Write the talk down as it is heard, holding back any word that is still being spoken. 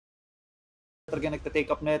talaga nagta-take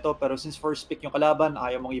up na ito, pero since first pick yung kalaban,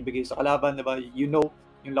 ayaw mong ibigay sa kalaban, diba? You know,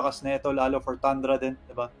 yung lakas na ito, lalo for Tundra din,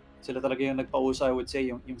 diba? Sila talaga yung nagpausa, I would say,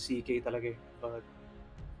 yung CK talaga. But,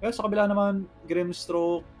 sa kabila naman,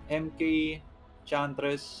 Grimstroke, MK,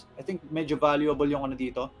 Chantress, I think medyo valuable yung ano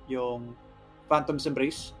dito, yung Phantom's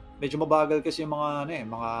Embrace. Medyo mabagal kasi yung mga,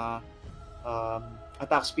 mga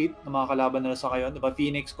attack speed ng mga kalaban nila sa ngayon. Diba?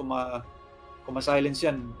 Phoenix, kung ma-silence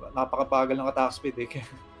yan, napakabagal ng attack speed eh.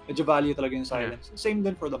 Medyo value talaga yung silence. Yeah. Same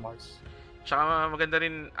din for the Mars. Tsaka maganda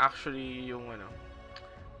rin actually yung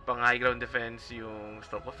pang high ground defense, yung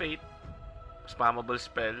Stroke of Fate, spammable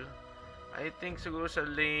spell. I think siguro sa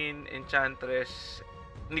lane, Enchantress,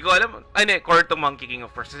 hindi ko alam, core to Monkey King of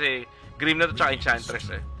course, kasi Grim na to tsaka Enchantress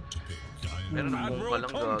eh. Pero nung pa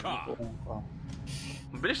lang gagi.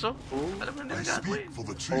 Mabilis alam na nila gagawin.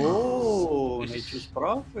 Nature's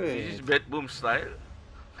Prophet. This is Bet Boom style.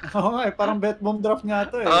 Oo nga parang Bet Boom draft nga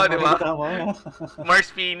to eh. Diba? Mars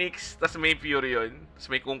Phoenix, tas may Fury yun.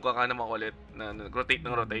 Tas may Kunkka ka na makulit na rotate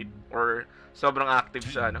ng rotate. Or sobrang active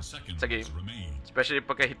siya sa game. Especially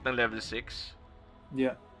pagka hit ng level 6.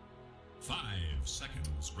 Yeah. 5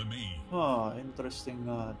 seconds remain. Interesting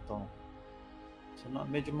nga to. So,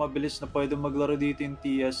 medyo mabilis na pwede maglaro dito yung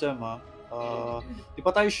TSM di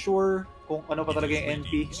pa tayo sure kung ano pa talaga yung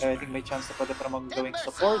NP. I think may chance na pwede para magawing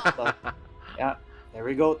support. Yeah. There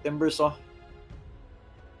we go, Timbers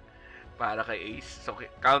para kay Ace. So,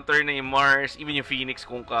 counter na yung Mars, even yung Phoenix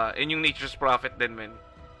Kunkka. And yung Nature's Prophet din, man.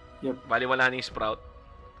 Yep. Bali, wala na yung Sprout.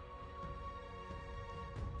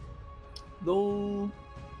 Though,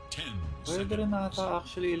 pwede rin nata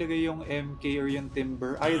actually ilagay yung MK or yung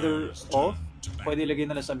Timber. Either off, pwede ilagay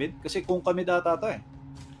nila sa mid. Kasi Kunkka mid ata to eh.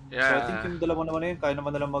 Yeah. So, I think yung dalawa naman na yun, kaya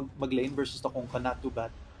naman nila mag-lane versus the Kunkka, not too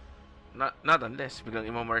bad. Not unless biglang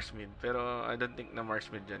Mars mid. Pero I don't think na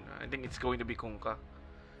Mars mid dyan. I think it's going to be Kunkka.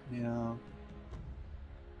 Yeah.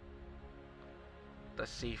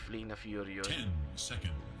 Tas safe lane na Fury yun. 10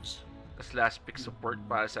 seconds. Tas last pick support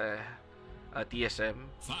para sa TSM.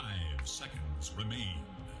 5 seconds remain.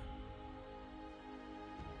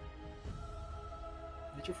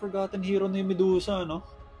 Medyo forgotten hero na yung Medusa, no?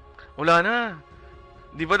 Wala na.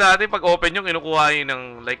 Di ba dati pag open yung kinukuha yun ng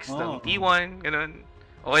likes ng T1, ganun.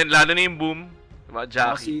 Okay, lalo na yung Boom. Diba,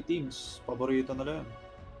 Jackie. teams, paborito na lang.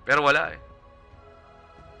 Pero wala eh.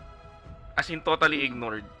 As in, totally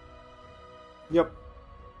ignored. Yep.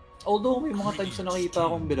 Although may mga times na nakita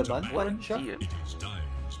akong binaban, parang siya.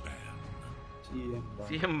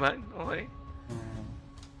 CM ban? Okay.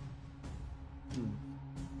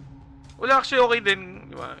 Wala, actually okay din.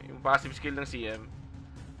 Diba? Yung passive skill ng CM.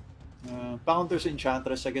 Counters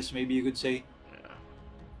Enchantress, I guess maybe you could say.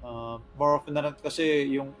 More often na lang kasi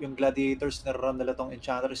yung Gladiators na run nila tong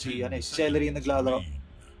Enchantress, si Celery naglalaro.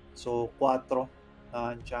 So, 4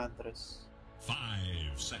 na Enchantress. 5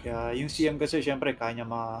 seconds. Kaya yung CM kasi syempre kaya niya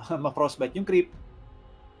ma-frostbite yung creep.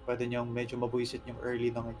 Pwede niyang medyo mabuisit yung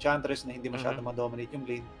early ng Enchantress na hindi masyado ma-dominate yung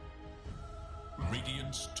lane.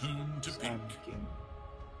 Radiant's turn to pick.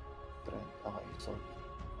 Okay, so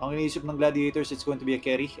ang iniisip ng Gladiators, it's going to be a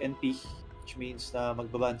carry, NP, which means na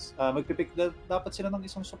magbabanse. Magpipick dapat sila ng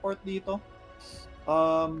isang support dito.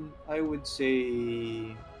 I would say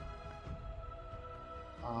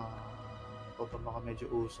baka medyo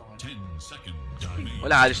usong. 10 seconds.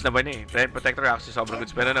 Wala, alis na ba niya eh. Trend Protector actually sobrang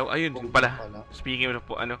good. Pero ayun pala. Speaking of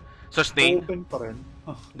sustain. Open pa rin.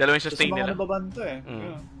 Dalawang sustain nila. Kasi mga nababanta eh.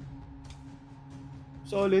 Yeah.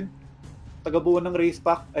 Solid. Tagabuo ng Wraith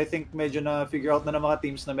Pack, I think medyo na figure out na ng mga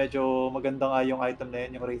teams na medyo maganda nga yung item na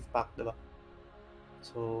yun, yung Wraith Pack, diba?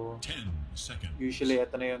 So, 10 seconds. Usually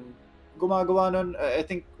ito na yung gumagawa nun. I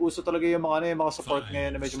think uso talaga yung mga support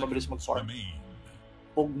ngayon na medyo mabilis mag-farm.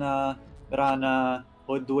 Pugna, Mirana,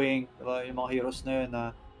 Hoodwink, diba? Yung mga heroes na yun na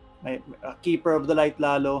may Keeper of the Light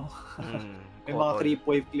lalo. May mga creep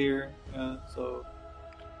wave clear. So,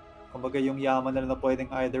 kumbaga yung yaman na pwedeng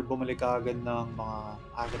either bumalik agad ng mga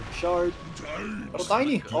agad shard. Pero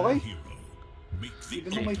tiny, okay? Even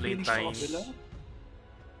though may Phoenix sa kabila.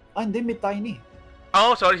 Hindi, may tiny.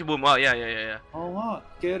 Oh, sorry si Boom. Yeah. Oo nga,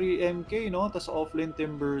 carry MK, no? Tapos offlane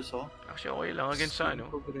Timbers, Actually, okay lang against sa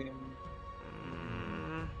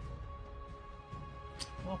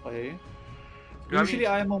Okay. Usually,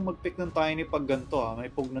 ayaw mong mag-pick ng tiny pag ganito, May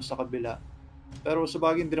pugna sa kabila. Pero sa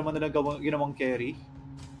bagay, hindi naman nila ginawang carry.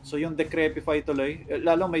 So yung Decrepify tuloy,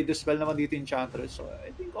 lalo may Dispel naman dito yung Enchantress. So I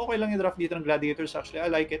think okay lang yung draft dito ng Gladiators actually. I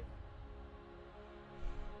like it.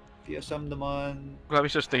 TSM naman. Grabe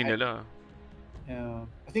sustain nila. Yeah.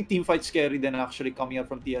 I think Teamfight scary din actually coming out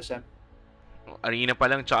from TSM. Arena pa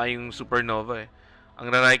lang tsaka yung Supernova eh. Ang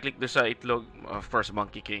right click doon sa itlog, of course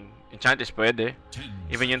Monkey King. Enchantress pwede.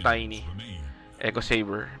 Even yung Tiny. Echo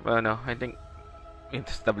Saber. But ano, I think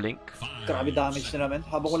into the blink. Grabe damage na naman.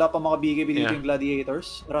 Habang wala pa mga BKB dito yung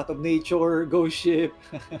Gladiators. Wrath of Nature, Ghost Ship,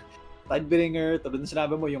 Tidebringer, tulad na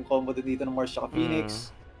sinabi mo, yung combo din dito ng Mars at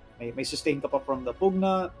Phoenix. May sustain ka pa from the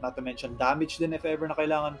Pugna, not to mention damage din if ever na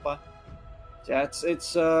kailangan pa. So yeah,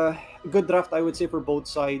 it's a good draft I would say for both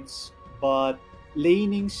sides, but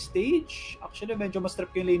laning stage, actually medyo mas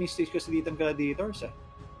trip ko yung laning stage kasi dito ng Gladiators eh.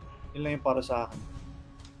 Yun lang yung para sa akin.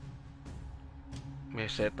 May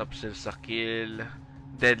setup sila sa kill.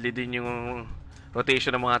 Deadly din yung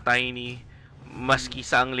rotation ng mga Tiny. Maski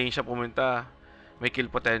sa ang lane siya pumunta, may kill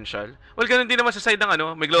potential. Well, ganun din naman sa side ng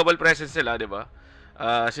ano, may global presence sila, di ba?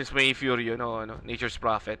 Since may Fury yun, Nature's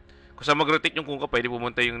Prophet. Kung saan mag-rotate yung Kunkka, pwede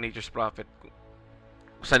pumunta yung Nature's Prophet.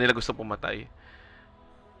 Kung saan nila gusto pumatay.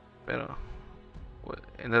 Pero,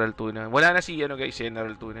 General Tuna. Wala na si,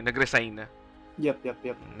 General Tuna. Nag-resign na. Yep.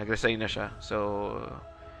 Nag-resign na siya. So,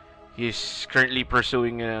 he's currently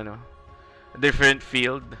pursuing, a different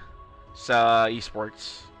field sa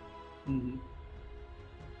esports.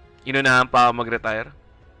 Inunahan pa mag-retire.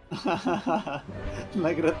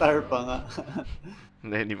 Nag-retire pa nga.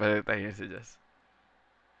 Hindi pa retire si Jazz.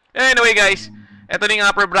 Anyway guys, eto na yung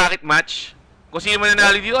upper bracket match. Kung sino man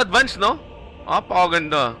nanalo dito, advance, no?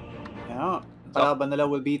 Pakaganda. Yeah, kalaban nila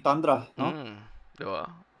will be Tundra, no? Diba?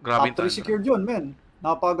 Grabe top 3 secured yun, men.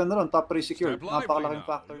 Napakaganda ron, top 3 secured. Napakalaking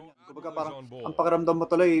factor niya. Kumbaga parang, ang pakiramdam mo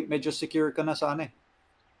tuloy, medyo secure ka na sa ano eh.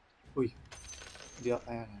 Uy. Hindi,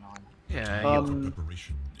 ayan. Yeah,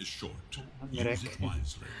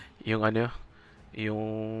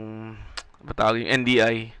 yung batawag yung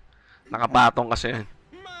NDI. Nakapatong kasi yan.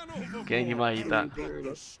 Kaya hindi makita.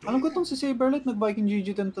 Alam ko itong si Saberlight, nag-Viking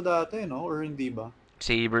GG10 to dati, no? Or hindi ba?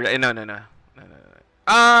 Saberlight, no.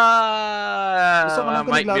 I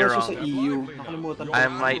might be wrong. Sa EU. Nakalimutan ko. I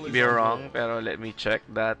might be wrong, pero let me check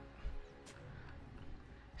that.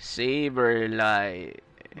 Saberlight.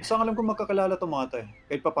 Basta alam ko magkakilala itong mga ito eh.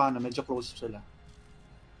 Kahit pa paano, medyo close sila.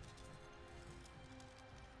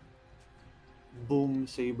 Boom,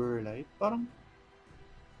 Saberlight. Parang,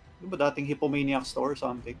 di ba dating Hippomaniac store or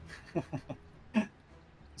something?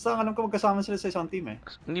 Basta alam ko magkasama sila sa isang team eh.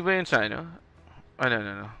 Hindi ba yun sa ano?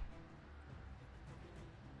 No.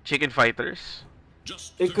 Chicken Fighters?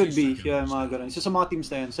 It could be, yeah, mga ganun. Isa sa mga teams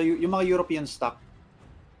na yun. So, yung mga European stock.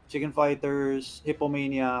 Chicken Fighters,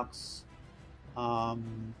 Hippomaniacs,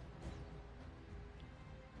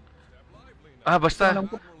 basta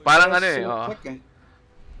parang ano eh,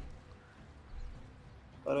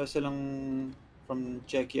 para silang from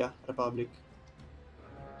Czechia Republic.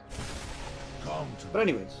 But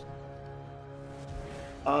anyways,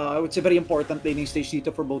 I would say very important laning stage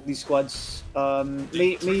dito for both these squads.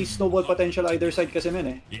 May snowball potential either side kasi men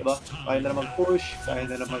eh, diba? Kaya nila mag-push, kaya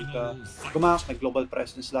nila mag-gumak, may global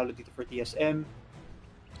presence lalo dito for TSM.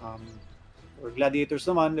 Or Gladiators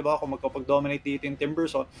naman, di ba? Kung magkapag-dominate dito yung Timber.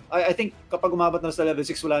 So, I think kapag umabot na sa level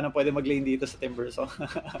 6, wala na pwede mag-lane dito sa Timber. So,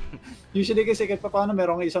 usually kasi kahit pa paano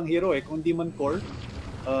merong isang hero eh. Kung Demon Core,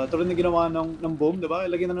 tulad na ginawa ng Boom, di ba?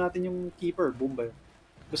 Lagyan na natin yung Keeper. Boom ba yun?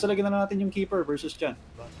 Basta lagyan na natin yung Keeper versus Chan.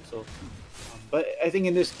 Diba? So, but I think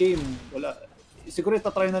in this game, wala. Siguro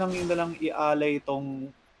itatry na lang i-alay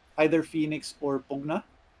itong either Phoenix or Pugna.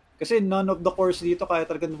 Kasi none of the cores dito kaya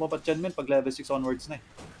talaga lumapat Chan men pag level 6 onwards na eh.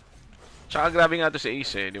 Tsaka grabe nga to sa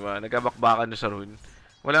Ace eh, di ba? Nagkabakbakan doon sa rune.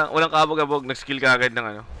 Walang kabog-abog, nag-skill ka agad ng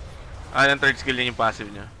ano. Ang third skill niya yung passive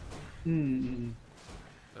niya.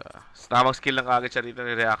 Tamang skill lang kagad siya rito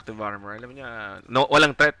ni Reactive Armor. Alam niya,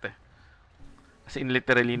 walang threat eh. As in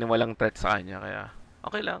literally na walang threat sa kanya, kaya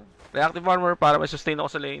okay lang. Reactive Armor para ma-sustain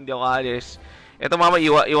ako sa lane, hindi ako aalis. Ito mama,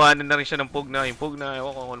 iwanan na rin siya ng Pugna. Yung Pugna,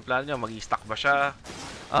 ewan ko kung ano plano niya, mag-i-stack ba siya?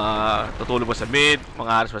 Tutulog ba sa mid?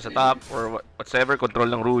 Mga-aras ba sa top? Or whatsoever, control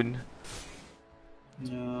ng rune.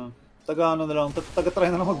 Yeah. Taga-try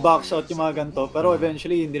na lang mag-box out yung mga ganito. Pero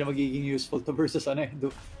eventually, hindi na magiging useful to versus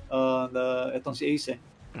itong si Ace eh.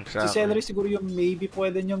 Exactly. Si Celery siguro yung maybe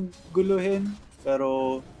pwede niyang guluhin.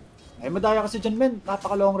 Pero, madaya kasi dyan men.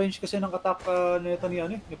 Napaka-long range kasi ng attack nito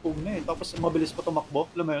ni Pugna eh. Tapos mabilis pa tumakbo.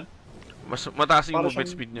 Alam mo yun? Mas mataas yung movement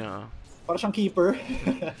speed niya. Para siyang keeper.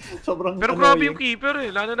 Sobrang pero grabe yung keeper eh.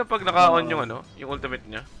 Lalo na pag naka-on yung ultimate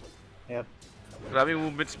niya. Yep. Grabe yung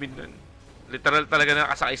movement speed nun. Literal talaga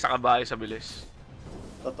nakasakay sa kabahay sa bilis.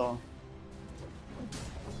 Totoo.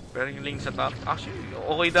 Pero yung link sa top, actually,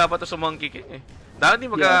 okay dapat to sa Monkey King eh. Dapat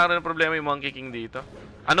di magkakaroon ng problema yung Monkey King dito.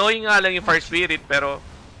 Annoying nga lang yung Fire Spirit, pero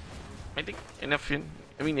I think enough yun.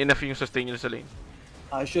 I mean, enough yung sustain nyo sa lane.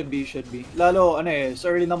 Should be. Lalo,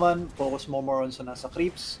 sa early naman, focus more on sa nasa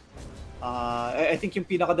creeps. I think yung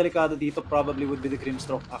pinakadelikado dito probably would be the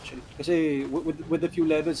Grimstroke actually. Kasi with the few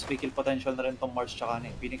levels, may kill potential na rin tong Mars tsaka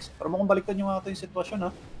ni Phoenix. Pero mukhang baliktad nyo nga ito yung sitwasyon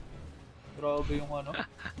ha. Grabe yung ano.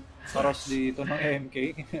 Paras dito ng MK.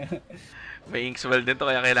 May Inkswell din to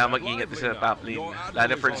kaya kailangan mag-ingat sa top lane.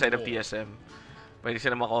 Lalo for side of TSM. Pwede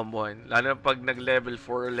sila makombohan. Lalo na pag nag-level 4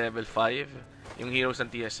 or level 5, yung heroes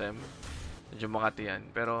ng TSM. Medyo makati yan.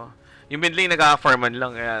 Pero yung mid lane nag-farman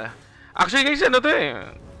lang kaya... Actually guys, ano to eh.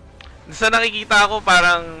 Sa nakikita ko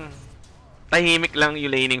parang tahimik lang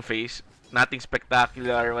yung laning phase. Nothing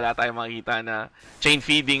spectacular. Wala tayong makikita na chain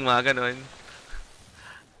feeding, mga ganun.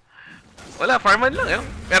 Wala, farman lang yun.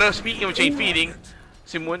 Pero speaking of chain feeding,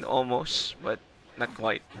 si Moon almost, but not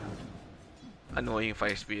quite. Annoying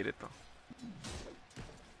Fire Spirit to.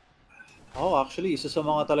 Oh, actually, isa sa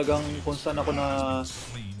mga talagang kung saan ako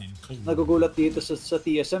nagugulat dito sa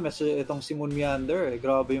TSM itong si Moon Meander.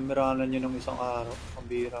 Grabe yung miranan nyo ng isang araw. Ang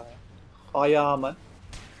bira. Pakayaman.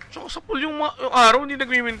 Tsaka sa pool yung araw, hindi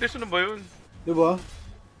nag-mintes. Ano ba yun? Diba?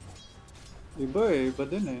 Iba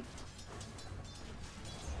din eh.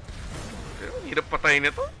 Pero hirap patay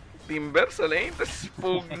nito. Timber sa lane, tas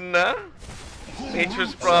Pug na.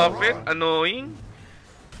 Nature's Prophet, annoying.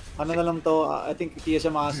 Ano na lang to, I think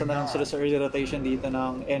TSM asa na lang sila sa early rotation dito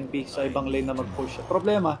ng NP sa ibang lane na mag-push.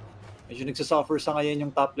 Problema, medyo nagsasuffer sa ngayon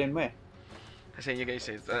yung top lane mo eh. Kasi nyo guys,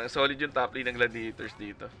 solid yung top lane ng Gladiators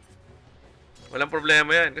dito. Walang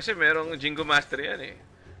problema yan, kasi merong Jingo Master yan eh.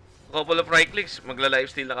 A couple of right clicks,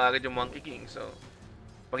 magla-lifesteal na kagad yung Monkey King. So,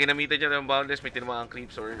 pag ginamitan nyo ng boundless, may tinamaan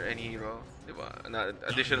creeps or any hero. Diba?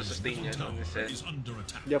 Additional sustain yan on this set.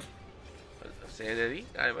 Yep. Celery?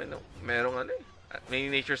 Ay ba, no? Merong ano eh. May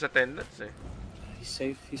nature's attendance eh. He's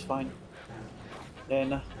safe, he's fine.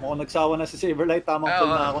 Then, mukhang nagsawa na si Saberlight, tamang pull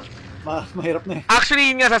na ako. Mahirap na eh.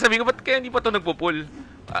 Actually, yun nga, sasabihin ko, ba't kaya hindi pa ito nagpo-pull?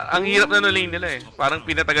 Ang hirap na no lane nila eh. Parang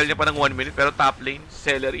pinatagal niya pa ng 1 minute, pero top lane,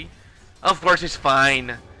 Celery. Of course, is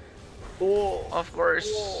fine. Oh, of course.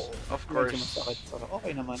 Of course. Medyo masakit, pero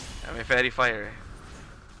okay naman. May Fairy Fire eh.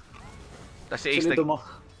 Tapos si Ace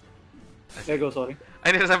Go, sorry.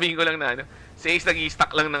 Ay, nasasabihin ko lang na ano. Si Ace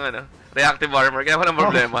nag-i-stack lang ng ano, reactive armor, kaya walang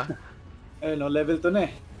problema. Eh no, level 2 na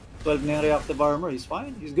eh. 12 na yung reactive armor, he's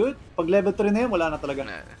fine, he's good. Pag level 3 na yun, wala na talaga.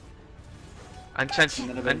 Ang chance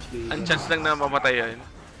lang na mamatay yan.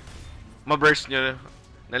 Ma-burst nyo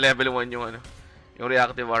na level 1 yung ano, yung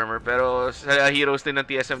reactive armor. Pero sa heroes din ng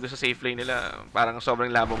TSM doon sa safe lane nila, parang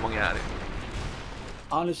sobrang labang mangyari.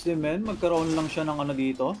 Honestly, man, magkaroon lang siya ng ano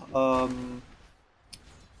dito.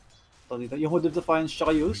 Yung Hood of Defiance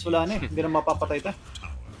tsaka use, wala na eh. Hindi na mapapatay ta.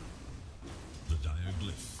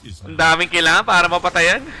 Ang daming kailangan para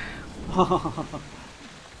mapatayan.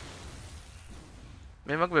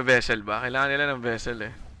 May magbe-vessel ba? Kailangan nila ng vessel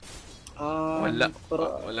eh. Wala.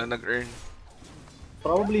 Wala nag-earn.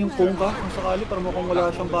 Probably yung Kung ka, kung sakali, pero mukhang wala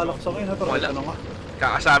siyang balak sa akin. Pero wala. Ito na nga.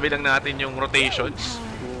 Kakasabi lang natin yung rotations.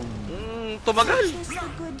 Tumagal.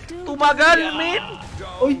 Tumagal, man.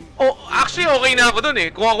 Uy! Oh, actually okay na ako dun eh.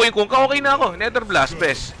 Kung ako yung Kung ka, okay na ako. Nether Blast,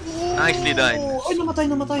 best. Nicely done. Ay,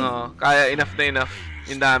 namatay. Kaya enough na enough.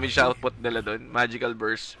 Yung damage output nila dun. Magical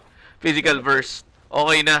Burst. Physical Burst.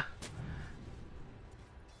 Okay na.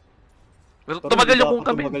 Pero tumagal yung Kung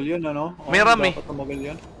kami. Tumagal yun, ano? May ram eh. Tumagal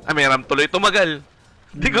yun. May ram tuloy. Tumagal.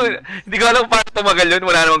 Hindi ko alam paano tumagal yun.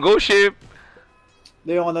 Wala namang ghost ship.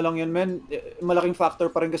 Hindi, yung ano lang yun, men. Malaking factor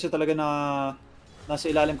pa rin kasi talaga na nasa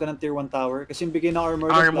ilalim ka ng tier 1 tower. Kasi yung bigay ng armor.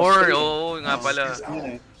 Oo, nga pala.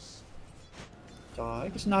 Yun eh. Tsaka,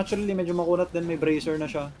 kasi naturally, medyo makunat din. May bracer na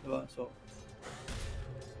siya. Diba? So,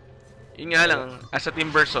 yun nga lang, as a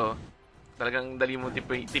Timber talagang dali mo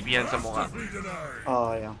tipihan sa mukha.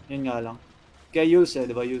 yeah. Yun nga lang. Kaya use eh,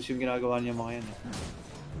 diba? Use yung ginagawa niya mga yan eh.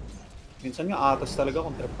 Minsan nga atas talaga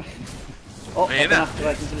kung trip. Ayun na.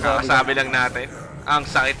 Kakasabi lang natin. Ang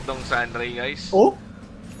sakit ng Sandray, guys. Oh?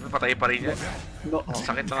 Patay pa rin yan. No.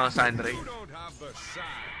 Sakit ng ang Sandray.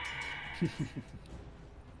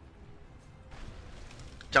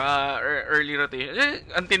 Tsaka early rotation.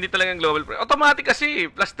 Ang tindi talagang global pro. Automatic kasi.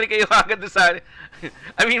 Plus 3 kayo agad sa...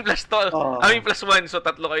 I mean, plus 2. I mean, plus 1. So,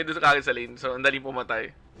 3 kayo doon agad sa lane. So, ang dali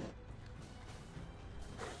pumatay.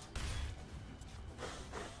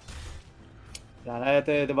 Yan, ito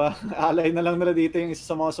diba? Alay na lang nila dito yung isa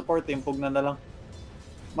sa mga support. Yung Pug na lang.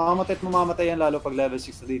 Makamatay at mamamatay yan lalo pag level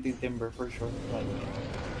 6 na dito yung Timber for sure.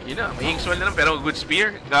 Yun na. May Hingswell na lang pero good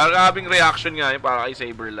spear. Gagabing reaction nga yun para kay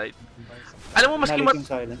Saberlight. Alam mo, maski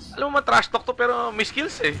alam mo trash talk to pero may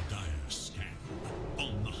skills eh.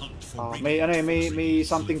 May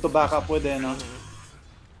something to back up with eh, no?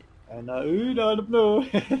 And nahanap na.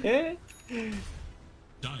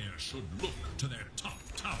 Dire should look to their top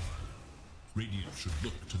tower. Radiant should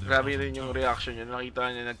look to their Grabe bottom rin yung tower. reaction niya.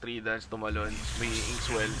 Nakita niya nag 3 dance, tumalon, may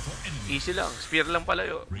Inkswell. Easy lang, spear lang pala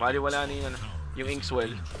yun. Bali wala na yun, yung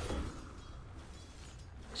Inkswell.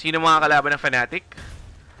 Sino mga kalaban ng Fnatic?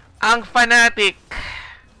 Ang Fnatic!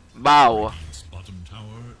 Bow. Radiant's bottom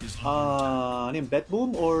tower is Ano yung Bet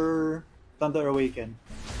Boom or Thunder Awaken?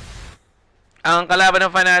 Ang kalaban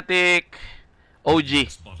ng Fnatic,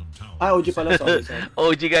 OG. bottom tower. OG pala, sorry.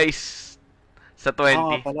 OG guys. Sa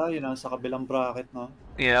Nga 20. pala, yun nasa kabilang bracket, no?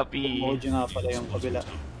 Yappy. OG nga pala yung kabila.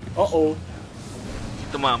 Oo.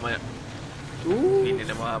 Tumama. Ooh. Hindi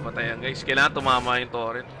nila makapatayan guys. Kailangan tumama yung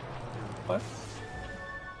torrent. Okay.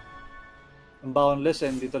 Ang boundless,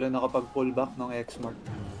 hindi tuloy nakapag-pull back ng X-Mark.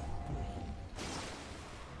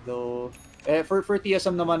 Though, for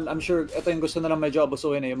TSM naman, I'm sure ito yung gusto na lang medyo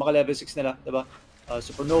abusuhin yung mga level 6 nila, diba?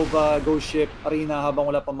 Supernova, Ghost Ship, Arena, habang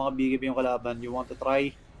wala pang mga BGB yung kalaban, you want to try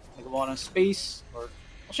nagawa ng space, or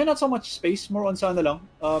actually not so much space, more on sa ano lang,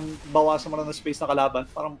 bawasan mo lang ng space na kalaban,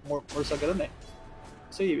 parang more sa ganun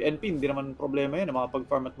Kasi NP, hindi naman problema yun,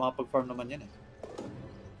 makapag-farm naman yan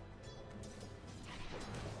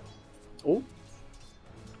Oh?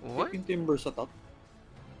 What? Yung Timber sa top.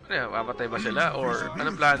 Ano yan? Mapatay ba sila? Or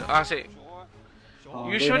anong plano? Kasi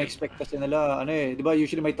Usually expect kasi nila, di ba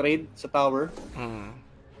usually may trade sa tower?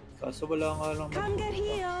 Kaso wala nga lang. Come get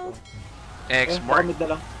healed. X-Mark. Mid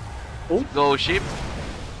na lang. Oh? Go ship.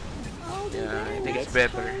 Yeah, I think it's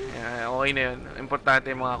better. Yeah, okay na yun. Importante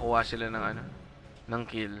makakuha sila ng ng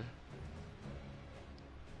kill.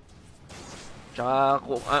 Tsaka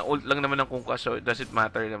ult lang naman ng Kunkka, so it doesn't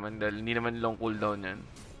matter naman dahil hindi naman long cooldown yan.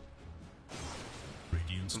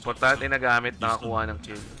 Importante na gamit nakakuha ng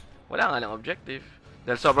kill. Wala nga lang objective.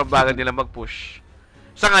 Dahil sobrang bagal nila mag-push.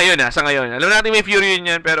 Sa ngayon sa ngayon. Alam natin may Furion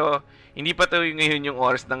yan, pero hindi pa to ngayon yung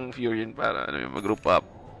oras ng Furion para mag-group up.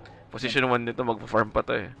 Position 1 nito, magpa-farm pa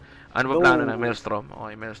to Ano ba plano na? Maelstrom.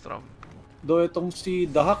 Okay, Maelstrom. Do itong si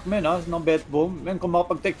Dahak ng Bet Boom, kung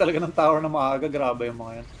makapag-take talaga ng tower na maaga, grabe yung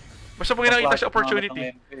mga yan. Basta mo nakita siya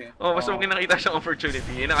opportunity. Basta mo nakita siya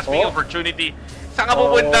opportunity. Yun ang speaking opportunity. Saan ka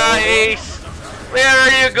pupunta, Ace? Where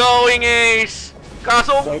are you going, Ace?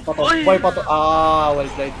 Kaso, Boy pa to. Well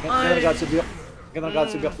played. Ganun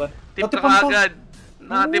agad si Biak doon. Tip na kaagad.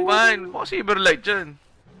 Natipan. Baka Cyberlight dyan.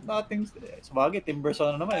 Nothing. Sabagay,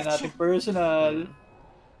 Timberson naman. Nothing personal.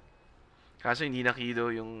 Kaso hindi na Kido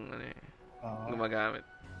yung gumagamit.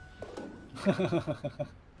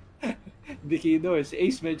 Hindi Kido Si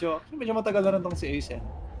Ace medyo matagal na rin tong si Ace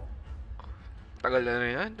Tagal na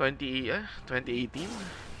yan. 2018.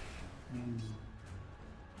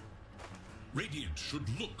 Radiant should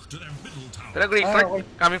look to their middle tower. Pero great start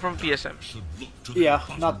coming from TSM. Yeah,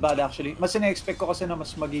 not bad actually. Mas ina-expect ko kasi na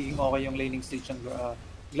mas magiging okay yung laning stage ng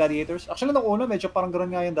Gladiators. Actually, nung una, medyo parang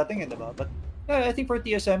gano'n nga yung dating diba? But yeah, I think for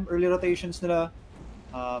TSM, early rotations nila,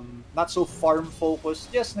 not so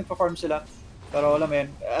farm-focused. Yes, nagpa-farm sila. Pero alam mo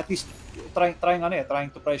yun, at least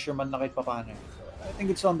trying to pressure man na kahit papaano. I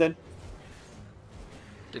think it's on din.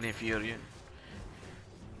 Ito na yung Furion.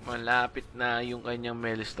 Malapit na yung kanyang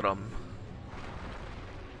Maelstrom.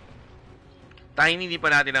 Tayo hindi pa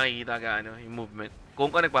natin nakikita yung movement. Kung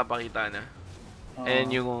ka nagpapakita na. And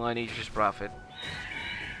yung Nature's Prophet.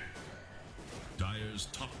 Dire's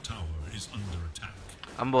top tower is under attack.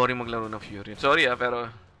 Ang boring maglaro ng Furion. Sorry pero...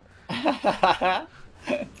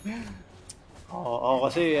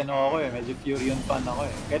 kasi ako medyo Furion fan ako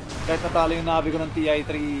Kahit natalo yung nabi ko ng TI3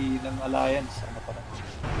 ng Alliance,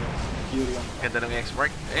 Furion. Ganda ng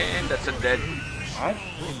X-Mark. And that's a dead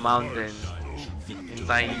mountain.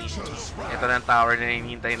 Hintay. Ito na ang tower na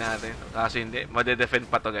hinihintay natin. Kaso hindi. Made-defend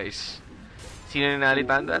pa to guys. Sino nanalo?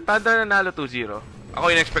 Tandra nanalo 2-0. Ako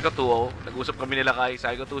yung expect ko 2-0. Nag-usap kami nila kay.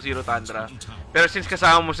 Sabi ko 2-0 Tandra. Pero since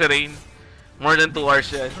kasama mo si Rain, more than 2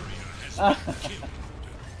 hours yan.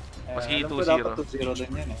 Maski 2-0. Dapat 2-0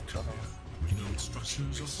 din yan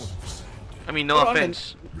I mean, no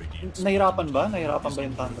offense. Nahirapan ba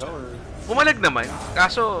yung Tandra? Or... Pumalag naman.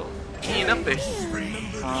 Kaso, enough okay.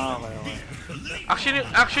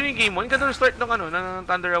 Actually, game 1, ganda ng start ng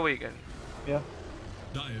Thunder Awaken. Yeah.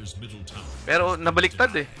 Pero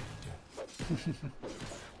nabaliktad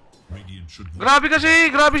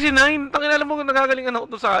Grabe si Nine. Tangina, alam mo nagagalingan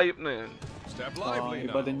ako sa hayop na yan.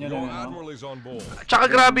 Iba din yun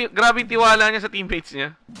Tsaka grabe yung tiwala niya sa teammates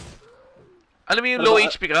niya. Alam mo yung low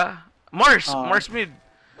HP ka? Mars mid.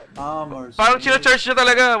 Mars. Parang charge niya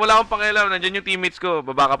talaga. Wala akong pakialam. Nandiyan yung teammates ko.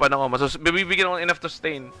 Babaka pa na ako. Bibigyan ako enough to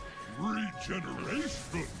sustain.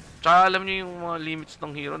 Tsaka alam niyo yung mga limits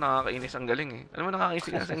ng hero. Nakakainis. Ang galing Alam mo nakakainis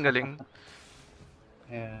kasi ang galing.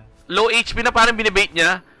 Yeah. Low HP na parang binibait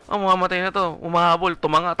niya. Mamamatay na to. Umahabol.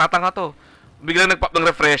 Tatanga to. Biglang nag-pop ng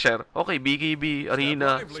refresher. Okay, BKB,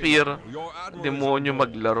 Arena, Spear. Demonyo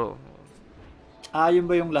maglaro. Yun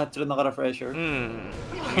ba yung lahat sila naka-refresher?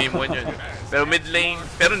 Game 1 yun. Pero mid lane.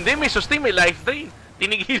 Pero hindi, may sustain, may life drain.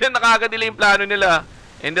 Tinigilan na kagad nila yung plano nila.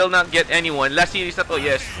 And they'll not get anyone. Last series na to,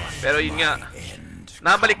 yes. Pero yun nga,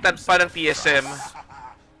 nabaliktad pa ng TSM.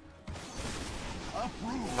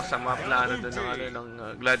 Masama plano doon ng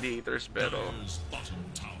Gladiators. Pero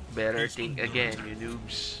better think again, you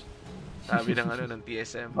noobs. Sabi ng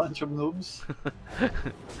TSM. Bunch of noobs.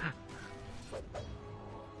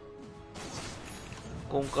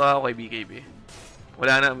 Kung ka okay BKB.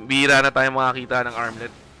 Wala na, bihira na tayo makakita ng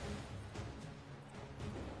armlet.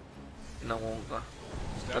 Kung ka.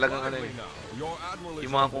 Talagang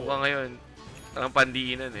yung mga kung ka ngayon, talagang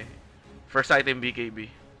pandiinan eh. First item BKB.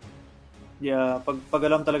 Yeah, pag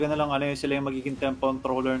alam talaga na lang sila yung magiging tempo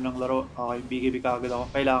controller ng laro. Okay, BKB kagad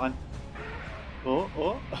ako. Kailangan.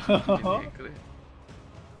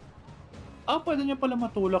 Pwede niya pala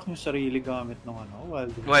matulak yung sarili gamit ng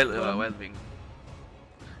Wild Wing.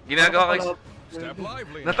 Ginagawa ko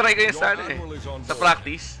na-try ko yun sa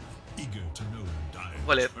practice.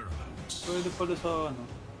 Kulit. Pwede pala sa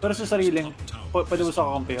Pero sa sariling, pwede mo sa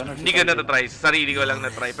kakampihan? Hindi ko na-try. Sa sarili ko lang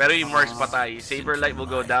na-try. Pero yung Mars patay. Saberlight will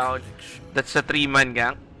go down. That's a 3-man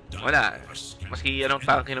gank. Wala. Maski anong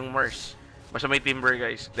tanke ng Mars. Basta may Timber,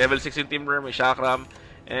 guys. Level 6 yung Timber, may Chakram.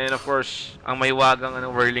 And of course, ang may wagang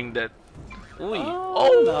Whirling Death. Uy!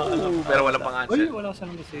 Pero walang pang-answer. Wala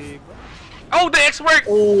sanang save. Oh, the X-Work!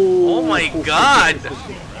 Oh my God!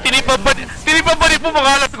 Tinipab ba rin po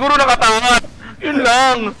makalat? Siguro nakatangat. Yun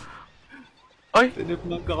lang. Ay! Tinip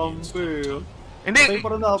ng kakampi. Hindi. Patay pa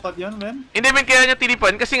rin dapat yan, men. Hindi, men, kaya niya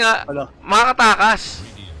tinipan kasi nga, makakatakas.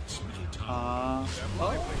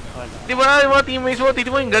 Di ba yung mga teammates mo,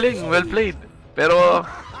 titi mo yung galing, well played. Pero,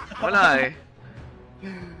 wala eh.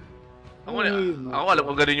 Ako alam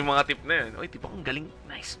ko ganun yung mga tip na yun. Oy, tipo, ang galing.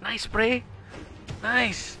 Nice, pre.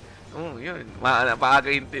 Nice. Yun. Paaga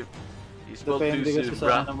yung tip. Depende kasi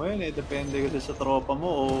sa mo yun eh. Depende kasi sa tropa mo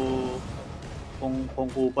o kung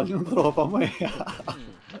kupal yung tropa mo eh.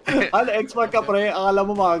 Expert ka pre, akala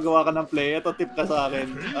mo makagawa ka ng play. Ito tip ka sa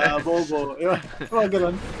akin. Bobo. Mga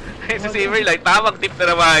ganun. Sa Saberlight, tamang tip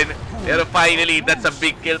na naman. Pero finally, that's a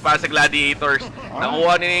big kill para sa Gladiators.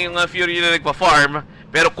 Nakuha nila yung Fury na nagpa-farm.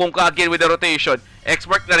 Pero kung ka-again with the rotation,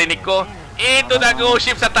 Expert narinig ko. Ito na go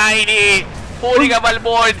ship sa Tiny. Pulling a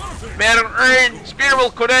Balbon. Merong earn. Spear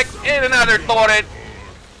will connect. And another turret.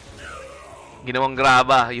 Ginawang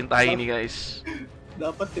graba yung Tiny, guys.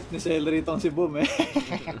 Dapat tip ni Celery itong si Boom eh.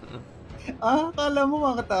 Akala mo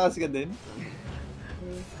makataas ka din?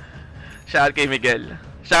 Shout kay Miguel.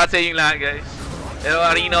 Shout sa inyong lahat, guys. Pero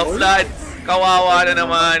Arena of Blood, kawawa na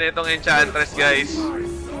naman itong Enchantress, guys.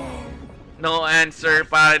 No answer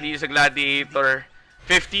para dito sa Gladiator.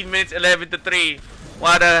 15 minutes, 11-3.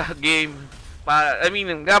 What a game.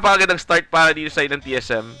 Napakagandang start para dito sa ilang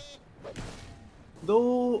TSM.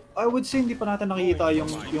 Though, I would say hindi pa natin nakikita yung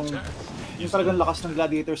talagang lakas ng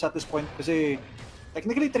Gladiators at this point kasi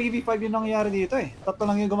technically 3v5 yung nangyayari dito eh. Tatlo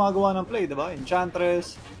lang yung gumagawa ng play, diba?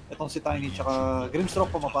 Enchantress, itong si Tiny, tsaka Grimstroke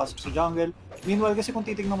pumapasok sa jungle. Meanwhile kasi kung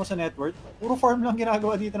titignan mo sa network, puro farm lang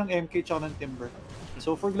ginagawa dito ng MK tsaka ng Timber.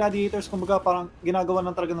 So for Gladiators, kumbaga parang ginagawa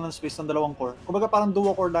ng talaga ng space ng dalawang core. Kumbaga parang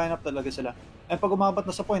duo core lineup talaga sila. And pag umabat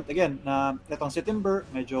na sa point, again, na itong si Timber,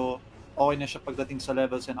 medyo okay na siya pagdating sa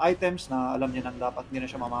levels and items na alam niya nang dapat hindi na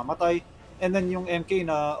siya mamamatay. And then yung MK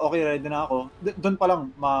na okay, ready na ako, doon pa lang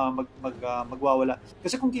magwawala.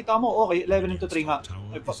 Kasi kung kita mo, okay, 11-3 nga,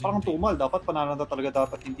 parang tumal, dapat panalo na talaga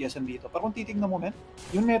dapat yung TSM dito. Pero kung titignan mo, men,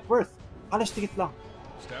 yung net worth, alas tikit lang.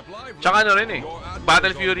 Tsaka rin eh,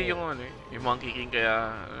 Battle Fury yung yung Monkey King,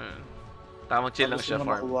 kaya tamang chill lang siya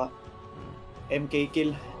farm. MK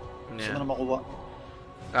kill, gusto na makuha.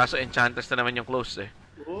 Kaso Enchantress na naman yung close eh.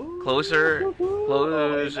 Closer.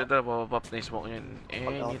 Ito, papapop na yung smoke yun.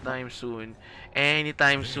 Anytime soon.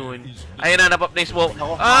 Ayun na, napop na yung smoke.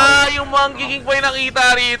 Yung Monkey King pa yung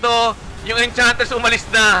nakita rito. Yung Enchantress umalis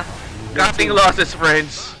na. Cutting losses,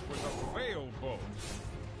 friends.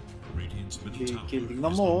 Kill.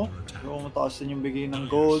 Tingnan mo, mataas din yung bigay ng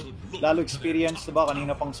gold. Lalo experience, diba?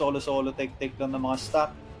 Kanina pang solo-solo take lang ng mga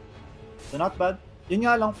stack. So not bad. Yun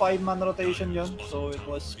nga lang, 5-man rotation yun. So it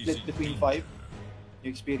was split between 5.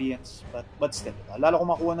 Yung experience. But still, lalo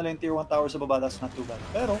kung makuha na lang yung tier 1 tower sa baba, that's not too bad.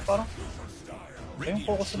 Pero parang, yung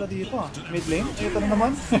focus sila dito mid lane, ito na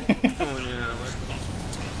naman.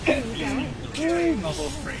 Ay, nako.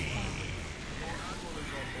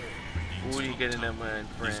 Uli ka na naman,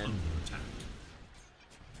 friend.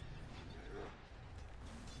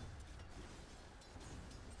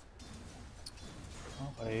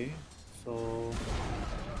 Okay, so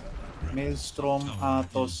Maelstrom,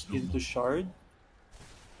 Atos into Shard.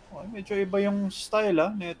 Okay, medyo iba yung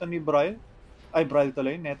style neto ni Bryle. Ay, Bryle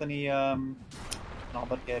tuloy. Neto ni, ano ka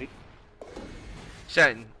ba't carry?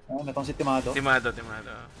 Siyan. Netong si Timado. Timado.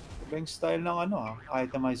 Iba yung style ng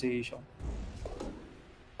itemization.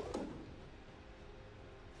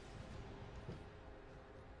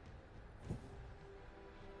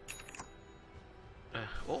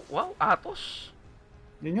 Oh, wow, Atos.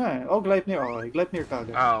 Yun nga Gleipnir. Gleipnir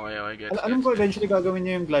kagad. Okay, Alam ko eventually gagawin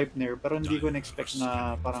niya yung Gleipnir, pero hindi ko na-expect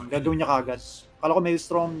na parang gagawin niya kagad. Akala ko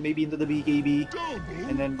Maelstrom, maybe into the BKB,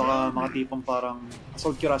 and then baka mga tipong parang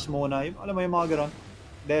Assault Cuirass muna. Alam mo yung mga ganon.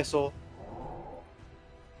 Deso.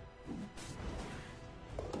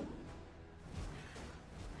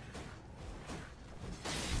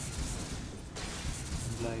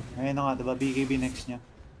 Ngayon na nga, diba? BKB next niya.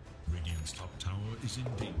 Radiant's top tower is in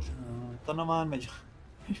danger. Ito naman, medyo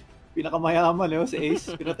pinakamayaman si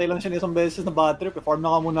Ace. Pinatay lang siya isang beses na bad trip. Farm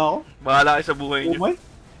na ka muna ako. Bahala kayo sa buhay niyo.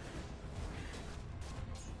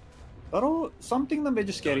 Pero something na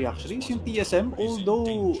medyo scary actually is yung TSM.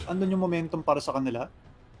 Although andun yung momentum para sa kanila,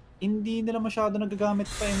 hindi nila masyado nagagamit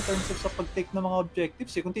pa in terms of sa pag-take ng mga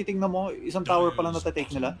objectives. Kung titignan mo, isang tower pa lang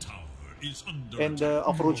na-take nila. And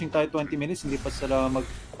approaching tayo 20 minutes, hindi pa sila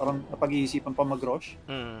parang napag-iisipan pa mag-rush.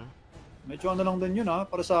 Medyo ano lang din yun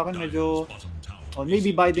para sa akin medyo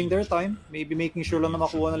maybe biding their time, maybe making sure lang na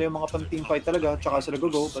makuha nila yung mga pan-team fight talaga, tsaka sila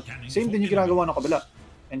go, but same din yung ginagawa ng kabila.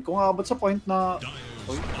 And kung aabot sa point na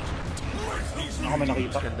ako may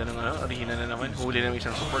nakita. Ganda ng arena na naman, huli ng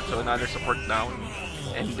isang support, so another support down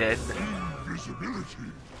and dead.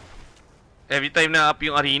 Every time na up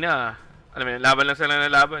yung arena, alam mo yun, laban lang sila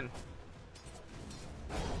na laban.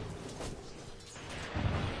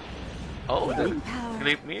 Oh, the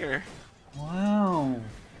Gleipnir. Wow!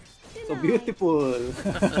 So beautiful!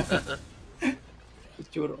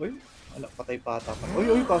 Picture, wala, patay-pata pa.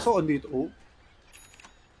 Kaso andito,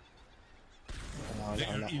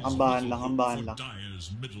 Wala. Ambahan lang.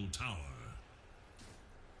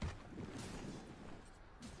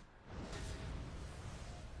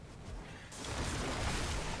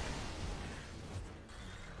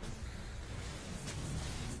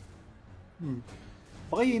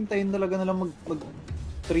 Baka hihintayin talaga nalang mag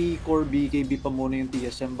 3 core BKB pa muna yung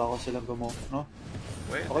TSM baka silang gumawa, no?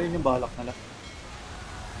 Baka yun yung balak nila.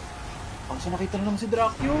 Kasi nakita na naman si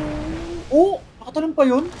Dracula. Nakatalon pa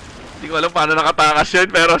yun? Hindi ko alam paano nakatakas yun,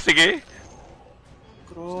 pero sige.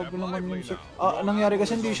 Grabe naman yung ship. Nangyari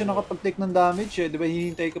kasi hindi siya nakapag-take ng damage Di ba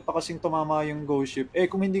hinihintay ka pa kasing tumama yung ghost ship.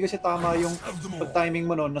 Kung hindi kasi tama yung pag-timing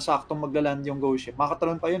mo noon, nasaktong maglaland yung ghost ship,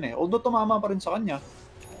 makatalon pa yun Although tumama pa rin sa kanya,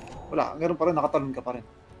 wala, meron pa rin, nakatalon ka pa rin.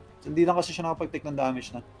 So, hindi lang kasi siya nakapag-take ng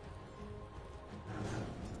damage na.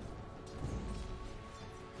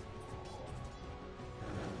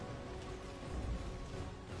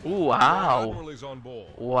 Ooh, wow.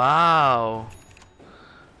 Wow.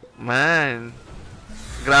 Man.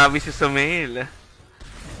 Grabe si Sumail.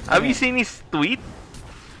 Have you seen his tweet?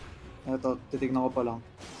 Ito, titignan ko pa lang.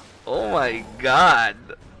 Oh my God.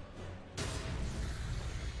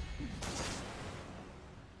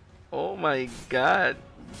 Oh my God.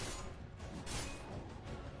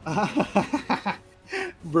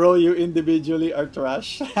 Bro, you individually are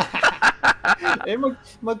trash.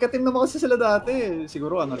 Magka-team naman kasi sila dati.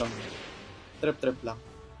 Siguro ano lang. Trip lang.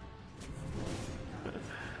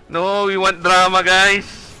 No, we want drama,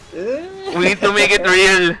 guys. We need to make it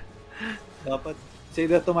real. Dapat say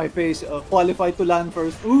that to my face. Qualify to land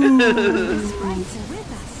first. Ooh!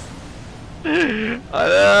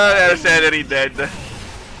 Celery dead.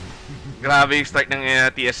 Grabe yung strike ng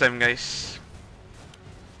TSM, guys.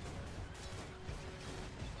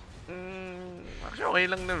 Actually, okay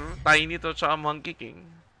lang na. Tiny to tsaka Monkey King.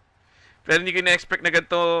 Pero hindi ko na-expect na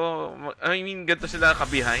ganito. I mean, ganito sila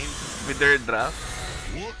ka-behind with their draft.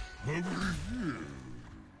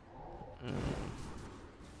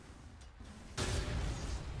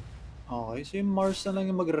 Okay, so yung Mars na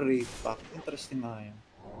lang yung magre-rate pack. Interesting nga yan.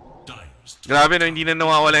 Grabe no, hindi na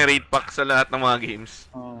nawawala yung rate pack sa lahat ng mga games.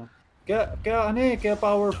 Kaya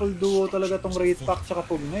powerful duo talaga tong rate pack tsaka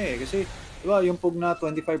Pugna kasi diba yung Pugna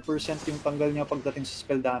 25% yung tanggal niya pagdating sa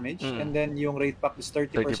spell damage and then yung rate pack is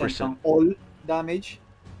 30% ng all damage.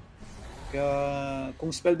 Kaya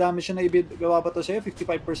kung spell damage na ibigay pa to sa'yo,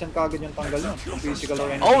 55% kagad yung tanggal niya kung physical or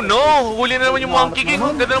anything. Oh no! Huli na naman yung Monkey King.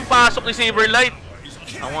 Ganda ng pasok ni Saberlight.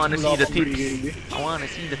 I wanna see the tips. I wanna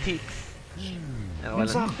see the tips.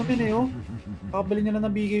 Sakto din Kakabali niya lang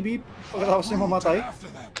ng BKB pagkatapos niya mamatay.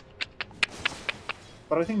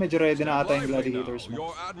 Pero I think medyo ready na ata yung Gladiators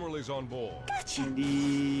mo.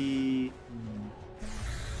 Hindi...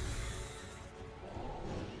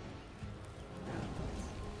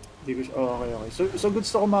 Hindi ko okay. So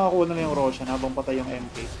gusto ko makakuha na lang yung Roshan habang patay yung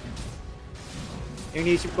MK. Yung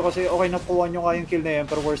iniisip ko kasi, okay, nakuha nyo nga yung kill na yan,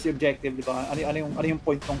 pero where's the objective, di ba? Ano yung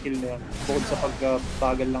point ng kill na yan? Bukod sa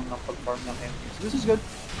pagbagal lang ng pag-farm ng MK. So this is good.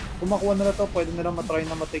 Kung makuha nila to, pwede nila matry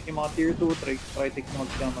na matake yung mga tier 2, try take na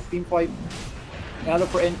mag-team fight. Lalo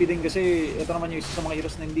for NP din kasi, ito naman yung isa sa mga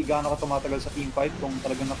heroes na hindi gaano ka tumatagal sa team fight kung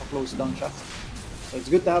talagang naka-close down siya. So it's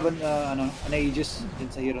good to have an Aegis din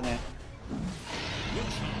sa hero na yan.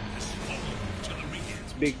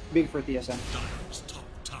 It's big for TSM.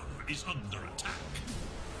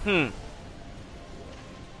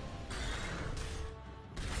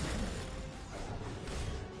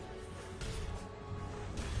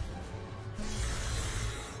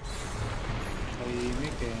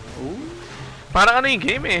 Tahimik eh. Oh. Parang ano yung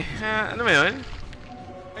game eh. Ano ba yun?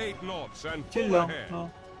 Chill lang. No.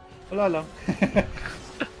 Wala lang.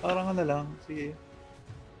 Parang ano lang. Sige.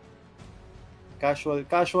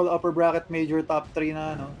 Casual upper bracket major top 3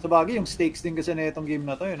 na ano. Sa bagay yung stakes din kasi na itong game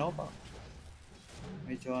na to, you know.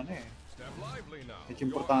 Medyo ano eh. Medyo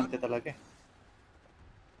importante talaga eh.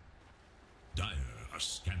 Dire are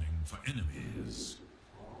scanning for enemies.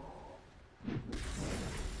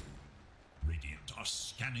 Radiant are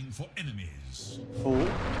scanning for enemies. Oo.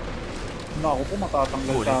 Naku po,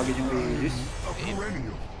 matatanggal kagad yung Aegis.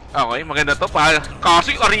 Okay, maganda to.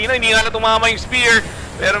 Kasi arena, hindi nga na tumama yung spear.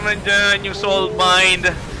 Pero nandyan yung Soul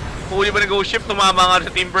Bind. Huli ba nag-go-shift, tumama nga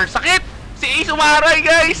sa Timber. Sakit! Si Ace umaray,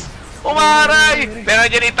 guys! Umaray! Pero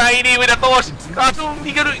nandiyan yung Tiny with a toss. Kaso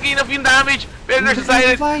hindi ka enough yung damage. Pero there's a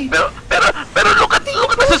silence. Pero look at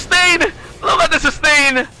the sustain! Look at the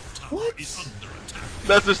sustain! What?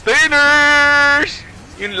 The sustainers!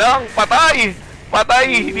 Yun lang, patay!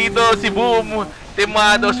 Patay! Dito si Boom.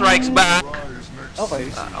 Timado strikes back.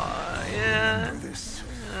 Okay. Yeah.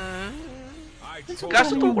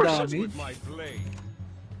 Kaso 2%.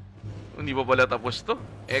 Hindi pa pala tapos to.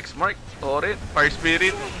 X-Mark, Torrent, Fire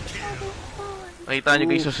Spirit. Nakita nyo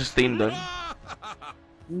guys yung sustain doon?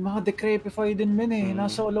 Mga decrepify din men eh.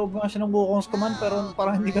 Nasa loob nga siya ng Wukong's command pero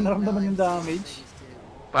parang hindi ka naramdaman yung damage.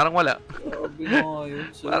 Parang wala. Grabe nga yun.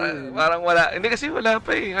 Parang wala. Hindi kasi wala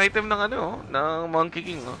pa eh. Item ng ano, ng Monkey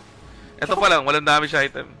King. Oh. Ito pa lang, walang damage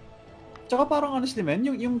item. Tsaka parang honestly men,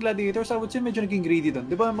 yung Gladiators, I would say medyo naging greedy doon.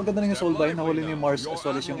 Di ba maganda na yung Soulbind, nahuli na yung Mars as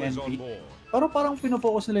well as yung NP. Pero parang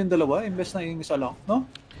pinofocus nila yung dalawa, imbes na yung isa lang, no?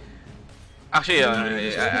 Actually,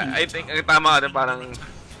 I think ang tama ka din parang,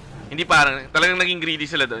 hindi parang, talagang naging greedy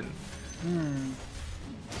sila doon.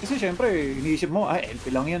 Kasi syempre, iniisip mo,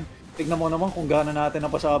 LP lang yan. Tignan mo naman kung gaano natin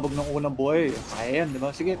napasabog ng unang buhay. Kaya yan, di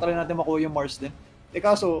ba? Sige, try natin makuha yung Mars din.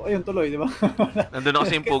 Kaso, ayun tuloy, di ba? Nandun na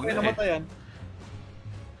kasi yung Pog na eh.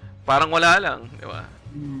 Parang wala lang, di ba?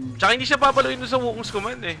 Tsaka hindi siya papaluin sa Wukong's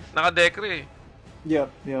command eh. Naka-decre eh. Yep.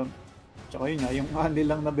 Tsaka yun nga, yung handle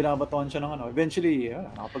lang na binabatuan siya ng ano. Eventually,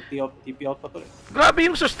 nakapag-TP out pa tuloy. Grabe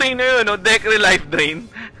yung sustain na yun, no? Decre life drain.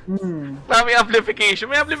 Grabe amplification.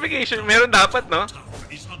 May amplification. Meron dapat, no?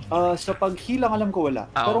 Sa pag-heal alam ko wala.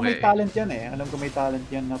 Pero may talent yan eh. Alam ko may talent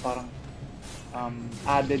yan na parang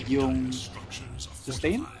added yung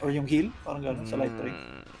sustain or yung heal. Parang gano'n sa life drain.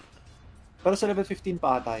 Pero sa level 15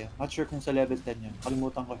 pa ata yun. Not sure kung sa level 10 yun.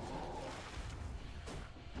 Kalimutan ko.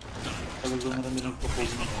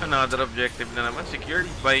 Another objective na naman. Secured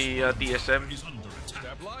by TSM.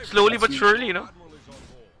 Slowly but surely, no?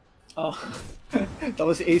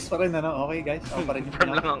 Tapos si Ace pa rin, ano? Okay guys, ako pa rin yung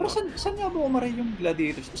Pero saan nga ba umaray yung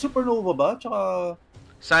Gladiators? Supernova ba? Tsaka...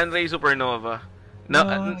 Sunray Supernova.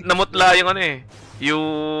 Namutla yung ano eh.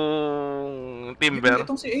 Yung Timber.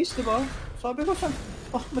 Itong si Ace, diba? Sabi ko,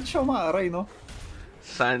 ba't siya umaaray, no?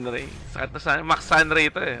 Sunray. Sakit na Sunray. Max Sunray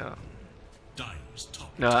ito eh.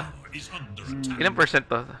 Diba? Ilang percent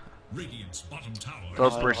to?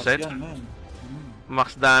 12%?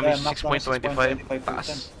 Max damage 6.25.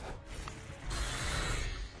 Taas.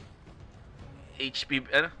 HP,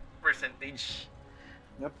 ano? Percentage.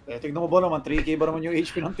 Yep. Tignan mo ba naman, 3k ba naman yung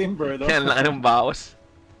HP ng Timber, no? Yan lang ng bawas.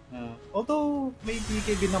 Although, may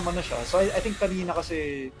BKB naman na siya. So, I think kanina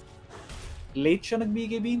kasi late siya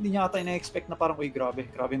nag-BKB. Hindi niya ata ina-expect na parang, uy, grabe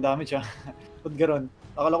yung damage ha. Ba't garon?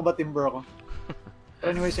 Akala ko ba Timber ako?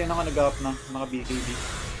 Pero anyway, sa'yo na nga nag-up na mga BKB.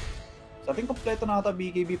 So, I think kompleto na ata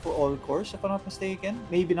BKB for all cores, if I'm not mistaken.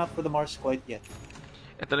 Maybe not for the Mars quite yet.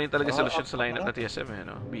 Ito na yung talaga solusyon sa lineup na TSM eh,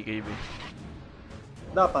 no? BKB.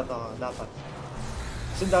 Dapat.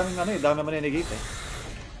 Kasi daming dami maninegate eh.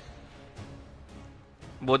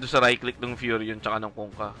 Bodo sa right click ng Furion tsaka ng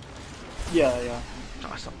Kongka. Yeah.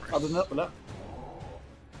 Tsaka sa Mars. Wala.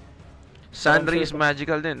 Sunray is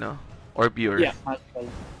magical din, no? Or pure? Yeah, magical.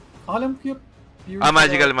 Alam pure.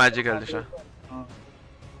 Magical siya.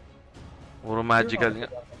 Puro magical nga.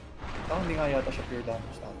 hindi nga yata siya pure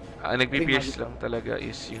damage natin. Ang nagpi-pierce lang talaga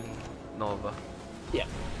is yung Nova. Yeah.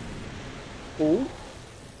 Oh?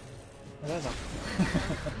 Wala na.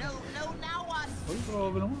 Uy,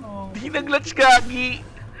 grabe naman. Di nag-latch kagi!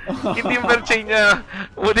 Yung timber chain niya.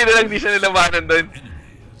 Buti na lang di siya nilabanan doon.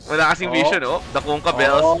 Wala kasing vision, oh. Dakong ka,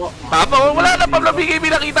 Bells. Tama, wala na pa BKB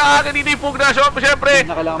nakita agad dito yung Pugnasyon. Siyempre,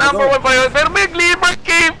 number 1 pa yun. Pero may Glimmer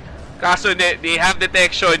Cave! Kaso, they have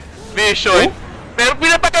detection, vision. Pero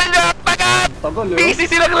pinatagal niya, tagal! Busy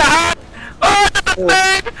silang lahat! Oh,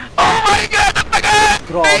 natatag! Oh my God, natagal!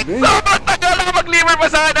 Grabe! Sobrang tagal na mag-Glimmer pa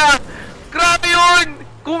sana! Grabe yun!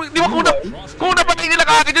 Kung napatay nila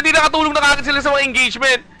kagad yun, di nakatulong na kagad sila sa mga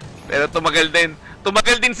engagement. Pero tumagal din.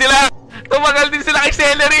 Tumagal din sila! Tumagal din sila kay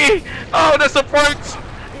Celery! Oh, the supports!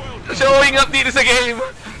 Showing up dito sa game!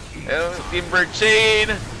 Timber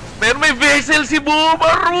Chain! Pero may vessel si Boom!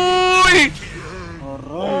 Aroy!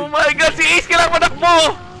 Oh my God! Si Ace kailangan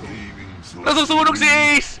manakbo! Nasusunog si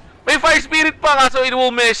Ace! May Fire Spirit pa kaso it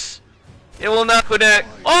will miss. It will not connect.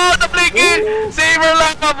 Oh! Na-blinky! Saber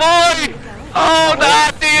lang ka, boy! Oh!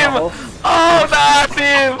 Na-atim! Oh!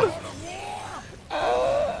 Na-atim!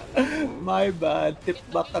 My bad. Tip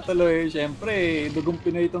back ka tuloy. Siyempre, dugong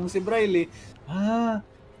Pinoy itong si Briley.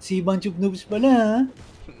 Si Bunch of Noobs pala.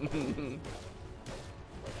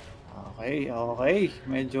 Okay.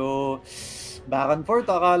 Medyo back and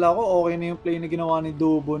forth. Akala ko okay na yung play na ginawa ni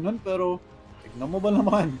Dubo nun. Pero, tignan mo ba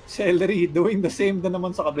naman? Celery doing the same na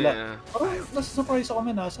naman sa kabila. Yeah. Parang nasa-surprise ako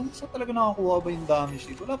kami na. Saan talaga nakakuha ba yung damage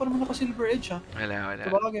dito? Wala pa naman naka-silver edge ha. Wala.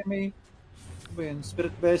 Sabagay, may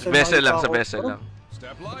Spirit Vessel. Vessel lang, sa Vessel lang.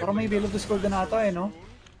 Parang may Veil of Discord na ata no?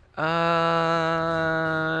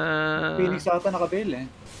 Phoenix ata naka-Veil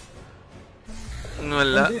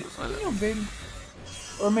Wala. Ano yung Veil?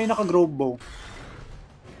 Or may naka-Grove Bow?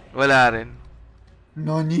 Wala rin.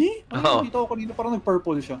 Nani? Oo. Nakita ko kanina parang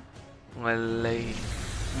nag-purple siya. Walay.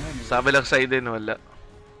 Sabi lang sa'yo din, wala.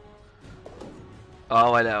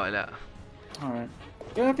 Wala. Alright.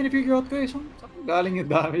 Kaya pinifigure out ko saan galing yung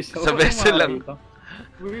damage? Sa Vessel lang.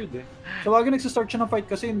 Weird So wag nagsistart siya ng fight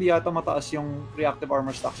kasi hindi yata mataas yung reactive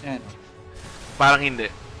armor stocks niya. Parang hindi.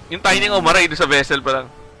 Yung Tiny umaray doon sa Vessel pa lang.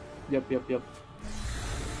 Yup. Ito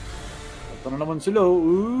na naman sila.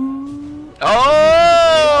 Ooh!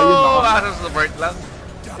 Oh! Ayun, support lang.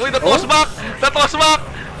 Uy, the toss back!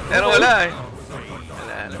 Pero wala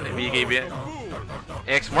Wala, BKB yan.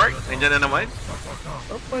 X-Mark, nandiyan na naman.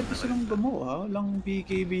 Pero pwede silang gumawa. Lang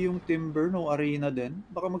BKB yung Timber, no Arena din.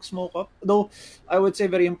 Baka mag-smoke up. Though, I would say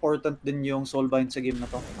very important din yung Soulbind sa game na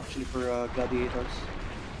to. Actually for Gladiators.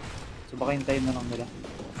 So baka hintayin na lang nila.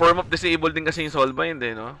 Form of Disable din kasi yung Soulbind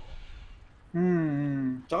no?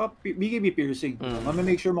 Tsaka BKB piercing.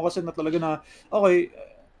 Make sure mo kasi na talaga na, okay,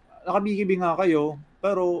 naka-BKB nga kayo,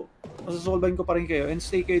 pero masasolvein ko pa rin kayo and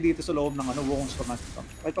stay kayo dito sa loob ng Wukong's Command.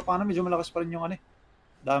 Kahit pa paano, medyo malakas pa rin yung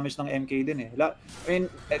damage ng MK din I mean,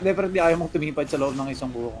 definitely ayaw mong tumipad sa loob ng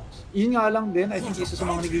isang Wukong's. Yun nga lang din, I think isa sa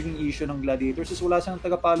mga nagiging issue ng Gladiators is wala silang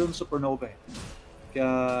tagapalo ng Supernova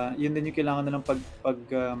Kaya yun din yung kailangan na ng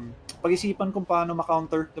pag-isipan kung paano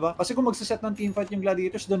ma-counter, diba? Kasi kung magsaset ng teamfight yung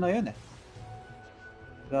Gladiators, doon na yun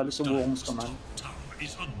lalo sa Wukong's Command.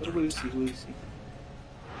 Pero we'll see.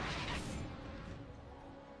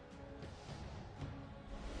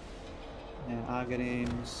 Ayan,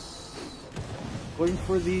 Aghanim's going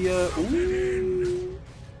for the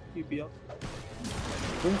PB up.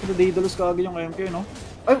 Going for the Daedalus kaagad yung MK, no?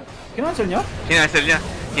 Ay! Kinancel niya? Kinancel niya.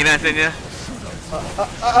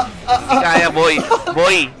 Kaya, boy!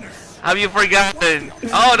 Have you forgotten?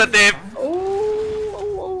 Oh, the tip!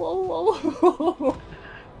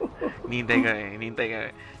 Hinihintay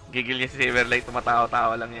ka Gigil niya si Saberlight,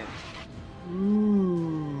 tumatawa-tawa lang yan.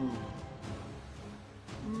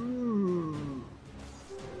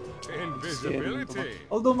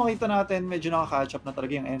 Although makita natin, medyo naka-catch up na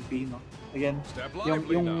talaga yung MP, no? Again,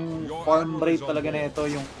 yung farm rate talaga na ito,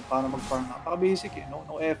 yung paano mag-farm. Napaka-basic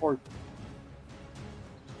no effort.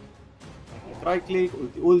 Right-click,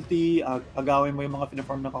 ulti, agawin mo yung mga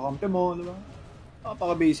pinafarm na kakampi mo, diba?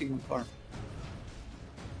 Napaka-basic mag-farm.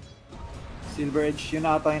 Silver Edge, yun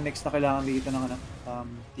ata yung next na kailangan dito ng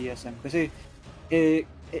TSM. Kasi,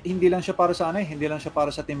 hindi lang siya para sa hindi lang siya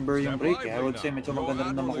para sa Timber yung break. I would say medyo maganda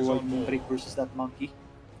rin na makuha yung break versus that monkey.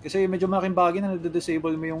 Kasi medyo malaking bagay na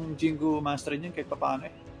nade-disable mo yung Jingu Master niya kahit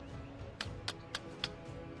paano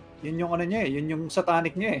Yun yung niya yun yung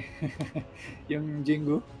satanic niya yung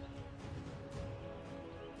Jingu.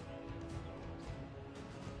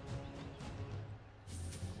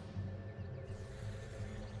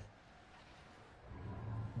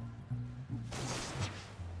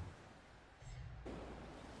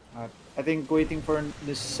 At I think waiting for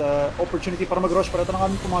this opportunity para mag-rush para ito na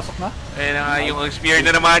kami pumasok na. Ayun na nga, yung spear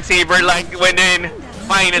na naman, Saberlight went in,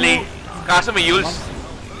 finally. Kaso may use.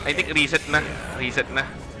 I think reset na.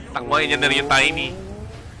 Takbo, yan na rin yung Tiny.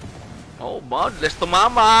 Oh, Boundless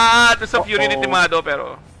tumama sa Fury ni Timado,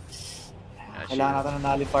 pero... Kailangan natin ng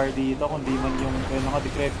nullifier dito, kundi man yung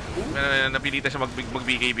naka-decrep. Napilitan siya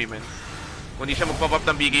mag-BKB, man. Kung di siya magpapap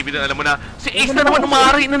ng BKB doon, alam mo na, si Ace na naman,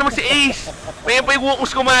 umari na naman si Ace! May pa yung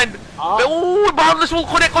Wokus command! Boundless will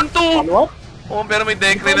connect on 2! Oh, pero may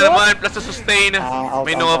Dekre na naman, plus sa sustain.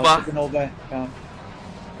 May Nova. Supernova.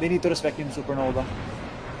 They need to respect yung Supernova.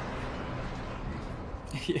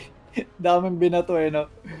 Daming binato eh,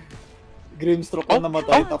 no? Grimstroke na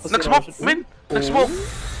namatay, tapos nag-smoke, man! Nag-smoke!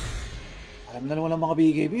 Alam na naman ng mga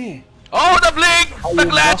BKB eh. Oh, the blink!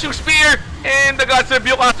 Nag-latch yung spear! And the God's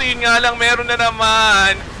Review, kaso yun nga lang, meron na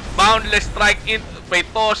naman. Boundless strike in, may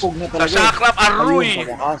toss. Sa Shakrap, Aruy!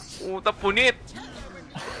 Puta, punit.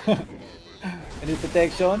 Any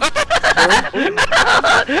protection?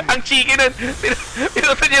 Ang cheeky nun.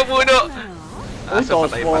 Pinuto niya puno. Asa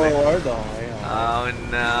patay pa rin. Oh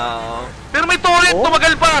no. Pero may turret,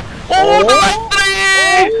 tumagal pa. Oh, the light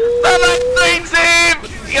train! The light train save!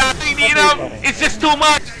 Hindi na. It's just too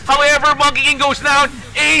much. However, Monkey King goes down.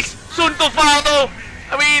 Ace, soon to follow.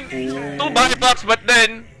 I mean, 2 buybacks, but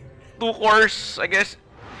then 2 cores, I guess.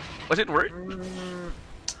 Was it worth?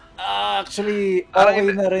 Actually, okay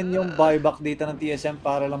na rin yung buyback dito ng TSM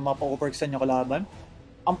para lang mapa-overextend yung kalaban.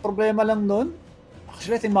 Ang problema lang nun,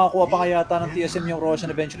 actually, I think makakuha pa kaya yata ng TSM yung Roshan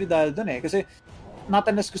eventually dahil dun eh. Kasi, not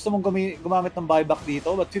unless gusto mong gumamit ng buyback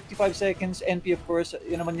dito, but 55 seconds, NP of course,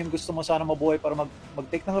 yun naman yung gusto mo sana mabuhay para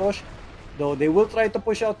mag-take ng Rosh. Though, they will try to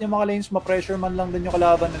push out yung mga lanes, ma-pressure man lang din yung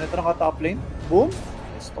kalaban. And ito na top lane. Boom!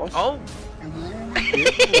 Estos. Oh!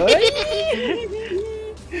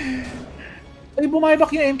 Ay,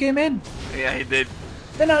 bumibak yung MK, man. Yeah, he did.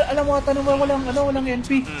 Then, alam mo, tanong mo, walang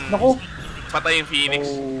NP. Naku. Patay yung Phoenix.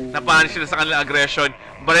 Napanish sila sa kanilang aggression.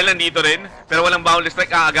 Baril nandito rin, pero walang boundless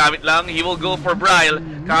strike. Gamit lang. He will go for Bryle.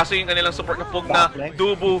 Kaso yung kanilang support na Pug na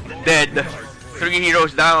Dubu, dead. 3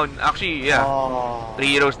 heroes down. Actually, yeah. 3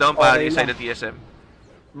 heroes down para okay side ng TSM.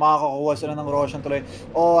 Makakakuha sila ng Roshan tuloy.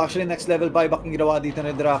 Oh, actually, next level buyback yung ginawa dito ni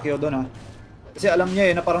Dracchio doon, ha. Kasi alam niya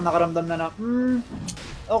eh, na parang nakaramdam na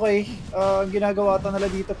okay, ginagawa ata nila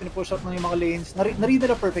dito, pinupush out ng yung mga lanes. Naread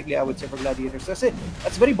nila perfectly, I would say, for Gladiators. Kasi,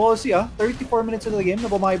 that's very ballsy, 34 minutes into the game na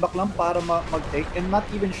bumibak lang para mag-take. And not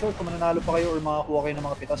even sure kung mananalo pa kayo or makakuha kayo ng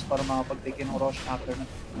mga pitas para makapag-take ng Rosh after na.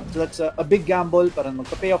 So that's a big gamble para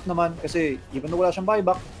magpa-payoff naman. Kasi, even though wala siyang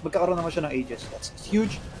buyback, magkakaroon naman siya ng Aegis. That's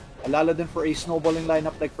huge. Lalo din for a snowballing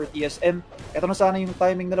lineup like for TSM. Ito na sana yung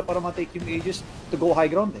timing nila para ma-take yung Aegis to go high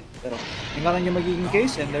ground eh. Pero yung nga lang yung magiging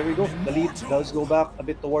case, and there we go. The lead does go back a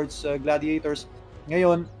bit towards Gladiators.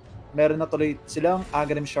 Ngayon, meron na tuloy silang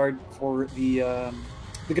Aghanim Shard for the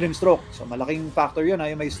Grimstroke. So malaking factor yun,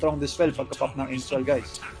 yung may strong dispel pagka-pop ng Inkspell,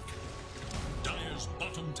 guys. Dire's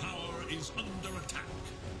bottom tower is under attack.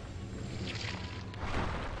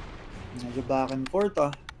 Medyo back and forth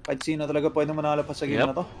Kahit sino talaga pwede manalo pa sa game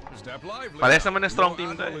na to. Parehas naman ng strong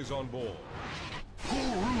team tayo.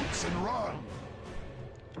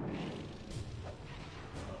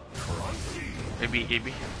 May BKB.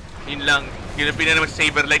 Yun lang. Ginapin na naman si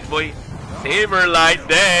Saberlight, boy. Saberlight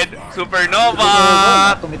dead!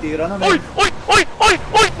 Supernova! Tumitira na. Uy! Uy! Uy! Uy!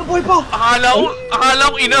 Uy! Nabuhay pa! Akala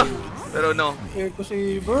ko enough! Pero no. Care ko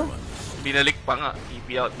Saber. Binalik pa nga.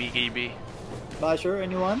 TP out BKB. Basher,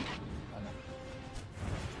 anyone?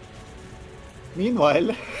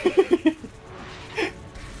 Meanwhile,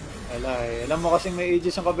 alam mo kasing may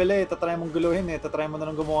Aegis yung kabila tatry mong guluhin tatry mo na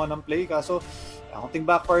lang gumawa ng play, kaso konting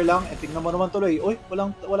backfire lang, tingnan mo naman tuloy,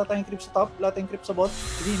 wala tayong creep sa top, wala tayong creep sa bot,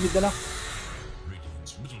 sige, mid na lang.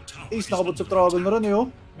 Ace, nakabot sa trouble na rin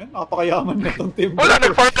napakayaman na itong team. Wala,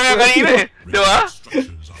 nag-farm na nga kanina di ba?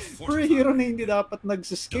 For a hero na hindi dapat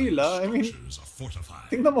nagsiscale I mean,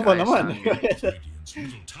 tingnan mo ba naman?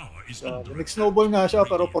 Nag-snowball nga siya,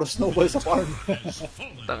 pero for snowball sa farm.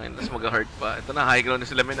 Tangin, tas mag-hurt pa. Ito na, high ground na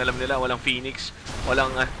sila, alam nila, walang Phoenix,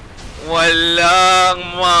 walang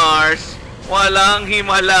Mars, walang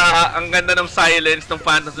Himala. Ang ganda ng silence ng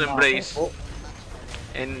Phantom's Embrace.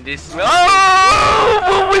 And this...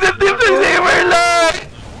 Oh! With a different Saberlight!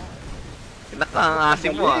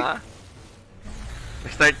 Nakangasim mo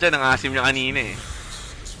Nag-start siya, nangasim niya kanina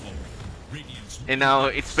And now,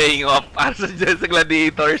 it's paying off para sa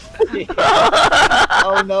Gladiators.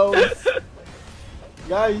 Oh no!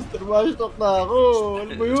 Guys, trash talk na ako!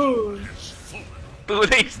 Ano ba yun?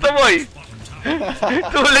 2 lanes to, boy!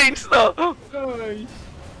 2 lanes to! Guys!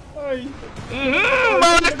 Ay!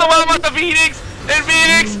 Bakit tumama sa Phoenix? And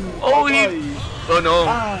Phoenix! Oh, oh no.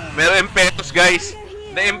 Meron impetus, guys.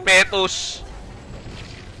 The impetus.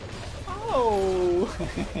 Oh!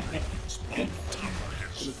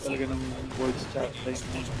 Tulog talaga ng voice chat line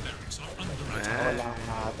mo. Wala kang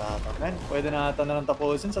nakatatakan. Pwede na ata na lang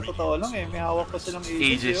tapusin. Sa totoo lang eh. May hawak pa silang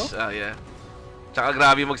Aegis. Yeah. Tsaka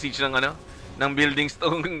grabe mag-siege ng ano? Ng buildings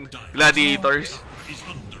tong Gladiators.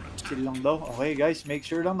 Chill lang daw. Okay guys, make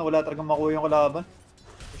sure lang na wala talagang makuha yung kalaban.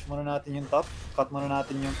 Push muna natin yung top. Cut muna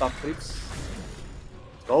natin yung top creeps.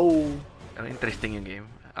 Go! Interesting yung game.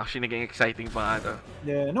 Actually, naging exciting pa nga to.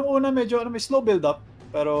 Yeah, nung una medyo may slow build up.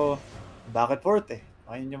 Pero, back and forth eh.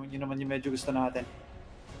 Ayun yun naman yung medyo gusto natin.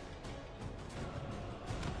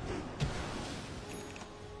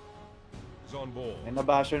 May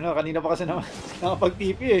na-basher na. Kanina pa kasi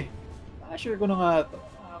nakapag-TP eh. Basher ko na nga ito.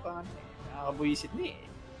 Nakakabuisit ni eh.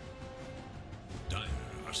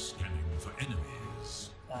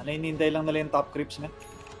 Nainintay lang nila yung top creeps na.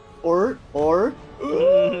 Or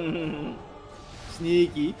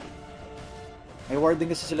sneaky. May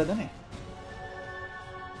warding kasi sila dun eh.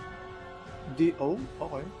 Oh,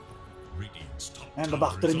 okay. Ayan,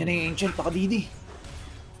 babactorin niya na yung Angel, paka-Didi.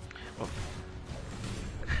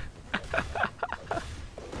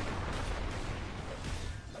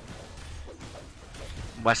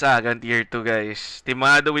 Basagan tier 2 guys.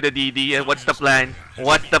 Timado with the DD. And what's the plan?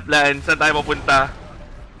 What's the plan? Saan tayo mapunta?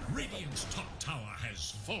 Radiant's top tower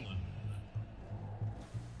has fallen.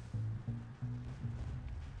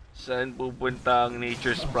 Saan pupunta ang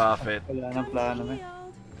Nature's Prophet? Wala nang plano eh.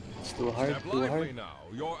 It's too hard, too hard.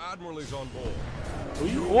 Your admiral is on board.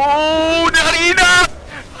 Whoa! Nakarina!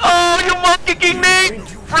 Oh, yung Monkey King Nate!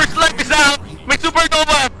 First life is out! May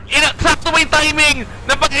supernova! Sakto ba yung timing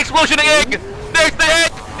ng pag-explosion ng egg? There's the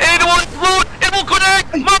egg! And it will explode! It will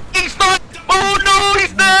connect! Monkey King stun! Oh no!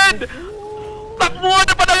 He's dead! Takbuhan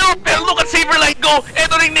na pa tayo! Pero look at Saberlight go!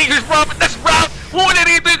 Ito na yung Nature's Prophet na Sprout! Huli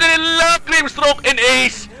rito yung kanilang Grimstroke and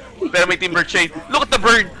Ace! Pero may Timber Chain. Look at the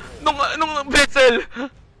burn! Nung vessel!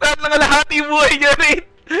 Lahat yung buhay niya rin!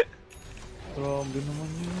 Grabe naman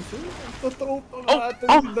yun ito. Tatrope pa natin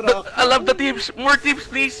yung Draco. I love the tips! More tips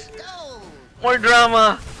please! More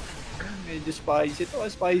drama! Medyo spicy ito.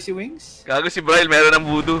 Spicy wings. Gago si Bryle, meron ng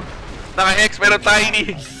voodoo. Naka-X, meron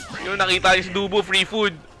tiny. Yung nakita yung Dubo, free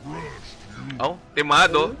food. Oh,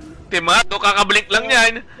 Timado. Timado, kakablink lang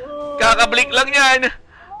yan. Kakablink lang yan.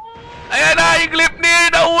 Ayan na, yung clip ni.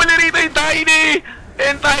 Nahuli rito yung tiny.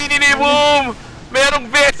 And tiny ni Boom. Merong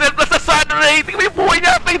vessel plus sa sun ray. Tingnan mo yung buhay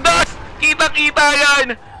niya. May dust. Kita-kita yan.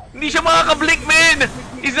 Hindi siya makakablink, man.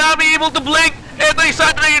 He's not able to blink. Ito yung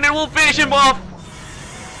sun ray and it will finish him off.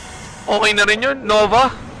 Okay na rin yun.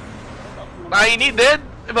 Nova. Tiny dead.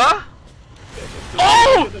 Diba?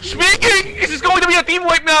 Oh! Speaking! Is this going to be a team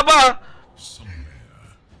wipe nga ba?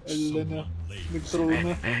 Ala na. Nag-throw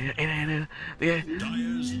na.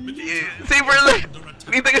 Saberlight!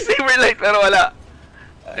 Dito ka Saberlight pero wala.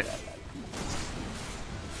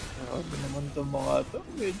 Grabe naman itong mga ito.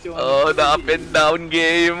 Oh, the up and down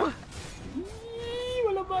game.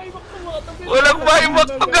 Wala buyback ng mga ito. Walang buyback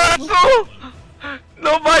to gaso!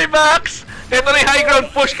 No buybacks! Ito na yung high ground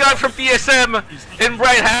push card from TSM. And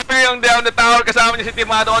Brian hammering down the tower. Kasama niya si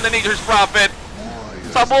Timado on the Nature's Prophet.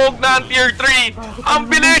 Sabog na ang tier 3. Ang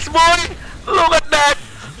bilis, boy! Look at that!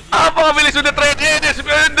 Ang pakabilis with the threat in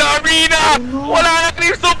the arena! Wala na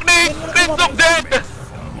Grimstroke Nate! Grimstroke dead!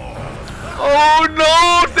 Oh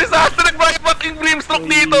no! Disaster nag-buyback yung Grimstroke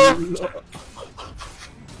dito!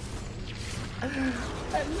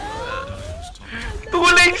 Two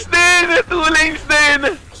lanes din! Two lanes din!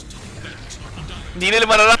 Hindi nila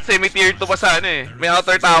mararat eh. May tier 2 pa sana eh. May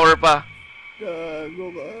outer tower pa. Gago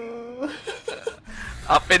ba?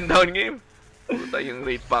 Up and down game. Puta yung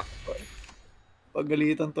rate pack.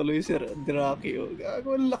 Pagalitan tuloy si Draki. Oh.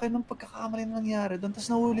 Gago, laki ng pagkakamali na nangyari doon.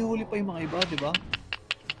 Tapos nahuli-huli pa yung mga iba, di ba?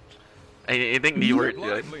 I think di worth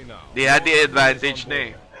yun. They had the advantage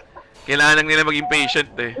na eh. Kailangan lang nila maging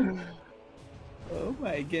patient eh. Oh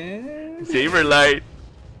my god. Saberlight.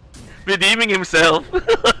 Redeeming himself.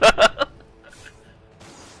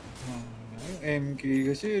 MK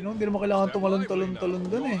kasi, no? Hindi naman kailangan tumalon-talon-talon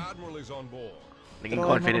doon eh. Naging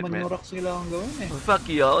confident man. Eh.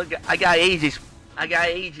 Fuck you all. I got ages. I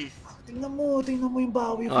got ages. Tingnan mo yung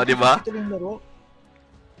bawi. Oh, di ba?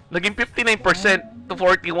 Naging 59% to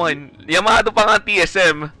 41. Yamado pa nga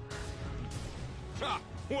TSM.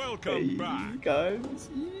 Welcome back.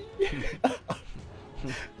 Guys.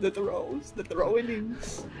 The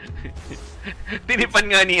throw-innings. Tinipan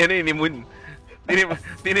nga ni Moon.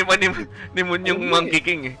 Tinipan ni Moon yung Monkey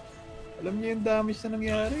King eh. Alam niyo yung damage na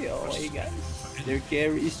nangyari. Okay guys. Their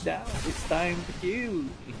carry is down. It's time to kill.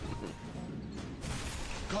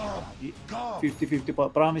 50-50 pa.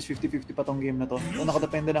 Promise 50-50 pa tong game na to. So,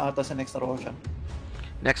 nakadepende na ata sa next na Roshan.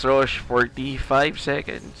 Next rush, 45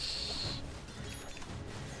 seconds.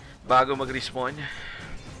 Bago mag-respawn.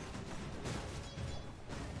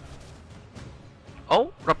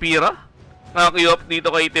 Oh, Rapira? Nakakiyop dito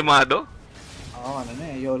kay Timado. Oo, ano na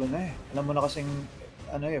eh. YOLO na eh. Alam mo na kasing,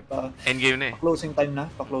 ano eh, Endgame na eh. pa-closing time na.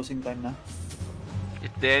 Pa-closing time na.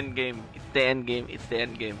 It's the endgame. It's the endgame. It's the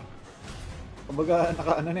endgame. Kumbaga,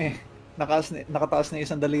 nakataas na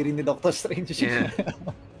isang daliri ni Doctor Strange. Yeah.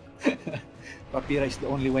 Rapira is the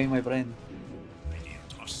only way, my friend.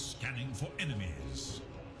 Radiant are scanning for enemies.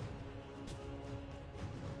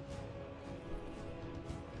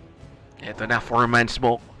 Eto na, 4-man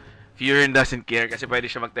smoke. Furin doesn't care kasi pwede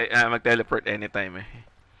siya mag-teleport anytime eh.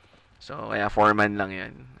 So, kaya 4-man lang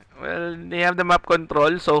yan. Well, they have the map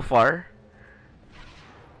control so far.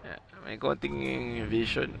 May konting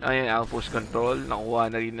vision. Ayun, outpost control. Nakuha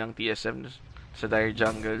na rin ng TSM sa dire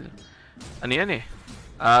jungle. Ano yan eh?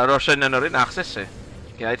 Roshan ano rin, access eh.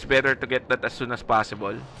 Kaya it's better to get that as soon as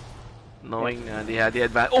possible. Knowing they had the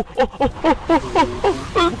advantage.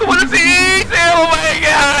 Wala si Ace! Oh my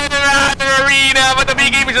god! Arena! But the big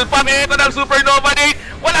game is just pamito ng Supernova Nate!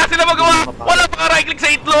 Wala sila magawa! Wala pa ka right click sa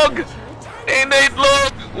itlog! And the itlog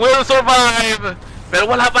will survive! Pero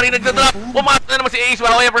wala pa rin nagdadrop. Pumasok na naman si Ace.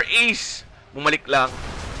 However, Ace, bumalik lang.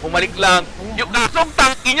 Bumalik lang. Yung kasong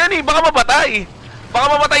tanky niyan eh. Baka mabatay.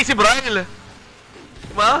 Baka mabatay si Bryle.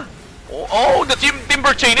 Diba? Oh, the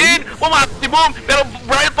Timber chain in. Pumasok si Boom. Pero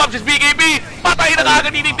Bryle pops his BKB. Patay na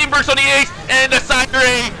kagad ni Timber so ni Ace. And the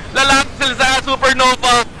Sunray. Lalaki sila sa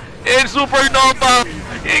Supernova. And Supernova.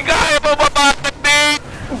 Kaya pa babasag din.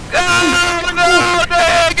 Oh no! The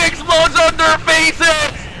egg explodes on their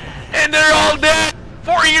faces. And they're all dead.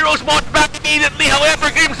 4 heroes bought back immediately. However,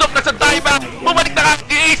 Grimsock nasa tieback. Bumalik na kagad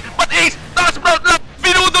si Ace. But Ace, Sprout lang.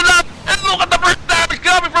 Binudo lang. And look at the first damage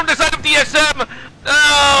coming from the side of TSM.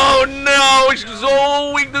 Oh no! It's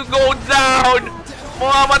going to go down.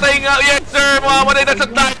 Mamamatay nga. Yes sir. Mamamatay na sa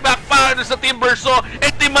tieback para sa Timbersaw. And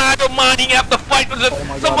Timado manning up the fight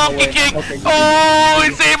sa Monkey King. Oh!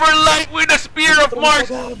 And save her life with a Spear of Mars.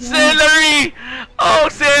 Celery! Oh,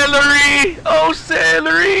 Celery! Oh,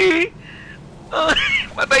 Celery!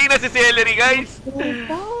 Patay na si Celery, guys.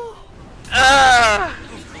 Ah!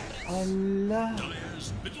 Allah.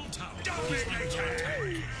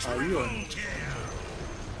 Ayun.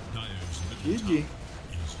 GG.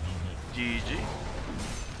 GG.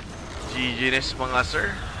 GG-ness mga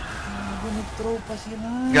sir. Nag-throw pa sila.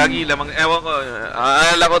 Gagi lamang. Ewan ko.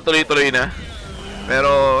 Alala ko tuloy-tuloy na.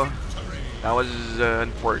 Pero that was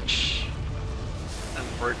unfortunate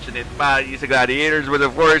pa sa Gladiators, but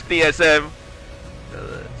of course TSM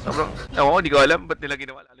sobrang ewan ko, di ko alam ba't nila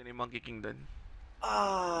ginawa lalo ni Monkey King doon.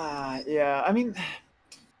 Yeah, I mean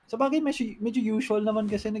sa bagay medyo usual naman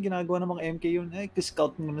kasi na ginagawa ng mga MK yun.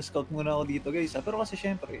 Scout muna ako dito guys. Pero kasi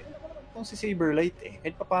syempre kung si Saberlight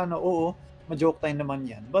kahit paano, oo, ma-joke time naman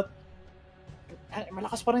yan, but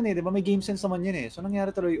malakas pa rin di ba? May game sense naman yun So nangyari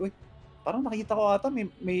tuloy, parang nakita ko ata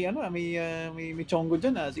may chongo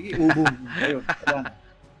dyan sige, boom. Ayun, wala na.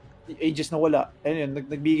 Ages na wala. Ayun,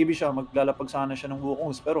 nag-BKB siya, maglalapag sana siya ng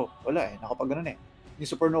Wukongs, pero wala nakapag ganun Yung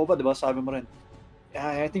Supernova, di ba? Sabi mo rin.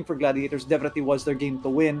 I think for Gladiators, definitely was their game to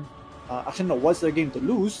win. Actually, no, was their game to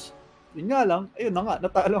lose. Yun nga lang, ayun na nga,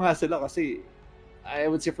 natalo nga sila kasi I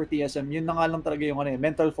would say for TSM, yun na nga lang talaga yung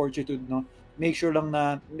mental fortitude, no? Make sure lang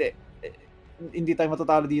na, hindi tayo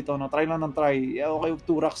matatalo dito, no? Try lang ng try. Okay,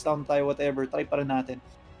 2 rocks down tayo, whatever, try pa rin natin.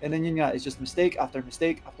 And then yun nga, it's just mistake after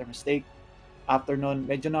mistake after mistake. After nun,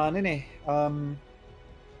 medyo na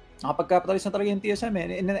nakapag-capitalize na talaga yung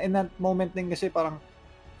TSM In that moment din kasi parang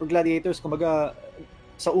for Gladiators, kumbaga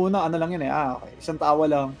sa una, lang yun okay, isang tawa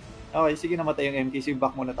lang. Okay, sige namatay yung MKC,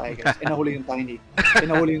 back muna tayo guys. Nahuli yung Tiny.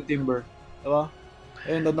 Nahuli yung Timber. Diba?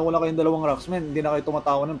 Ayun, nawala kayong 2 rocks, man. Hindi na kayo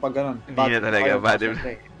tumatawa nun pag ganun. Hindi na talaga, bad.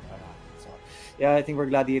 Yeah, I think for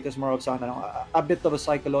Gladiators, more of sana a bit of a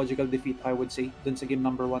psychological defeat, I would say, dun sa game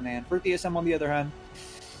number 1 na yan. For TSM, on the other hand,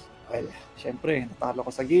 well, syempre, natalo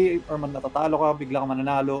ka sa game, or natatalo ka, bigla ka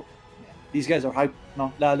mananalo. These guys are hyped, no?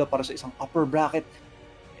 Lalo para sa isang upper bracket.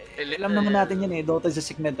 Alam naman natin yan Dota is a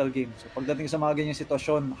segmental game. So, pagdating sa mga ganyang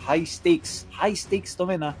sitwasyon, high stakes to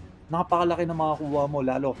men, napakalaki na makakuha mo,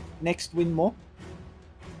 lalo. Next win mo,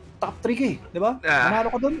 top 3 ka di ba?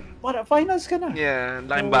 Manalo ka doon, para finals ka na. Yeah,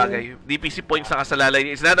 laking bagay. DPC points na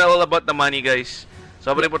kasalalay. It's not all about the money, guys.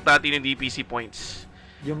 Sobrang importante yung DPC points.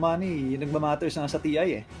 Yung money, yung nagmamatters na sa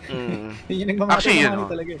TI Mm. yung nagmamatters Actually, na money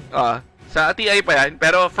talaga Sa TI pa yan.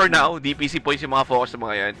 Pero for now, DPC points yung mga focus ng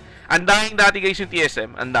mga yan. Undying dati guys yung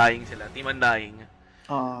TSM. Undying sila. Team Undying.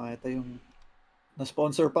 Ito yung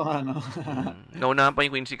na-sponsor pa nga, no? Naunahan pa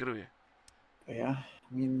yung Quincy Crew eh. Yeah,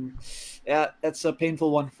 I mean, yeah, that's a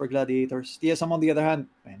painful one for Gladiators. TSM on the other hand,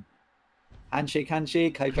 man, handshake,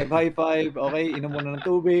 high five, okay, inom muna ng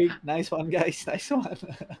tubig, nice one guys, nice one.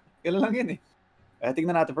 Ganun lang yun eh.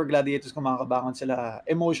 Tingnan natin for Gladiators kung makakabangon sila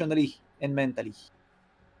emotionally and mentally.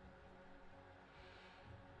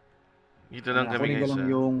 Dito lang kami kunin ko guys. lang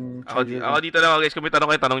yung charger ako dito lang guys, kung may tanong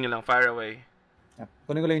kayo, tanong nyo lang, fire away. Yeah.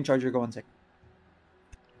 Kunin ko lang yung charger ko, 1 sec.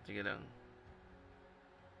 Sige lang.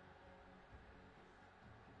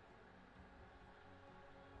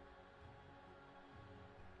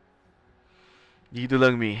 Dito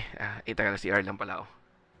lang, Mi. Ita ka na si R lang pala ako.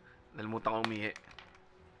 Nalimutan ko umihi.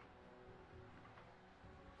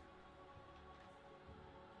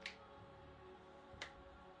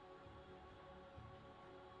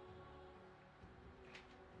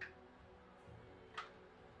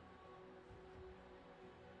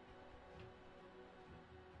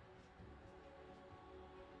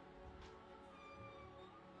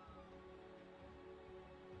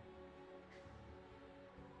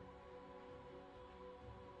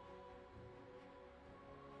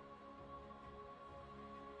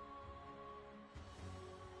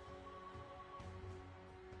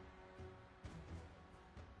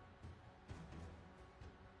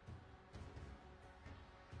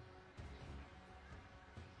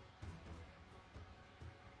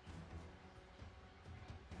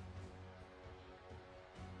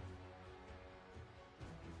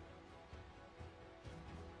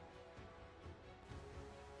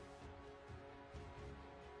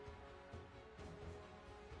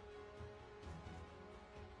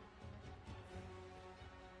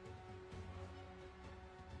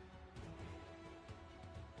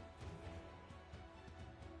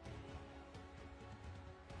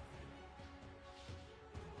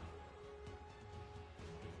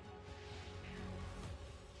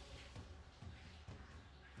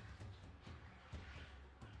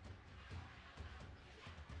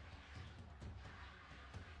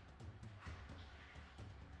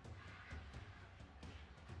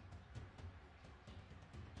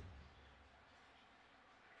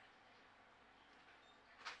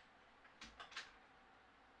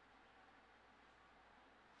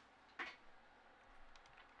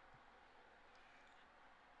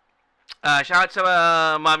 Shoutout sa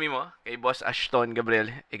mami mo, kay Boss Ashton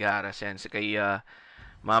Gabriel Igaras yan. Kay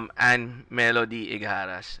Ma'am Ann Melody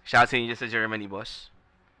Igaras. Shoutout sa inyo sa Germany, boss.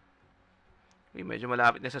 Uy, medyo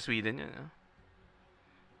malapit na sa Sweden yan.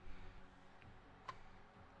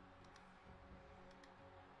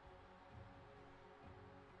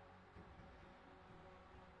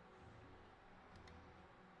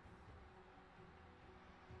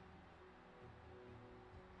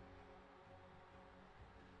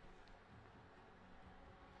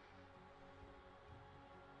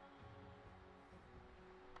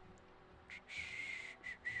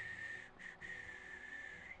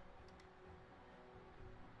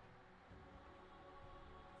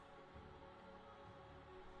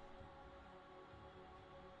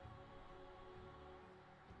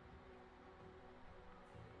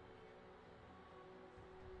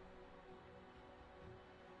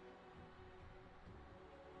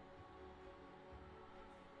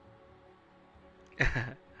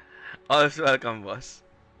 All's welcome, boss.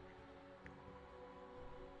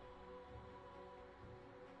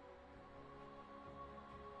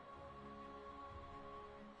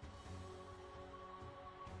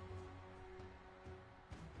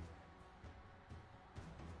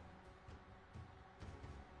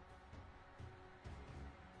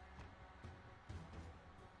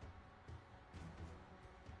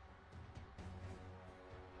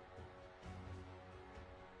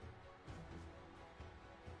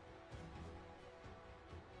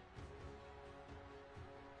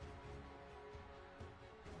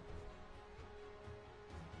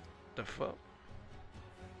 The fuck?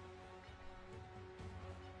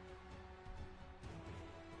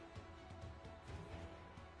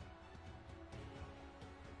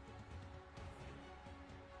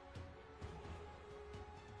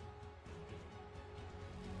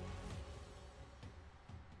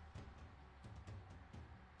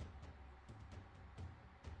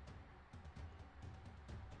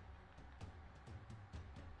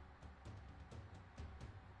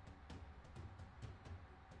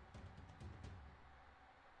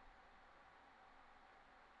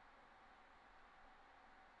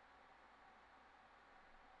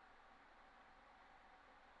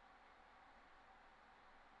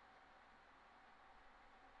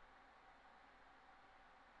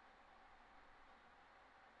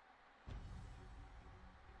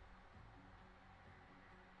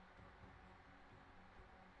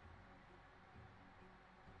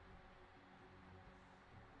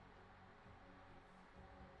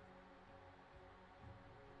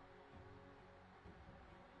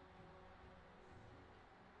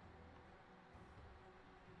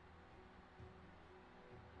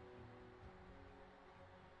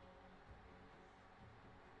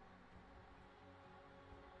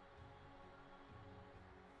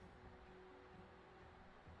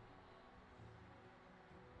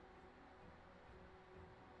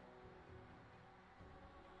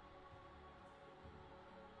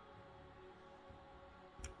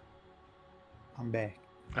 I'm back.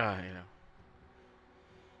 You know.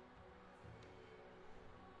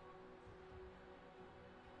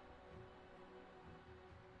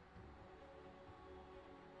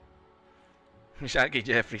 Shout out kay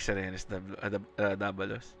Jeffrey Serenes,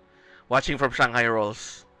 Dabalos. Watching from Shanghai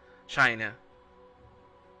Rolls, China.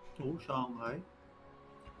 Oh, Shanghai.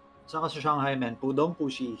 Saan ka sa Shanghai, man? Pudong,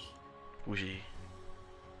 Pushi. Pushi.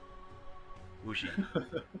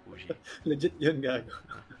 Legit yun, gago.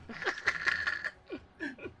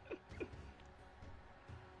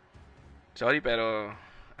 Sorry, pero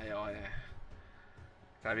ayaw na.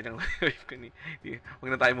 Sabi ng wife ko huwag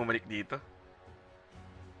na tayo bumalik dito.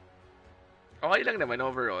 Okay lang naman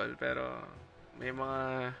overall, pero may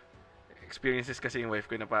mga experiences kasi yung wife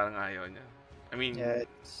ko na parang ayaw niya. I mean, yeah,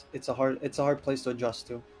 it's a hard place to adjust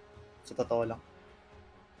to. Sa totoo lang.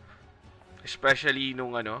 Especially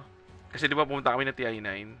nung kasi di ba pumunta kami ng TI9?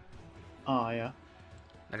 Yeah.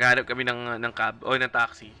 Naghanap kami ng cab o ng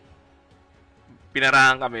taxi.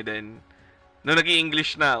 Pinarahan kami din. Nung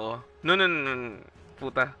nag-i-English na ako,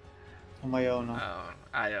 puta. Umayaw na.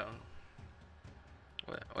 Ayaw.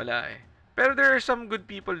 Wala eh. Pero there are some good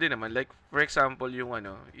people din naman. Like, for example,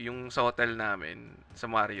 yung sa hotel namin, sa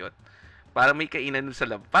Marriott, parang may kainan dun sa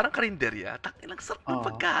lab. Parang karinderya. Ilang sarap ng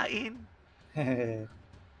pagkain.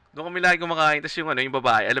 Doon kami lagi kumakain. Tapos yung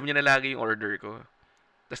babae, alam niya na lagi yung order ko.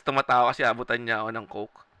 Tapos tumatawa kasi abutan niya ako ng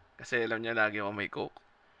Coke. Kasi alam niya lagi ako may Coke.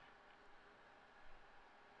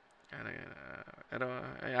 Pero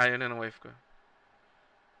ayaw na ng wife ko.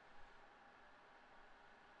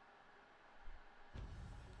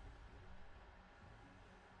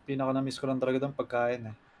 Pinaka na-miss ko lang talaga ng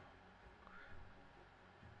pagkain eh.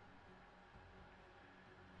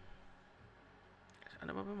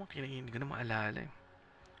 Ano ba mga kinain? Hindi ko na maalala eh.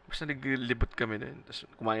 Basta naglibot kami din. Tapos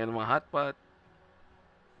kumain ng mga hotpot.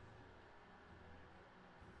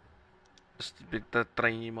 Tapos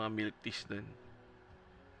try yung mga milk teas dun.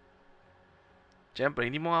 Siyempre,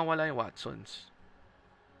 hindi mo nga wala yung Watsons.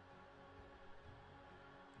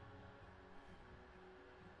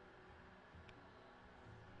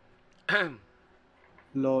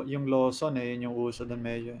 Yung Lawson eh, yun yung uso doon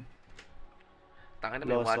medyo eh. Tangina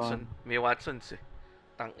na may Watsons eh.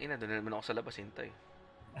 Tangina, doon na naman ako sa labas hintay.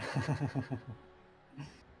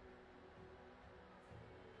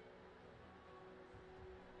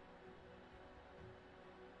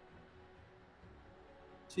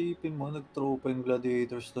 Sipin mo, nag-tropa yung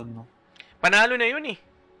Gladiators doon, no? Panalo na yun eh.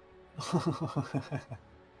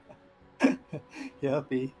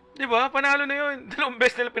 Yapi. Diba? Panalo na yun. 2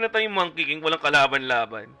 beses nila pinatay yung Monkey King. Walang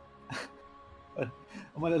kalaban-laban.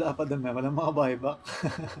 Malala pa doon, walang mga buyback.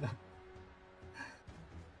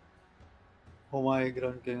 High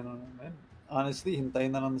ground kayo naman. Honestly,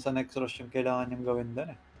 hintayin na lang sa next rush yung kailangan niyang gawin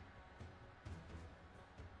doon eh.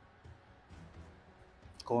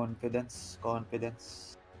 Confidence.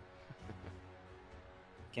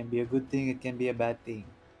 It can be a good thing, it can be a bad thing.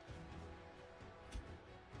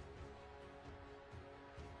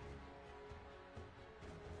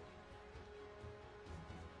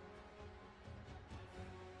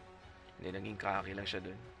 Hindi, naging kaki lang siya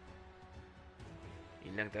dun.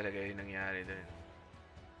 Yun lang talaga yung nangyari dun.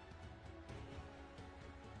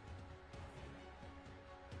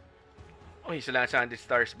 Uy, salamat sa 100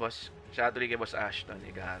 stars, boss. Shout out kay Boss Ashton,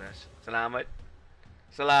 Igaras. Salamat.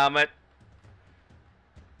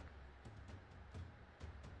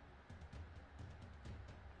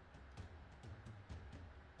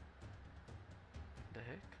 The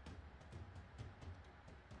heck?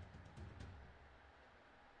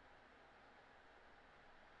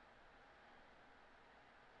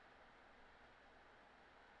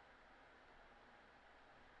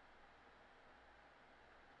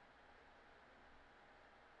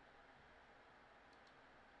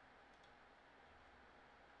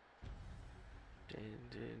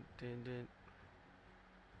 Dun.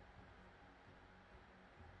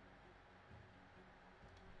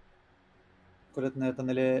 Kulit na ito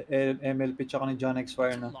nila MLP tsaka ni John X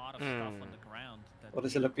Fire na. Puro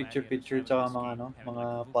sila picture tsaka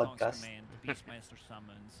mga podcast. Beastmaster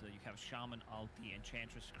summons, you have Shaman ulti,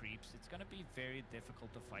 Enchantress creeps. It's gonna be very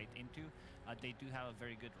difficult to fight into. They do have a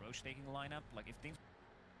very good Roche taking lineup. Like if things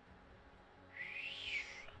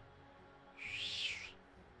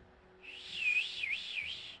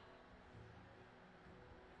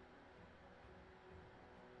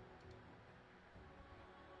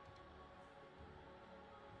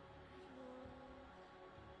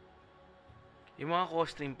Yung mga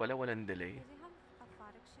co-stream pala, walang delay.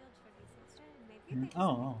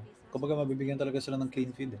 Oo. Kumbaga mabibigyan talaga sila ng clean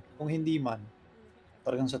feed eh. Kung hindi man,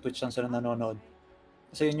 talagang sa Twitch lang sila nanonood.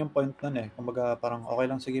 Kasi yun yung point nun eh. Kumbaga parang okay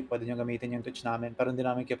lang, sige, pwede nyo gamitin yung Twitch namin, pero hindi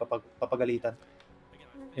namin kayo papagalitan.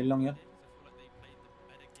 Yun lang yun.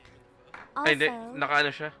 Ay, hindi.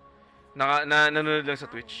 Nakaano siya. Nanonood lang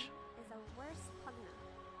sa Twitch.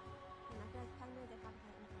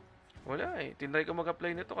 Wala eh. Tinry ko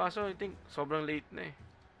mag-apply nito kaso I think sobrang late na eh.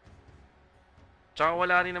 Tsaka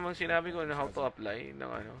wala rin namang sinabi ko na how to apply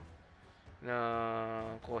ng ano, na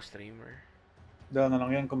co-streamer. Gano'n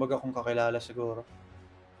lang yan, kumbaga kung kakilala siguro.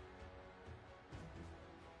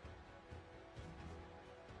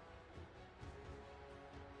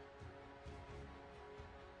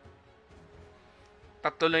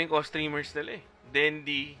 Tatlo lang yung co-streamers nila eh.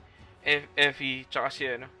 Dendy, FE, tsaka si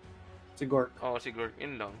ano. Si Gork. Oo, si Gork.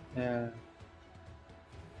 Yun lang. Yeah.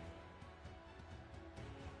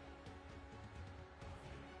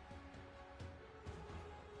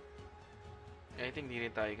 I think hindi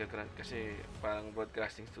rin tayo gagrant kasi parang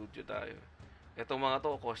broadcasting studio tayo. Itong mga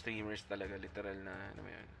to, co-streamers talaga. Literal na, ano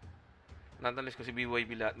yun. Natalis ko si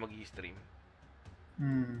BYB lahat mag-i-stream.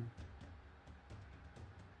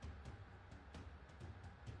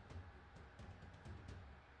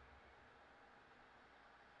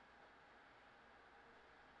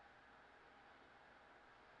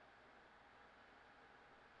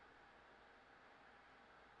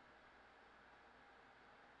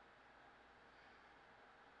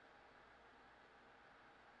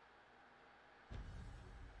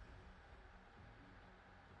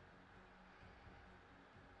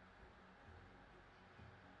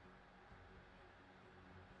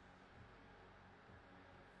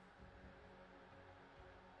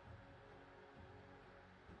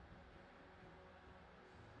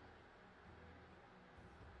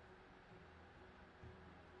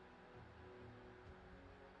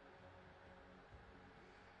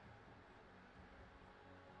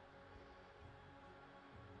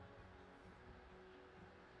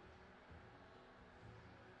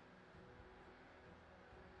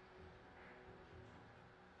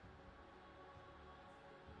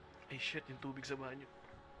 Ay shit, yung tubig sa banyo.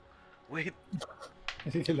 Wait.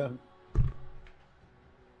 Sige lang.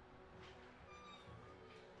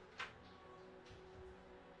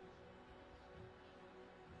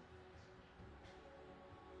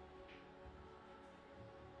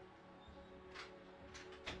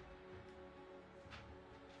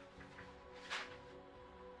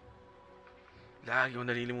 Lagi ko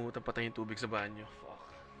nalilimutan patay yung tubig sa banyo. Fuck.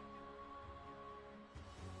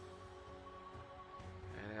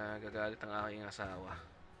 Nagagalit ang aking asawa.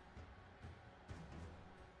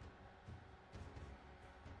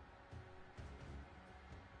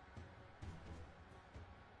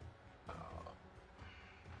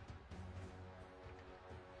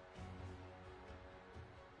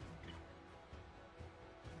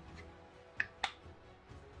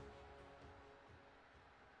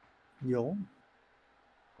 Yo.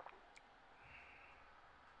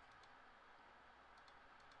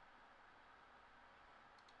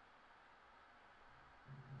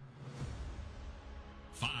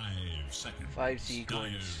 Seconds. 5 seconds.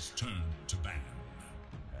 Dyer's turn to ban.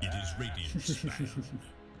 It is Radiant's ban.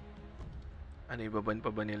 Ano, ibaban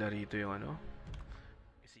pa ba nila rito yung ano?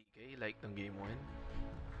 CK, like ng game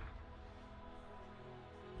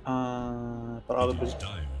 1? Probably.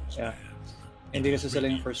 Yeah. Hindi kasi sila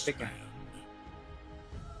yung first pick eh.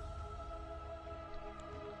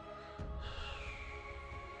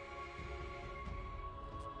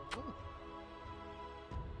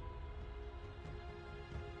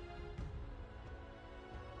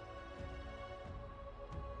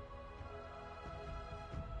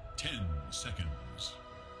 Seconds.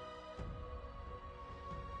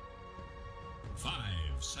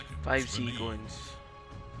 5 seconds. 5 seconds.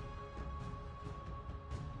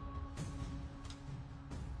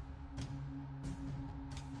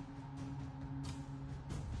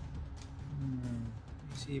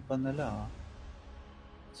 Isipan nila.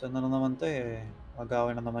 Saan na naman to eh.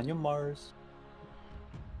 Magawin na naman yung Mars.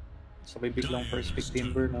 Sabay biglang first pick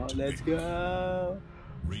Timber, no? Let's go!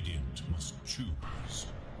 Radiant must choose.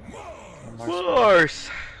 Mars!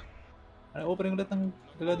 Ano, opening ulit ng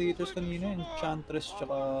Gladiators kanina, Enchantress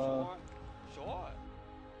tsaka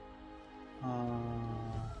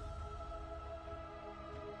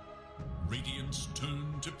Radiant's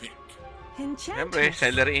turn to pick. Siyempre,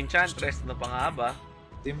 Celery Enchantress, ano pa nga ba?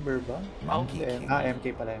 Timber ba? MK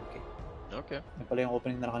pala, MK. Okay. Yan pala yung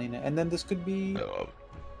opening na kanina. And then this could be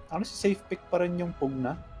honestly, safe pick pa rin yung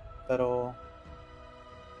Pugna. Pero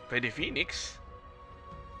pwede Phoenix?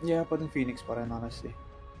 Yeah, pwedeng Phoenix pa rin, honestly.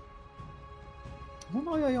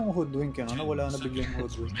 Ano kaya yung Hoodwink yun? Ano, wala na biglang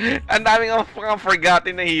Hoodwink. Ang daming mga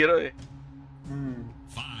forgotten na hero eh.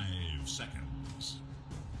 5 seconds.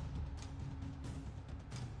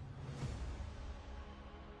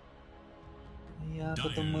 Kaya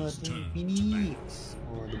ako itong mga Phoenix.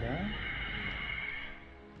 O, diba?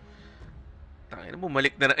 Tangina,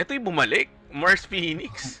 bumalik na. Ito yung bumalik. Mars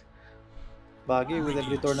Phoenix. Bagay, with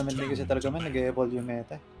every tournament din kasi talaga man, nag-evolve yung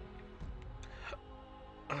meta.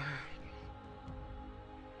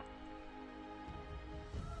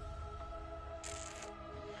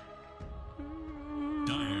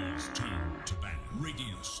 Dire's turn to ban.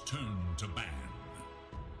 Radiant's turn to ban.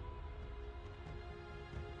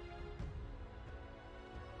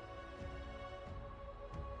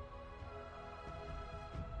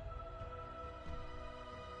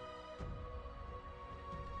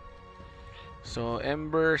 So,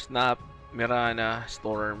 Ember, Snap, Mirana,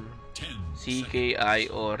 Storm, 10 CKI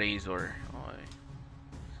o Razor. Okay.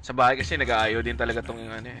 Sa bahay kasi nag-aayo din talaga tong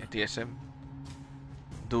TSM.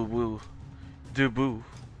 Dubu.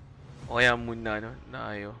 O kaya Moon na,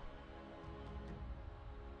 naayo.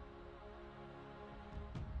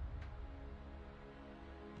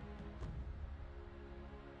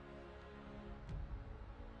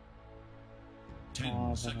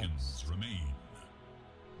 Seconds remain.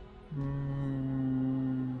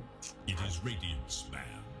 It is Radiant's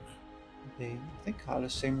ban. Okay, I think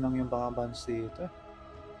halos same lang yung mga bans dito.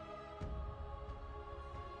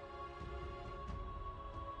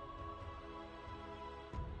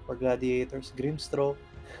 For Gladiators, Grimstroke.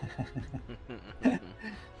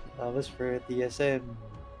 Tapos for TSM,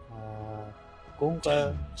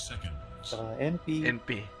 Kungka, 10 seconds. saka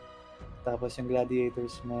NP. Tapos yung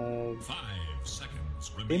Gladiators 5 seconds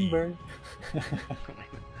remain. Timber.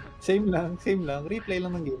 same lang. Replay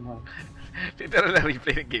lang ng game 1. Literal na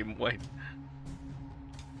replay ng game 1.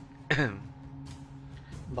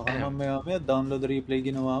 Baka mamaya download replay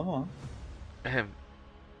ginawa mo.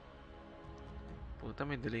 Puta,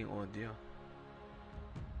 may delay yung audio.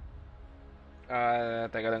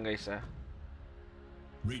 Teka lang guys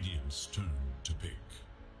Radiant's turn to pick.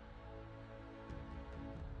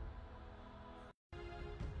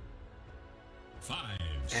 Five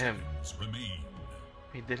seconds remain.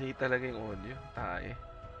 May delay talaga yung audio. Tae.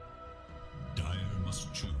 Dire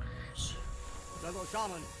must choose. Level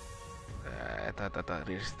Shaman. Ito.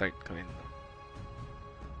 Restart ko rin.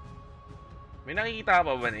 May nakikita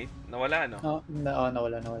ka pa ba, Nate? Nawala, no?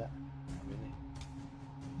 Nawala.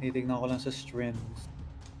 Nitignan ko lang sa streams.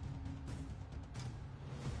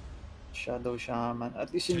 Shadow Shaman.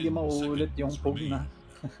 At least hindi mauulit yung Pog na.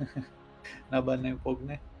 Naban na yung Pog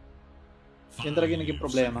na. Yan talaga yung naging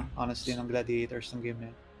problema, honestly, ng Gladiators ng game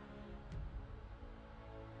na yun.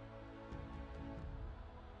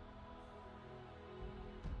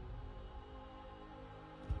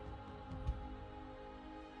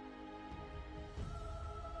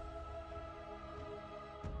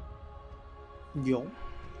 Yung?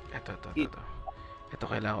 Ito.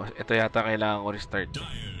 Ito yata kailangan ko restart.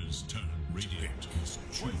 Dire's turn. Radiant is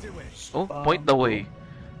choose. Oh, point the way.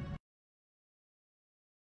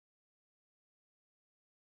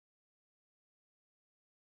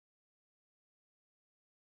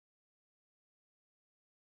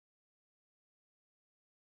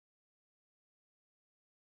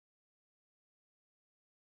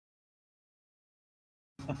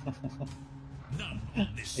 None on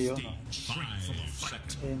this Ayun. stage. 5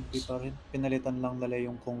 seconds. NP pa rin. Pinalitan lang nila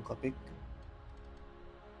yung Kungka pick.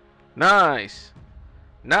 Nice!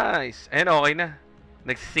 Ayan, okay na.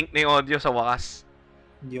 Nag-sync na yung audio sa wakas.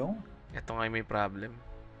 Yung? Ito nga may problem.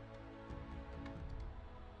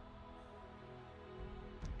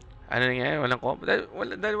 Ano na nga, walang combo.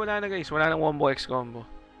 Dahil wala na guys, wala nang wombo X combo.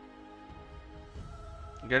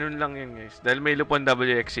 Ganun lang yun guys. Dahil may lupon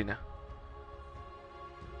WX na.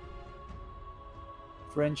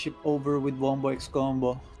 Friendship over with Wombo X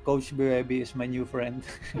combo. Coach Birebi is my new friend.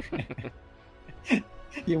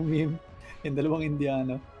 Yung meme, yung dalawang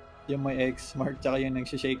Indiano, yung may X mark, tsaka yung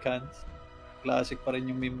nagsishake hands. Classic pa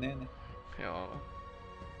rin yung meme na yun. Oo.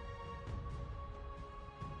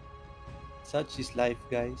 Such is life,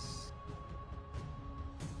 guys.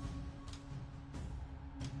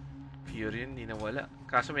 Furion, hindi nawala.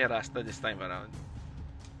 Kaso may Rasta this time around.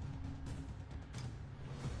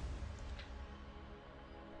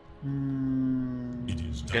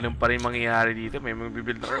 Ganun pa rin mangyayari dito. May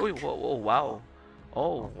magbibuild na. Uy, wow.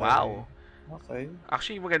 Oh, Okay. wow. Okay.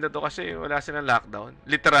 Actually, maganda to kasi wala silang lockdown.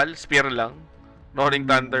 Literal, spear lang. Roaring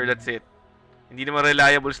Thunder, that's it. Hindi naman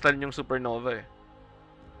reliable stun yung Supernova eh.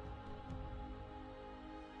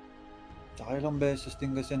 Tsaka ilang beses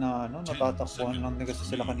din kasi na natatakbuhan lang din kasi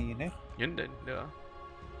sila kanina eh. Yun din, di ba?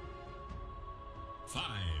 5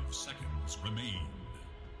 seconds remain.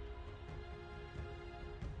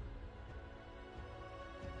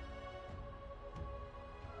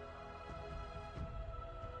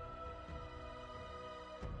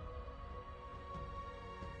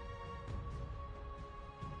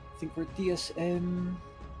 think for TSM,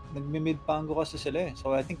 nagme-mid pango kasi sila eh.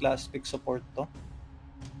 So I think last pick support to.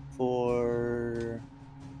 For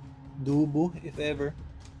Dubu, if ever.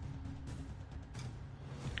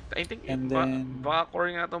 I think And then, baka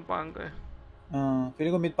core nga tong Pango eh.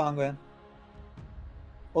 Feeling ko mid pango yan.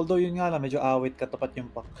 Although yun nga lang, medyo awit katapat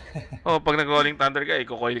yung pack. Oh, pag nag-rolling thunder ka,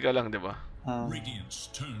 iko-coil ka lang, di ba?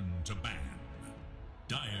 Radiant's turn to ban.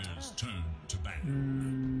 Dire's turn to ban.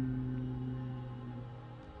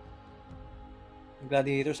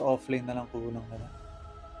 Gladiators offlane na lang kulang na lang.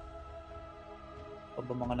 Pa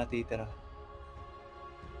ba mga natitira?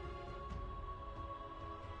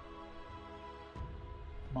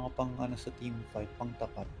 Mga pang ano sa team fight, pang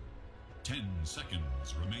tapat. 10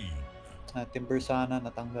 seconds remain. Timber sana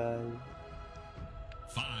natanggal.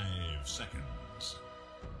 5 seconds.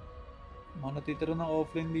 Mga natitira ng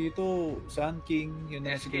offlane dito, Sun King, yun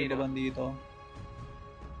na SK, siguro no? laban dito.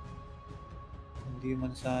 Hindi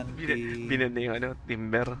man Sun King. Binan na yung ano,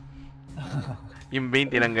 Timber. Yung Bane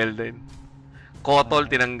tinanggal din. Kotol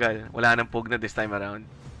tinanggal. Wala nang Pugna this time around.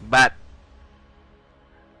 Bat.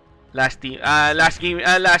 Last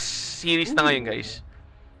series na ngayon, guys.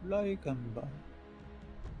 Laikan ba?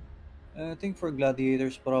 I think for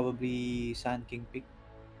Gladiators, probably Sun King pick.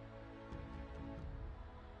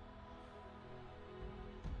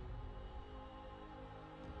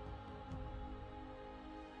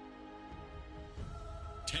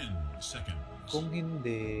 Seconds. Kung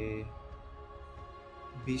hindi,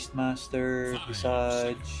 Beastmaster, 5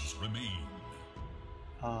 Visage, seconds remain.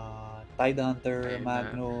 Tidehunter, Tide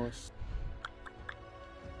Magnus,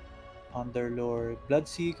 Underlord.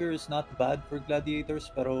 Bloodseeker is not bad for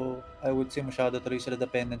Gladiators, pero I would say masyado tuloy sila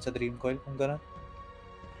dependent sa Dream Coil kung gano'n.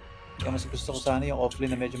 Kaya mas gusto ko sana yung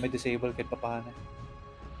offlane na medyo may disable kahit papaano.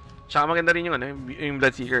 Tsaka maganda rin yung ano, yung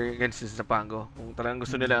Bloodseeker against sa Pango. Kung talagang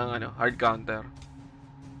gusto nila ang ano, hard counter.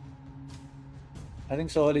 I think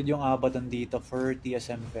solid yung Abaddon dito for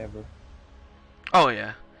TSM if ever. Oh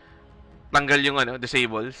yeah. Tanggal yung ano,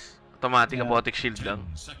 disables. Automatic Yeah. apotic shield 10 lang.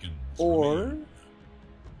 seconds Or remain.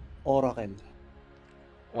 Oracle.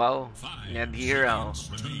 Wow. 5 Nga hero.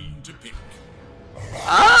 seconds remain to pick.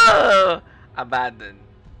 Oh! Abaddon.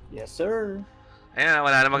 Yes, sir. Ayan,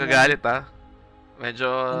 wala na magagalit ha. Medyo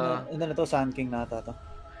Ano na to? Sun King nata to.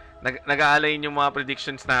 nag-aalayin yung mga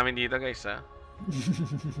predictions namin dito, guys ha.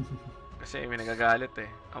 Kasi may nagagalit eh.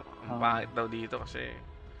 Ang pangit daw dito kasi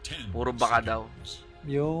 10 puro baka daw. seconds.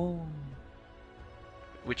 Yung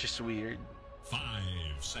Which is weird. 5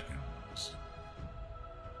 seconds.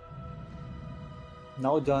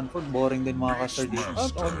 Nako, John Ford, boring din mga caster dito.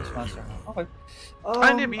 Beastmaster. Okay.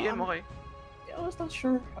 Hindi, BM, okay. I was not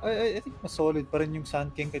sure. I think mas solid pa rin yung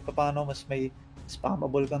Sun King kahit paano mas may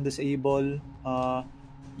spammable kang disable.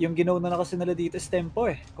 Yung ginauna na kasi nila dito is tempo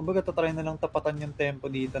eh. Kumbaga tatry na lang tapatan yung tempo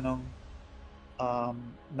dito ng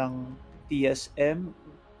TSM.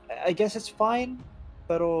 I guess it's fine,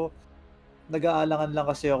 pero nag-aalangan lang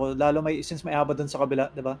kasi ako. Lalo since may Abaddon sa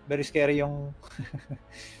kabila, 'di ba? Very scary yung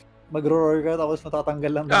mag-roar ka tapos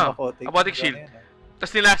matatanggal lang ng apotic shield.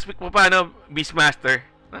 Tapos last week mo pa ano, Beastmaster.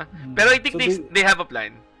 Pero I think so they have a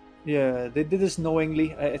plan. Yeah, they did this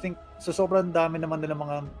knowingly. I think so sobrang dami naman nila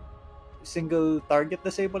mga single target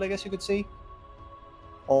disable, I guess you could say.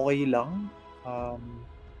 Okay lang.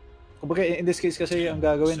 Kumbaga in this case kasi ang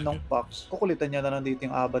gagawin ng pack, kukulitan niya na lang dito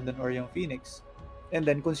yung Abaddon or yung Phoenix. And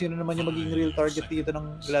then kung sino naman yung magiging real target dito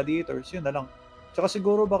ng Gladiators, yun na lang. Tsaka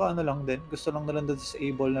siguro baka ano lang din, gusto lang na lang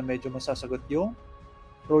disable na medyo masasagot yung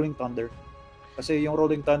Rolling Thunder. Kasi yung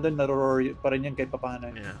Rolling Thunder na-roar pa rin yan kahit papaano.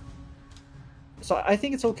 Yeah. So I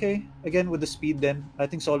think it's okay. Again, with the speed then, I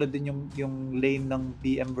think solid din yung lane ng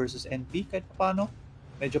BM versus NP kahit paano.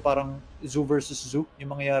 Medyo parang Zoo versus Zoo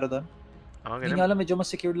yung mangyayari doon. Hindi nga lang, medyo mas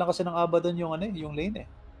secure lang kasi ng Abaddon yung yung lane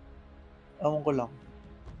eh. Ewan ko lang.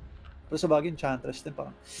 Pero sa bagay, Enchantress din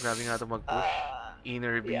parang. Grabe nga ito mag-push.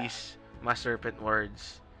 Inner Beast, Mass Serpent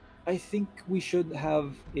Wards. I think we should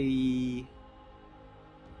have a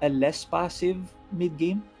less passive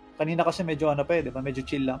mid-game. Kanina kasi medyo ano pa eh, di ba? Medyo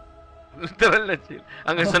chill lang. Literal na chill.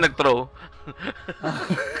 Hanggang sa nag-throw.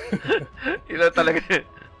 Ilo talaga.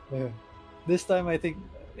 Yeah. This time, I think,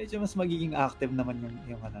 medyo mas magiging active naman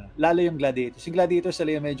yung ano. Lalo yung Gladiators. Yung Gladiators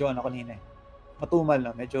sila yung medyo ano kanina eh. Matumal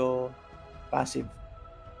na. Medyo passive.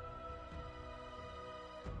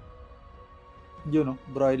 Yun no?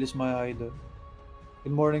 Brile is my idol.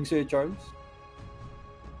 Good morning, Sir Charles.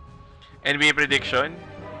 NBA prediction?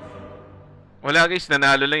 Wala guys,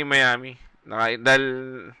 nanalo lang yung Miami. Dahil,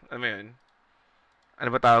 ano yun? Ano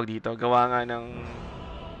ba tawag dito? Gawa nga ng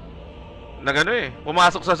ano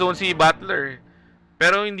pumasok sa zone si Butler.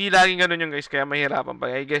 Pero hindi laging ganun yung guys, kaya mahirapan pa.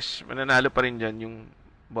 I guess, mananalo pa rin dyan yung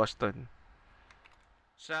Boston.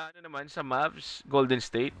 Sa ano naman, sa Mavs, Golden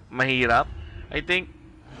State, mahirap. I think,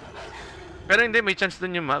 pero hindi, may chance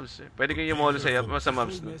dun yung Mavs. Pwede kayo yumolo sa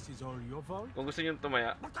Mavs. No? Kung gusto nyo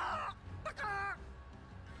tumaya.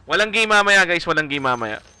 Walang game mamaya, guys. Walang game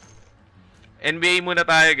mamaya. NBA muna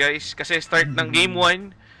tayo, guys. Kasi start ng Game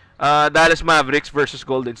 1, Dallas Mavericks versus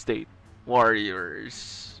Golden State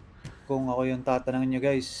Warriors. Kung ako yung tatanungin nyo,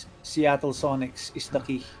 guys, Seattle Sonics is the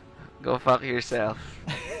key. Go fuck yourself.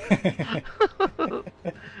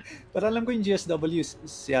 Pero alam ko yung GSW,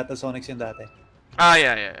 Seattle Sonics yung dati.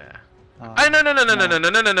 Yeah. Ay, no.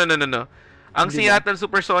 Ang Hindi Seattle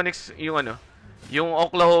Supersonics, yung ano, yung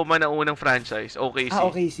Oklahoma na unang franchise, OKC.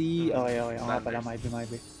 OKC. Okay. Ang nga pala, might be.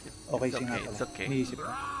 OKC nga pala. It's okay. Niisip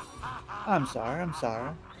ko. I'm sorry.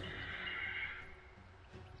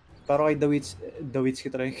 Pero kay Dawits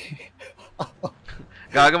kita rin.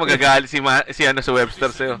 Gago magagalit si ano sa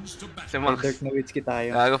Webster sa'yo. Si Max. Dirk Nowitzki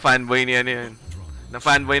tayo. Gago fanboy niya yun. Na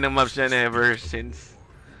fanboy ng Mavs yan ever since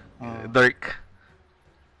Dirk.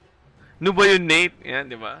 No ba yun, Nate?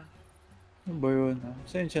 Yan, di ba? Ano ba yun?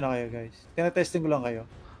 Sensya na kayo, guys. Tinatesting ko lang kayo.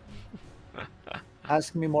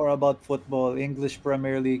 Ask me more about football. English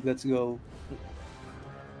Premier League. Let's go.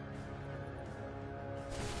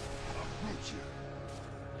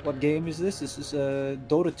 What game is this? This is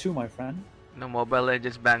Dota 2, my friend. No, Mobile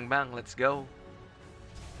Legends Bang Bang. Let's go.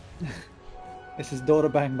 This is Dota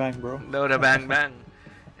Bang Bang, bro. Dota Bang Bang.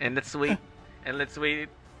 And let's wait.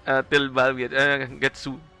 Till Valve gets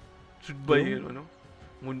sued. Sued ba yun, ano?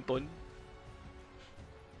 Munton.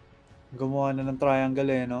 Gumawa na ng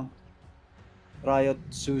triangle no? Riot,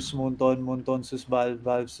 sus, Munton, sus,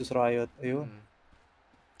 Valve, sus, Riot. Ayun.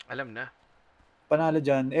 Alam na. Panalo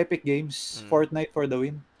dyan. Epic Games. Fortnite for the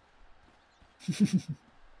win.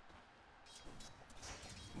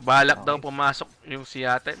 Balak daw pumasok yung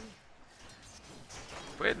Seattle.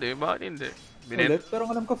 Pwede, bakit hindi? Ulit, pero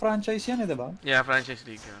alam ko franchise yan diba? Yeah, franchise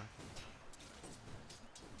league.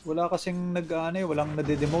 Wala kasing walang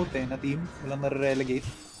nade-demote na team. Walang nare-relegate.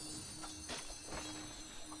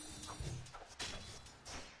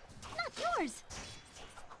 Not yours.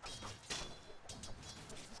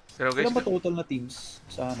 Pero guys, ilan ba total na teams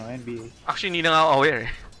sa NBA? Actually, hindi na nga ako aware.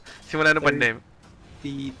 Simula ng pandemic.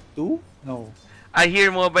 32? No. I hear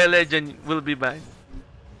Mobile Legends will be banned.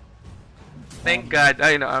 Thank God.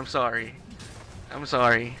 I know, I'm sorry.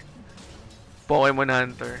 Pokemon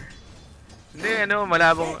Hunter. Hindi,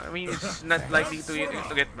 malabong. I mean, it's not likely to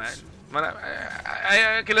get banned.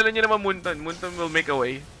 Kilala niyo naman Munton. Munton will make a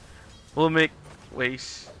way. Will make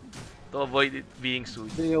ways to avoid it being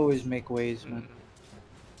sued. They always make ways, man.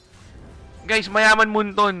 Guys, mayaman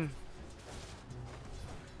Munton.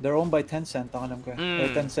 They're owned by Tencent, ang alam ko.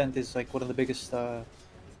 Tencent is like one of the biggest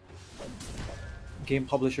game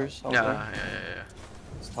publishers out there. Yeah.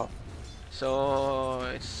 It's tough. So,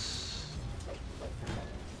 it's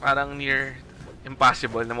parang near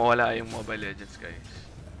impossible na mawala yung Mobile Legends, guys.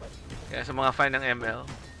 Kaya sa mga fan ng ML,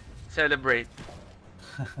 celebrate.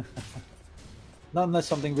 Not unless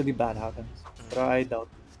something really bad happens. Pero I doubt.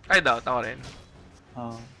 Ako rin.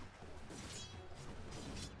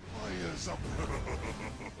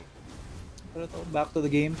 Pero back to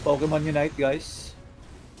the game. Pokemon Unite, guys.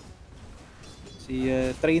 Si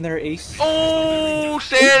Trainer Ace. Oh,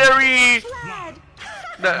 celery!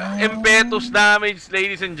 The impetus damage,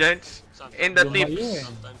 ladies and gents. And the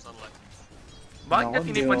tips. Bakit na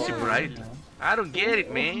tinipan si Bride? I don't get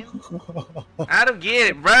it, man. I don't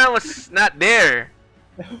get it. Brian was not there.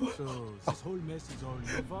 So, this whole mess is all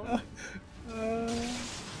your fault?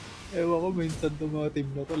 Ewan ko, minsan itong mga team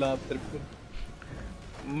na to, lap trip ko.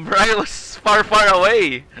 Brian was far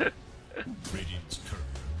away. Radiant's curve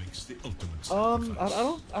makes the ultimate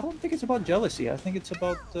I don't think it's about jealousy. I think it's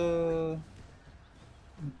about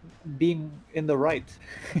being in the right.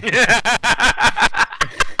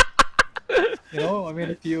 You know, I mean,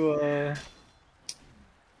 if you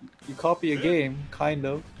copy a game, kind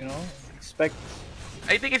of, expect.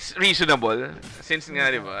 I think it's reasonable since nga,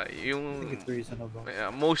 di ba, yung I think it's reasonable.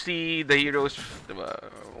 Mostly the heroes, di ba?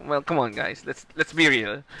 Well, come on, guys. Let's be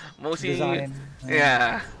real. Mostly Design.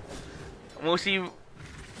 Mostly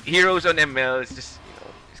heroes on ML is just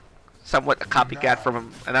somewhat a copycat from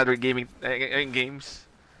another gaming games.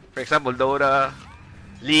 For example, Dota,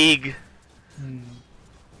 League.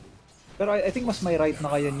 Pero I think mas may right na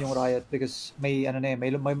kayo yung Riot because may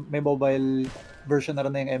may mobile version na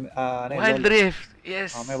rin na yung Wild Rift.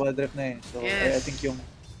 Yes. May Wild Rift na So yes. I think yung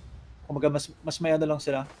kumaga mas may lang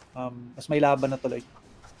sila. Mas may laban na tuloy.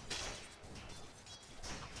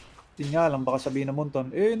 Yun nga lang, baka sabihin na Munton,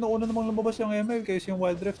 nauna namang lumabas yung ML kaysa yung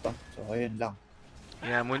Wild Rift So ayun lang.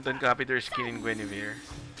 Yeah, Moonton copied her skin in Guinevere.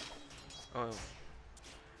 Oh.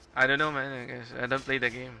 I don't know, man. I guess I don't play the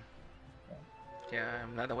game. Yeah,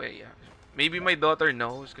 I'm not aware. Yeah. Maybe my daughter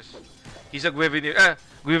knows because he's a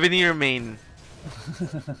Guinevere main.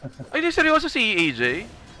 Ay, di seryoso si AJ?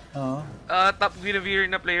 Top Guinevere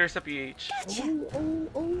na player sa PH.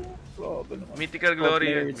 Mythical Glory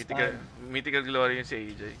yun. Mythical Glory yun si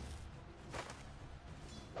AJ.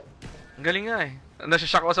 Ang galing nga eh.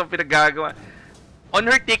 Nasashock ako sa pinaggagawa. On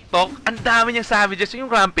her TikTok, ang dami niyang savages. Yung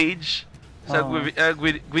Rampage sa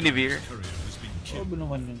Guinevere. Grabe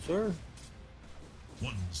naman yun, sir.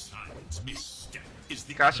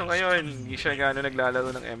 Kaso ngayon, hindi siya gano'n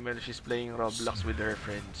naglalaro ng ML. She's playing Roblox with her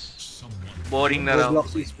friends. Boring na raw.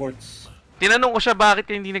 Roblox esports. Tinanong ko siya bakit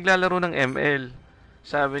kayo hindi naglalaro ng ML.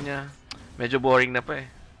 Sabi niya, medyo boring na pa eh.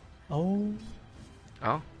 Oh.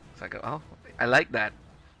 Sabi ko, I like that.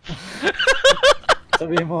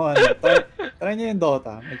 Sabi mo, try niyo yung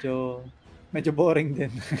Dota. Medyo boring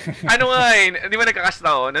din. Ano nga eh, di ba nagkakasta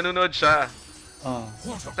ako? Nanonood siya.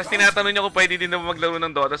 Tapos tinatanong niya kung pwede din na maglaro ng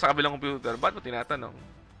Dota sa kabilang computer. Ba't mo tinatanong?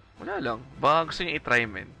 Wala lang. Baka gusto niya i-try,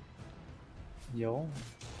 men. Yo.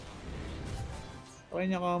 Try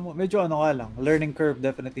niya ka mo. Medyo ano ka lang. Learning curve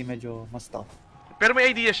definitely medyo mas tough. Pero may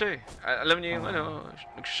idea siya eh. Alam niya yung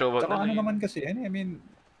nag-show out na ano naman kasi. I mean,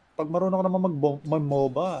 pag marunong ka naman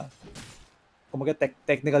mag-MOBA, kumaga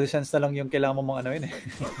technical sense na lang yung kailangan mo mga ano yun eh.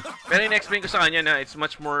 Pero in-explain ko sa kanya na it's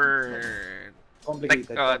much more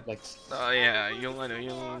complicated, complex. Yeah, yung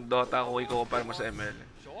Dota ko ikukumpara mo sa ML.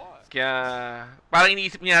 Kaya parang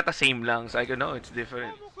iniisip niya yata same lang. Sabi ko, no, it's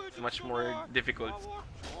different. It's much more difficult.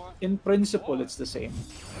 In principle, it's the same.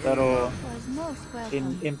 Pero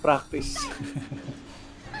in practice,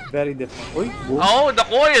 very different. Uy, boom. Oh, the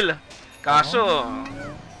coil! Kaso,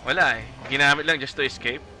 wala eh. Ginamit lang just to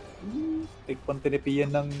escape. Tikpan tinipiyan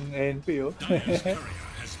ng NP, oh.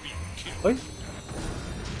 Uy!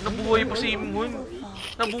 Nabuhay pa si Moon.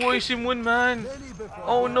 Nabuhay si Moon, man.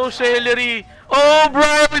 Oh no, celery. Oh, bro,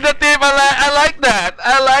 with the tip. I like that.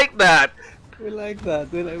 I like that. We like that.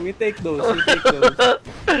 We take those. We take those.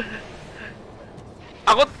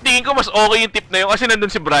 Ako, tingin ko mas okay yung tip na yun kasi nandun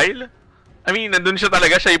si Bryle. I mean, nandun siya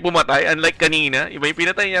talaga. Siya yung pumatay. Unlike kanina. Iba yung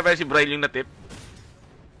pinatay niya pero si Bryle yung natip.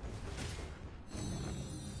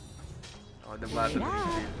 Oh, the battle.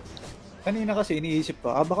 Kanina kasi iniisip ko,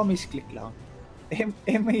 baka miss-click lang.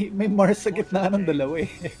 May Mars sa gitna ng dalawa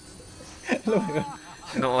eh. Alam mo yun?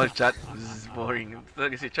 No all chat. This is boring.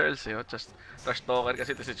 Talaga si Charles eh. Trash talker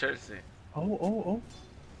kasi ito si Charles eh. Oh.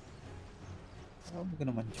 Sabi ko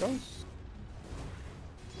naman, Charles.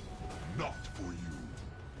 Not for you.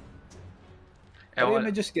 Pero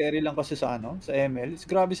medyo scary lang kasi sa ML.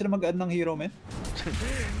 Grabe sila mag-add ng hero, man.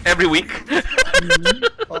 Every week?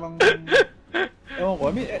 Parang... Ewan ko.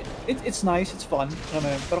 I mean, it's nice, it's fun.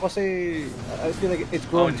 Pero kasi, I feel like it's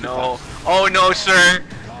grown too fast. Oh no, sir!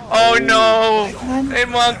 Oh no! Hey,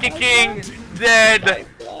 Monkey King! Dead!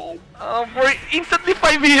 For instantly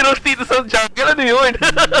 5 heroes dito sa jungle. Ano yun?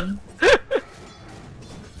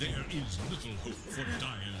 There is little hope for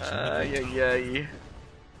Dire's Ay.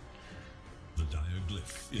 The dire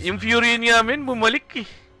glyph is Yung Fury niya namin, bumalik eh.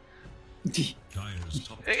 Dire's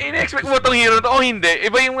top In-expect mo itong hero na to? Oh, hindi.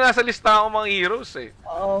 Iba yung nasa listahan ko mga heroes eh.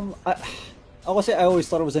 Ako kasi I always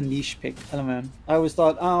thought it was a niche pick. Alam mo yun? I always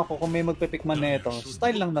thought, kung may magpipick man na ito,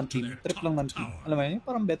 style lang ng team, trip lang ng team. Alam mo yun?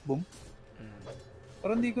 Parang bet boom.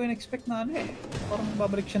 Parang hindi ko in-expect na eh. Parang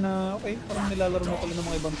babalik siya na, okay, parang nilalaro mo pala ng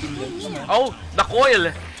mga ibang team din. Oh, the coil!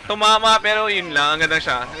 Tumama pero yun lang, ang ganda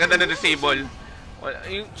siya. Ang ganda na disable.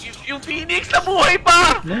 Yung Phoenix na buhay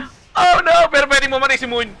pa! Oh no! Pero pwede mo matay si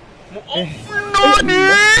Moon. Oh,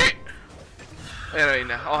 Nani! Pero yun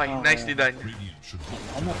na. Okay, nicely done.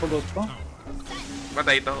 Ano, pulot ko?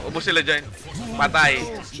 Patay ito. Ubus sila dyan. Patay.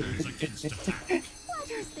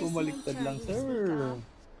 Bumaliktad lang, sir.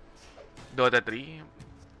 Dota 3?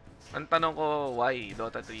 Ang tanong ko, why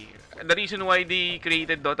Dota 3? The reason why they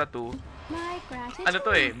created Dota 2, ano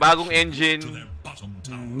to eh, bagong engine,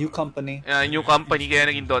 new company. New company kaya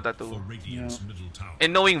naging Dota 2. Yeah.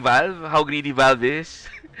 And knowing Valve, how greedy Valve is,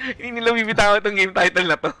 hindi nila bibitaw itong game title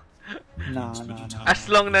na to. No. As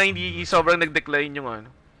long na hindi sobrang nag-decline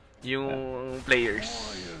yung players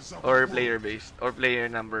or player based or player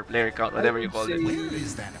number, player count, whatever you call it.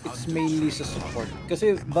 It's mainly sa support.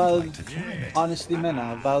 Kasi Valve, honestly man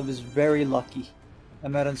Valve is very lucky na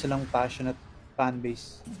meron silang passionate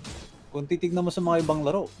fanbase. Kung titignan mo sa mga ibang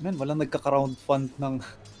laro, man, walang nagka-crowd fund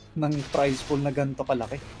ng prize pool na ganito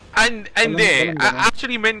kalaki. Hindi.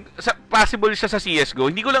 Actually, man, possible siya sa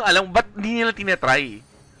CSGO. Hindi ko lang alam ba't hindi nila tinatry.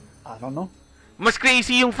 I don't know. Mas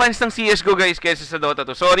crazy yung fans ng CSGO guys kaysa sa Dota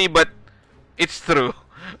 2. Sorry, but It's true.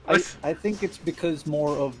 I think it's because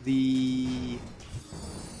more of the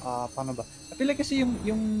paano ba? I feel like kasi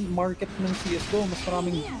yung market ng CS:GO mas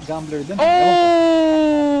maraming gambler din.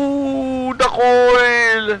 Oh, the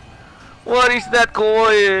coil. What is that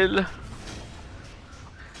coil?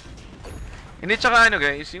 Hindi, tsaka ano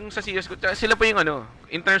guys, yung sa CS:GO, sila pa yung ano,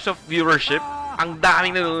 in terms of viewership, ang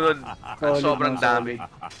daming nanonood. Sobrang dami.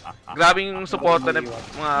 Grabe yung suporta ng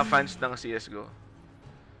mga fans ng CS:GO.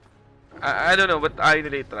 I don't know, but I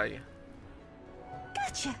really try.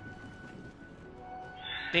 Gotcha.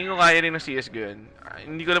 Tingin ko kaya rin ng CS:GO yun.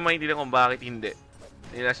 Hindi ko lang maintindihan kung bakit hindi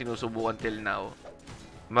nila sinusubukan till now.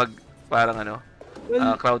 Parang ano,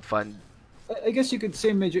 crowdfund. I guess you could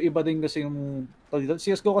say medyo iba din kasi yung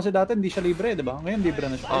CS:GO kasi dati hindi siya libre, di ba? Ngayon libre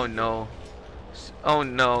na siya. Oh no. Oh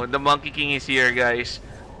no, the Monkey King is here, guys.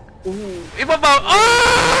 Iba ba?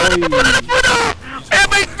 Oh!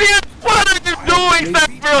 MXP! What are you doing, that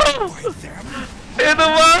bro? Ito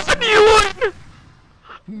ba? Ano yun?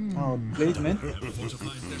 Oh, Blade, man.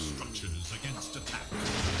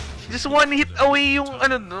 Just one hit away yung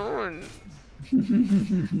ano nun.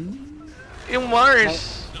 Yung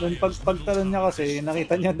Mars. Nung pagtalon niya kasi,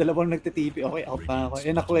 nakita niya dalawang nagtitipi. Okay, out na ako.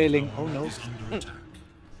 Nakwelling. Oh no.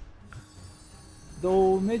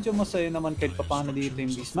 Though, medyo masaya naman kahit papaano dito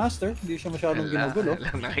yung Beastmaster. Hindi siya masyadong ginugulo.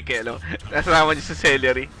 Lang nakikialo. Nasama niya sa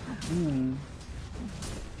celery.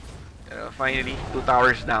 Finally, 2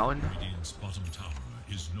 towers down.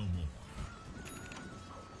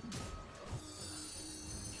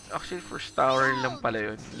 Actually, first tower lang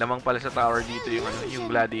pala yun. Lamang pala sa tower dito yung ano, yung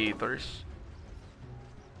Gladiators.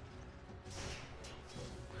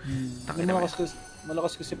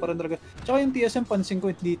 Malakas kasi parang talaga. Tsaka yung TSM, pansin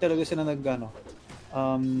ko, hindi talaga sila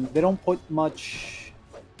they don't put much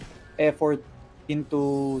effort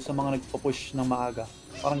into sa mga nagpo-push ng maaga.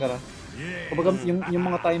 Parang gano'n. Kumbaga, yung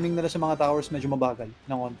mga timing nila sa mga towers medyo mabagal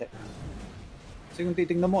ng konti. Kasi kung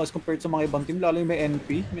titingnan mo, as compared sa mga ibang team, lalo yung may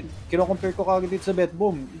NP, kino-compare ko kagad dito sa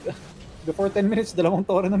Betboom. Before 10 minutes, 2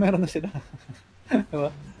 tore na meron na sila.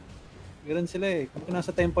 Diba? Ganun sila eh. Kung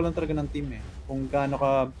nasa tempo lang talaga ng team eh. Kung gaano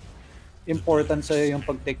ka important sa'yo yung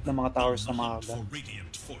pag-take ng mga towers na maaga.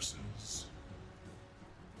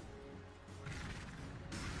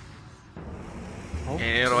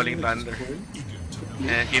 Rolling Thunder.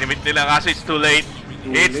 Kinimit nila kaso it's too late.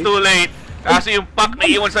 It's too late. Kasi yung pack na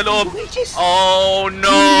iwan sa loob. Oh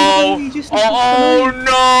no! Oh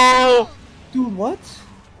no! Dude, what?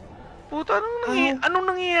 Puta, anong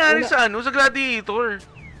nangyayari sa Gladiator?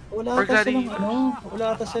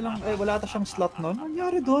 Wala ata siyang slot nun. Ano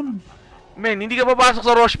nangyari doon? Men, hindi ka papasok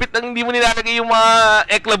sa Rosh Pit nang hindi mo nilalagay yung mga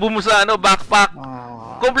eklabo mo sa backpack.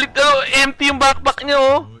 Complete empty yung backpack niya,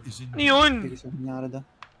 oh. Ano yun? Hindi siya nangyari doon.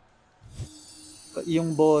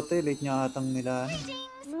 Yung bote, late niya atang nila.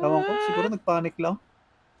 Ewan ko, siguro nagpanic lang.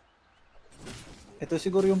 Ito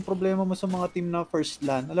siguro yung problema mo sa mga team na first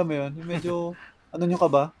LAN. Alam mo yun? Yung medyo, ano nyo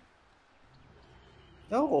ka ba?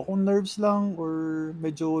 Ewan ko, kung nerves lang or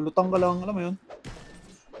medyo lutang ka lang. Alam mo yun?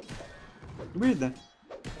 Weird eh.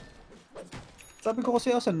 Sabi ko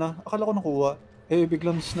kasi asan na? Akala ko nakuha.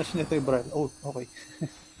 Biglang snatch nito yung Braille. Oh, okay.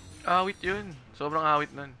 Awit yun. Sobrang awit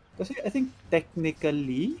nun. Kasi I think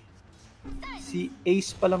technically, si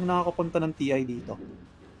Ace pa lang nakakapunta ng TI dito.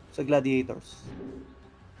 Sa Gladiators.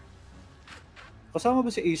 Kasama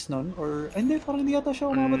ba si Ace nun? Or, hindi, parang hindi yata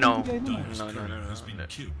siya umabot ng TI nun. No.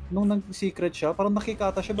 Nung nag-secret siya, parang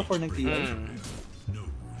nakikata siya before nag-TI.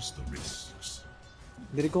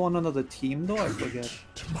 Did it go on another team though? I forget.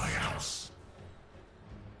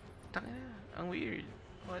 Ang weird.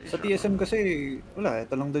 Sa TSM kasi, wala,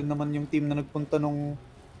 ito lang din naman yung team na nagpunta nung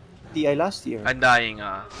TI last year. Undying,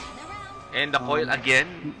 and the coil again,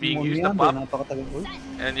 being used to pop.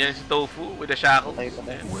 And yan si Tofu with the shackles.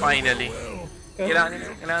 And finally.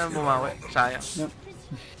 Kailangan bumawi. Sayang.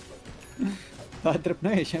 Bad trip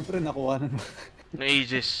na eh. Siyempre, nakuha na naman. No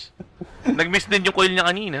ages. Nag-miss din yung coil niya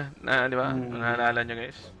kanina. Di ba? Naalala nyo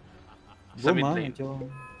guys? Sa mid lane.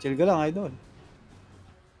 Chill ka lang, idol.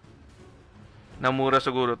 Namura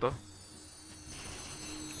siguro to.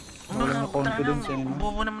 Wala na confidence eh.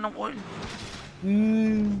 Bobo naman ng coil.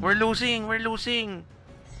 We're losing.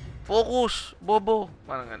 Focus, bobo.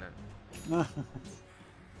 Parang ganun.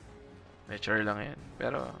 Nature lang yan.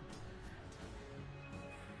 Pero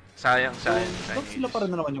sayang. Bakit sila pa rin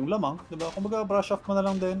na naman yung lamang? Diba? Kung baga brush off mo na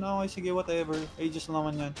lang din. Okay, sige, whatever. Aegis na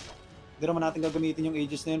naman yan. Hindi naman natin gagamitin yung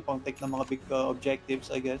Aegis na yun pang take ng mga big objectives,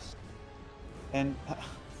 I guess. And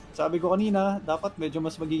sabi ko kanina, dapat medyo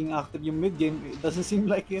mas magiging active yung mid-game. It doesn't seem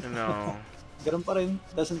like it. No. Ganun pa rin.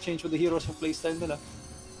 Doesn't change with the heroes yung playstyle nila.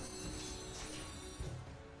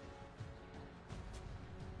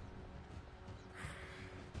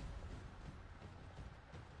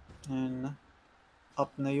 And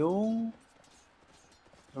up na yung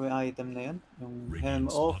item na yan. Yung Helm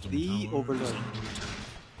of the Overlord.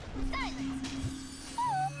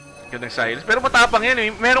 Yun ang silence. Pero matapang yan eh.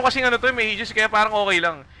 Meron kasing ano to, may ages kaya parang okay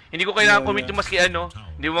lang. Hindi ko kailangan comment yung maski ano.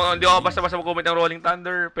 Hindi ako basta-basta mag-comment ng Rolling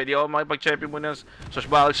Thunder. Pwede ako makipag-champion muna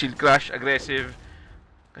Social Shield Crash, aggressive.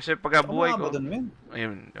 Kasi pagka buhay ko...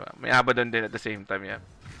 Ayun, diba? May Abaddon din at the same time, yeah.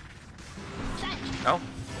 Oh.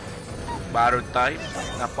 Baron type.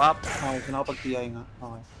 Na-pop. Okay, nakapag-TI nga.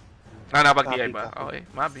 Okay. Nakapag-TI ba? Okay,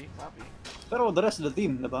 Mabi. Pero the rest of the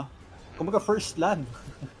team, diba? Kumbaga first land.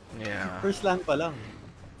 Yeah. First land pa lang.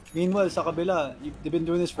 Meanwhile, sa kabila, they've been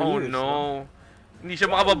doing this for years. Oh no. Hindi siya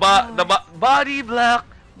makababa. Body block.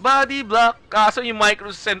 Kaso yung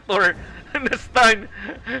Micro Centaur na-stun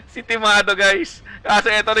si Timado, guys. Kaso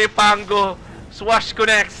eto na yung Pango. Swash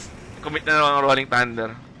connects. Commit na naman ang Rolling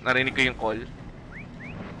Thunder. Narinig ko yung call.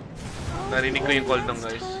 Nung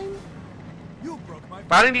guys.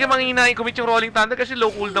 Parang hindi ka mangina i-commit yung Rolling Thunder kasi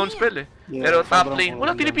low cooldown spell eh. Yeah, pero top lane,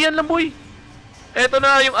 walang tinipian lang boy. Eto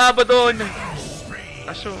na yung Abaddon.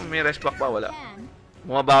 Kaso may rest block pa, wala.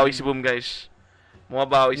 Bumabawi si Boom, guys.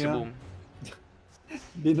 Si Boom.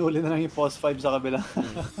 Binuli na lang yung post 5 sa kabila.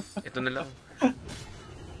 Ito na lang.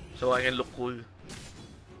 So I can look cool.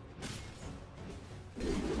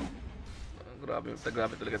 Grabe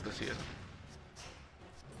talaga to si ano.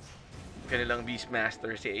 Kanilang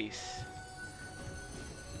Beastmaster si Ace.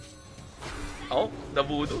 Oh, the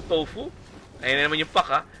Voodoo, Tofu. Ayun na naman yung pack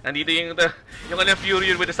ha. Nandito yung kanilang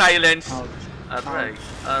Furion with the silence. Alright.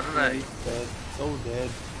 Dead. So dead.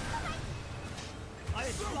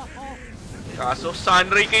 Kaso,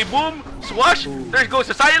 Sunray kay Boom. Swash. There goes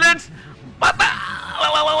the silence. Pata!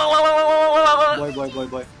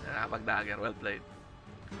 Boy. Pag-dagger. Well played.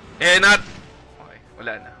 Not. Okay,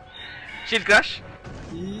 wala na. Shield Crash.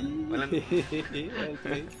 Well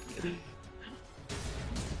played.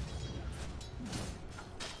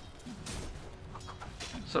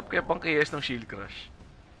 Sarap kaya pang KS ng Shield Crash.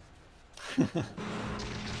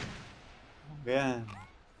 Ganyan.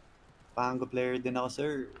 Pango player din ako,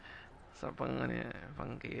 sir. Sarap pang ano yan,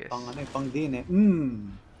 pang KS. Pang din eh.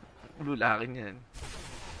 Lulakin yan.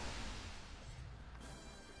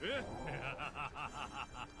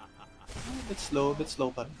 Bit slow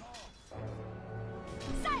pa rin.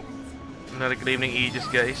 Na-reclaim ng Aegis,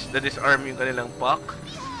 guys. Na-disarm yung kanilang puck.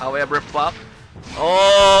 However, puck.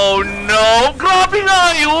 Oh no! Grabe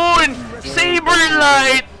nga yun!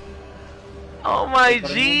 Saberlight! Oh my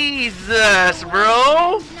Jesus,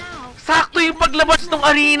 bro! Sakto yung paglabas ng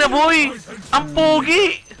arena, boy! Ang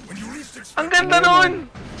pogi! Ang ganda nun!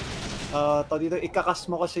 Dito, ikakas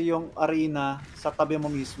mo kasi yung arena sa tabi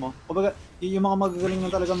mo mismo. Kumbaga, yung mga magagaling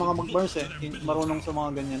na talaga mga mag-bars eh. Marunong sa mga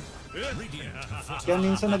ganyan. Kaya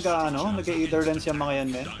minsan nag-either lens yung mga yan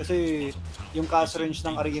eh. Kasi yung cast range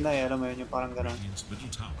ng arena eh, alam mo yun, yung parang gano'n.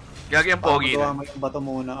 Gagi ang pogi na. Magawa mo yung bato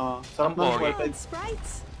muna. Sarap ang pogi.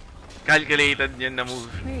 Calculated yan na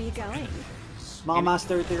move. Mga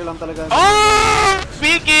master tier lang talaga. Oh!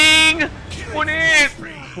 Speaking! Punit!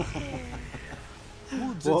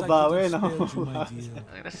 Buwabawi, no?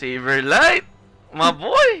 Saberlight! My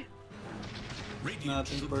boy!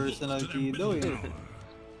 Nating personal kido eh.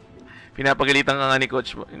 Pinapagalitan ka nga ni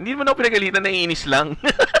coach mo. Hindi mo na ako pinagalitan, naiinis lang.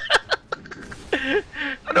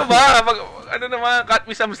 Ano ba? Ano naman, cut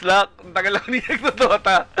me some slack. Ang tagal lang hindi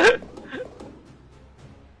nagtotota.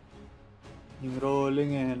 Yung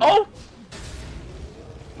rolling eh. Oh!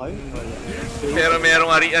 Ay, Pero merong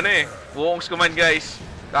buong command, guys.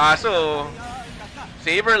 Kaso,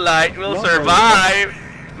 Saberlight will survive.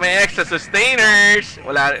 May extra sustainers.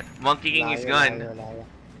 Wala, Monkey King is gone.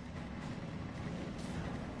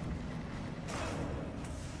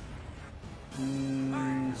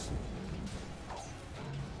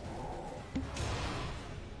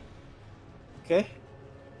 Okay.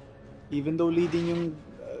 Even though leading yung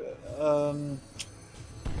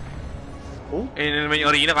Ayun naman yung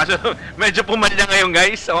arena. Kaso medyo pumalya ngayon,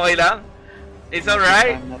 guys. Okay lang. It's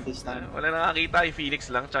alright. Wala nakakita. Yung Phoenix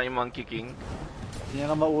lang. Tsaka yung Monkey King. Hindi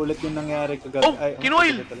na maulit yung nangyari kagabi. Oh!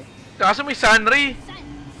 Kinuil! Kaso may Sunray.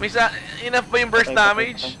 Enough ba yung burst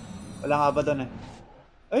damage? Wala nga ba doon eh.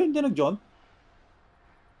 Ay, hindi nag-jump.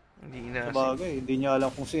 Hindi na. Sabagay, hindi niya alam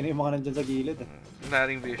kung sino yung mga nandyan sa gilid eh.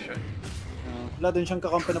 Naring vision. Wala din siyang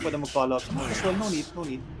kakampi na pwede mag-follow up. Well, no need.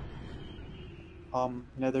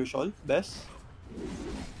 Nether Shawl, Best?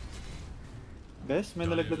 Best? May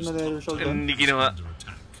nalaglag na Nether Shawl doon? Hindi ginawa.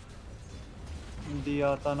 Hindi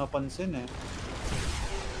yata napansin eh.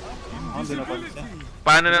 Hindi napansin.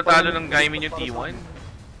 Paano natalo ng Gaimin yung T1?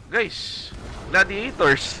 Guys,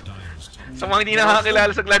 Gladiators. Sa mga hindi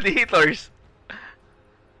nakakilala sa Gladiators.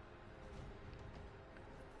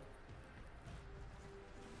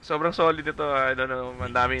 Sobrang solid ito. I don't know,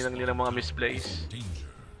 ang dami lang nilang mga misplays.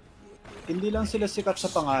 Hindi lang sila sikat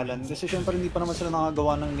sa pangalan kasi syempre hindi pa naman sila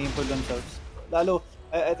nakagawa ng name for themselves. Lalo,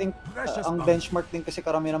 I think ang benchmark din kasi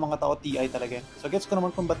karamihan ng mga tao TI talaga. So gets ko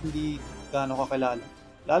naman kung ba't hindi gaano kakilala.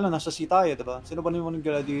 Lalo nasa C tayo, diba? Sino ba naman yung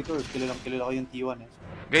Gladiators? Kilala ko yung T1 eh.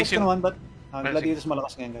 So, Guys, gets ko naman ba't Gladiators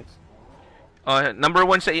malakas ngayon, guys. Number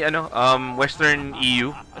 1 sa Western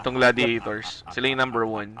EU, itong Gladiators. Sila yung number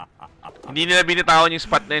 1. Hindi nila binitawan yung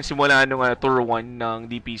spot na yun simula nung Tour 1 ng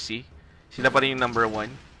DPC. Sila pa rin yung number 1.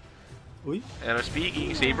 Uy. Pero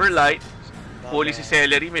speaking, Saberlight, fully si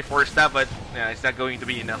Celery, may 4 stab but it's not going to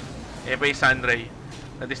be enough. Eh pa yung Sunray,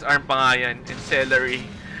 na-disarm pa nga yan, and Celery,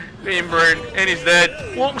 Burn, and he's dead.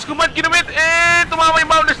 Walks command kinamit, and tumama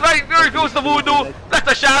yung Boundless Strike, there goes the Voodoo, that's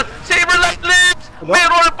the shot, Saberlight lives! May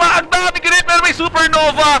roll pa, ang dami ganit, pero may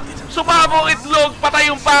Supernova, sumabong itlog,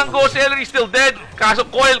 patay yung Pango, Celery still dead, kaso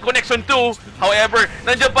Coil connects on 2, however,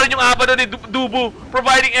 nandiyan pa rin yung Abado ni Dubu,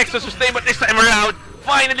 providing extra sustain, but this time around,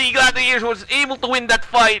 finally, Gladiators was able to win that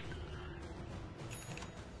fight.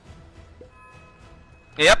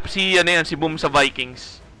 Yep, si Boom sa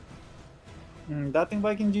Vikings. Dating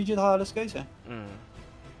Viking GG halos guys eh.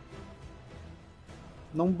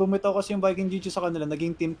 Nung bumitaw kasi yung Viking GG sa kanila,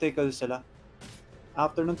 naging Team Tickles sila.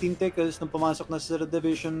 After ng Team Tickles, nung pumasok na sa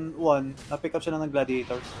Division 1, na-pick up sila ng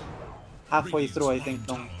Gladiators. Halfway through, I think,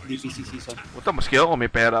 nung DPC season. Puta, maski ako, may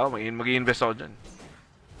pera ako, mag-i-invest ako dyan.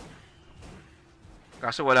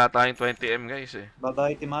 Kaso wala tayong 20M guys eh.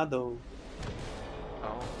 Bye-bye, Timado.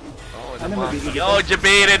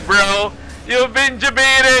 Debated bro! You've been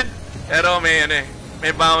debated! Pero may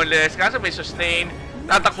may boundless. Kaso may sustain.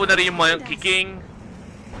 Tatakbo na rin yung mga kicking.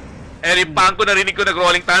 Pang ko narinig ko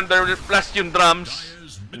nag-rolling thunder plus yung drums.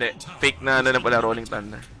 Hindi, fake na pala rolling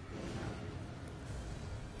thunder.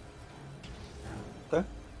 Okay.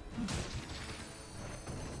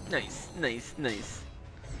 Nice.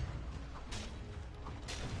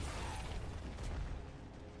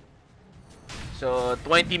 So,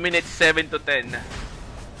 20 minutes, 7 to 10.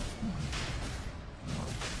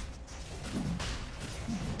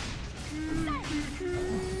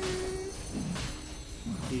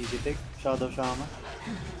 Easy take. Shadow Shaman.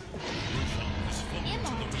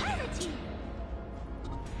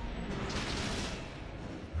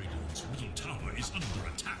 Radiant's middle tower is under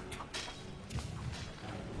attack.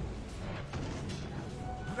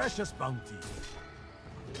 Precious bounty.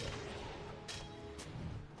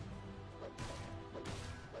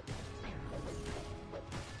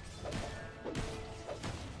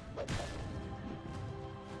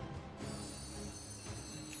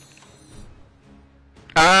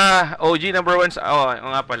 OG number 1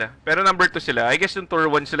 nga pala. Pero number 2 sila. I guess yung Tour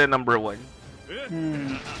 1 sila number 1.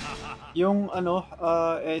 Yung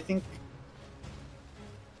I think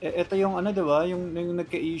ito yung diba? Yung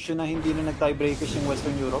nagka-issue na hindi na nag-tiebreakers yung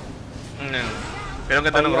Western Europe. Pero ang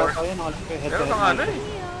ganda ng roar. Pero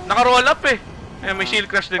naka-roll up eh. May shield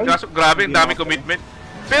crush din. Kaso grabe, ang dami commitment.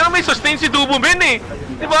 Pero may sustain si Dubo men eh.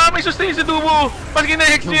 Diba? May sustain si Dubo. Pag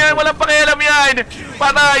gina-hex niya, walang pakialam yan.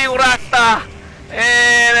 Patay yung Rasta.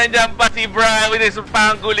 And nandiyan pa si Brian with his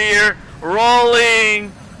Pangolier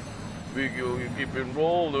rolling. Big you keep it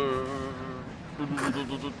rolling.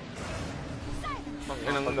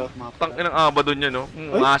 Tangin ang Abado niya, no?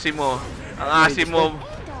 Ang asim mo.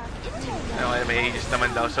 May Aegis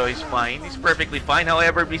naman daw, so he's fine. He's perfectly fine.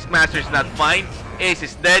 However, Beastmaster's not fine. Ace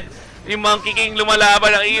is dead. Yung Monkey King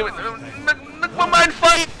lumalaban. Nagpa-man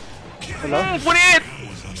fight! Punit!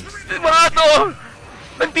 Mga to!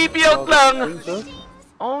 Nag-TP out lang!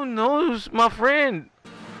 Oh no, my friend!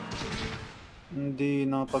 Hindi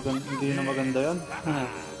na maganda yan.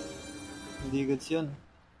 Hindi goods yan.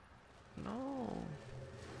 No.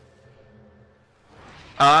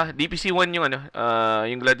 DPC 1 yung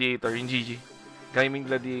yung Gladiator, yung GG. Gaimin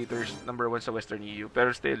Gladiators, number 1 sa Western EU.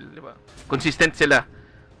 Pero still, di ba? Consistent sila.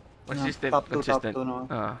 Top 2, top 2 no?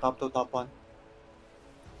 Top 2, top 1.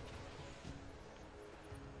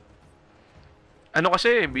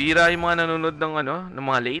 Kasi, bihira yung mga nanonood ng ng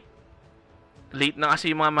mga late. Late na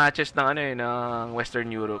kasi yung mga matches ng ng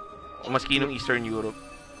Western Europe. O maski ng Eastern Europe.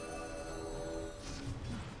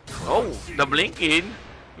 Oh, the blink-in.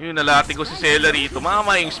 Yung nalati ko si Celery.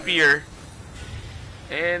 Tumama yung spear.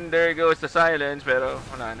 And there goes the silence. Pero,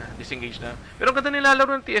 wala na. Disengage na. Pero ang ganda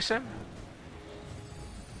nilalaro ng TSM.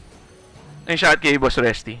 Ay, shot kay Boss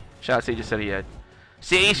Resty. Shot sa Riyadh.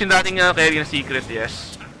 Si Ace yung dating carry na secret,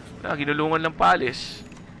 yes. Ginulungan lang Palis.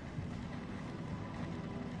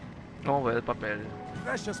 Oh well, papel.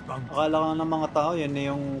 Akala ka ng mga tao, yan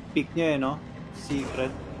na yung peak niya no?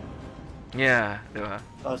 Secret. Yeah, di ba?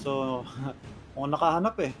 Kaso, kung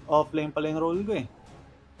nakahanap offline pala yung role ko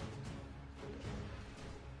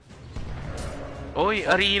Oy,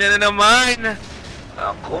 arena na naman!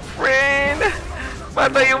 Ako, friend!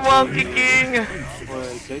 Patay yung Monkey King!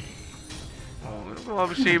 Well played. Oh,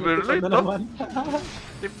 ano saber light, Ano naman?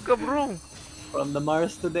 Tip ka, bro! From the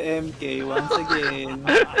Mars to the MK, once again.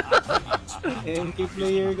 MK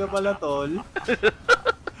player ka pala, tol.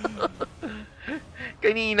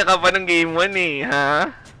 Kanina ka pa ng game 1 eh,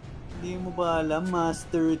 ha? Hindi mo ba alam,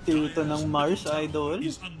 Master Tier to ng Mars, idol?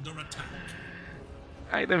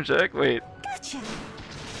 Item check, wait. Gotcha.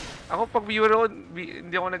 Ako pag viewer ako,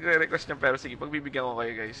 hindi ako nagre-request niya, pero sige, pagbibigyan ko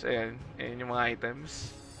kayo guys. Ayan, ayan yung mga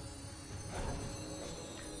items.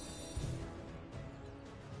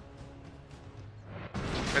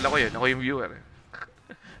 Well, ako yung viewer.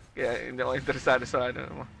 Kaya hindi ako interesado sa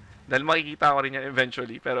ano. Dahil makikita ko rin yan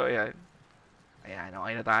eventually, pero ayan. Ayan,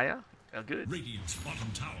 okay na tayo. Oh, good. Radiant's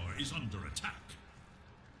bottom tower is under attack.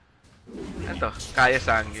 Ito, kaya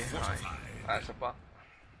sangge. Okay. Asa pa.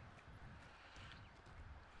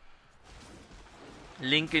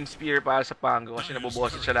 Lincoln Spear para sa Pango kasi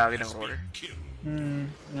nabubosit siya lagi ng roller.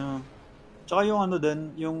 No. Tsaka yung ano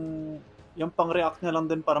din, yung pang-react niya lang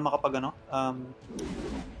din para makapag ano,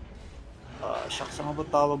 shucks, ano ba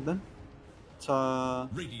tawag din? Sa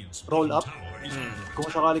roll up. Kung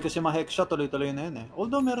sakali kasi ma-hex siya, tuloy-tuloy na yun eh.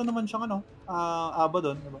 Although meron naman siyang ano, aba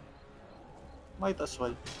doon, diba? Might as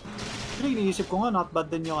well. Pero iniisip ko nga, not bad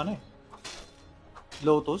din yung ano eh.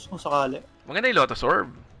 Lotus, kung sakali. Maganda yung Lotus Orb.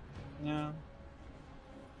 Yeah.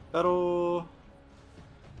 Pero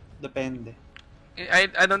depende.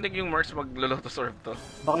 I don't think yung Mercs mag-Lotus Orb to.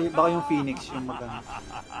 Baka yung Phoenix yung maganda.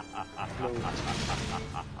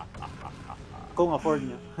 Kung afford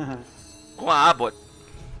niya. Kung aabot.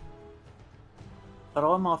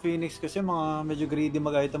 Pero mga Phoenix kasi mga medyo greedy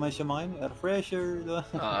mag-itemize yung mga yun. Air fresher, diba?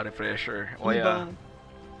 Refresher. O yeah.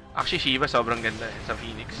 Actually, Shiva sobrang ganda eh, sa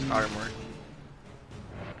Phoenix armor.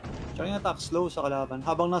 Tsaka yung attack slow sa kalaban.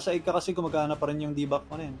 Habang nasa egg ka kasi gumagana pa rin yung debuff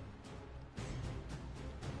mo na yun.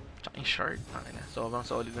 Tsaka yung shard. Sobrang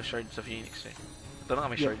solid na shard sa Phoenix eh. Ito na nga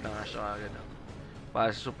may shard na nga siya.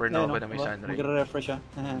 Para sa Supernova na may Sunray. Magre-refresh siya.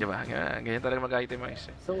 Diba? Ganyan talaga mag-itemize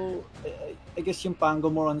eh. So, I guess yung Pango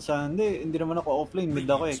mo ron sa... Hindi naman ako offlane. Mid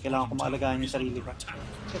ako eh. Kailangan ko maalagaan yung sarili ko.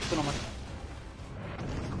 Check ko naman.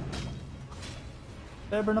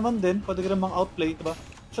 Ever naman din, pwede ka namang outplay, diba?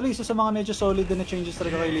 Actually, isa sa mga medyo solid din na changes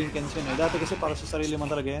talaga kay Lincoln yun eh. Dati kasi para sa sarili mo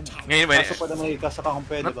talaga yan. Ngayon ba? Kaso pwede may ikasa ka kung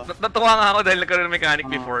pwede ba? Natuwa nga ako dahil nagkaroon ng mechanic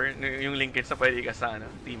before, yung Lincoln na pwede ikasa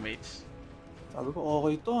teammates. Sabi ko,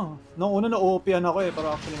 okay to. Noong una na-OP-an ako eh, pero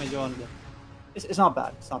actually medyo ano. It's not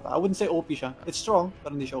bad. It's not bad. I wouldn't say OP siya. It's strong,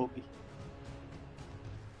 pero hindi siya OP.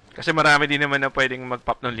 Kasi marami din naman na pwedeng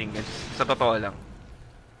mag-pop ng Lincoln. Sa totoo lang.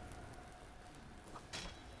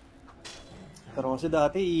 Pero kasi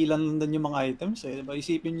dati, ilan lang din yung mga items eh. Diba?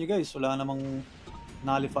 Isipin nyo guys, wala namang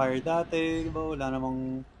nullifier dati, diba? Wala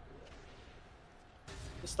namang...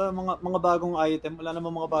 Basta mga bagong item, wala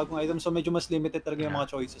namang mga bagong item. So medyo mas limited talaga yung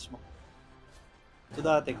mga choices mo. So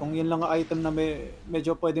dati, kung yun lang ang item na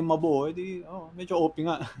medyo pwedeng mabuo, edi medyo OP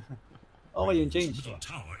nga. Okay yung change.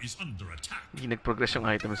 Hindi nag-progress yung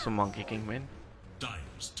item sa Monkey King, man.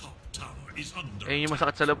 Eh, yung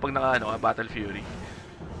masakit sa loob pag Battle Fury.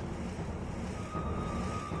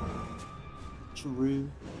 True.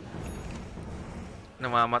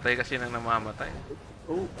 Namamatay kasi nang namamatay.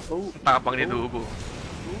 Tapang ni Dubo.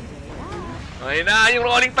 Ay na, yung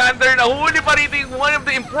Rolling Thunder, nahuli pa rito yung one of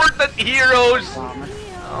the important heroes.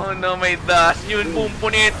 Oh no, may dash. Yun,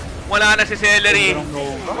 pumpunit. Wala na si Celery.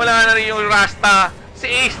 Wala na rin yung Rasta. Si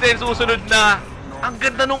Ace din, susunod na. Ang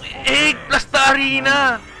ganda nung egg plus the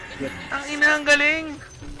arena. Ang ina, ang galing.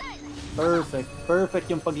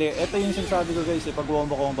 Perfect yung pag-layer. Ito yung sinasabi ko guys, pag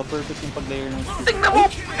womba-comba, perfect yung pag-layer ng... Tingnan mo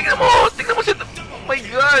si... Oh my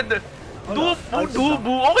god!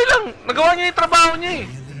 Dubu, okay lang! Nagawa niya yung trabaho niya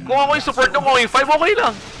eh! Kung ako yung support ng yung 5, okay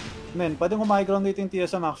lang! Men, pwedeng high-ground dito yung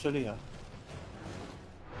TSM actually ha.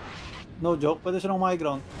 No joke, pwede silang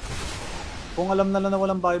high-ground. Kung alam na lang na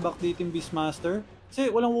walang buyback dito yung Beastmaster,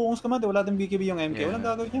 kasi walang Wukong's Command, wala din BKB yung MK, walang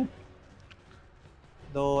gagawin yan.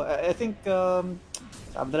 Though, I think,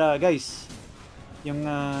 sabi na guys, yung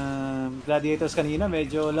Gladiators kanina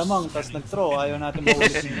medyo lamang, tas nag-throw, ayaw natin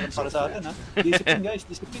maulit para sa atin ha. Discipline guys,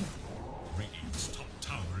 discipline.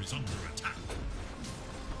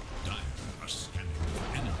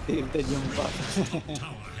 Tilted yung pass.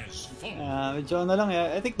 Medyo ano lang,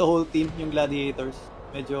 I think the whole team, yung Gladiators,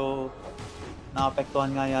 medyo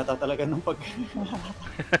naapektuhan nga yata talaga nung pagkatalang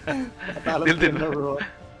na road.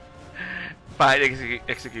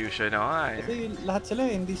 Execution, no? Kasi lahat sila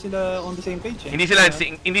hindi sila on the same page eh. Hindi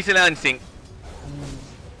sila in sync.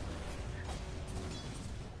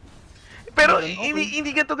 Pero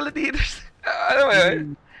hindi ganito Gladiators. Ano ba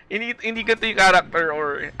yun? Hindi ganito yung character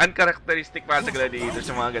or uncharacteristic para sa Gladiators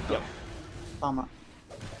sa mga ganito. Tama.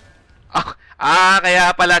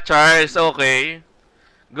 Kaya pala Charles, okay.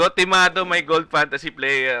 Gotimado, my gold fantasy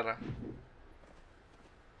player.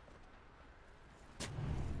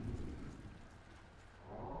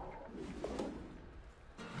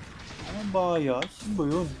 Anong bias? Ano ba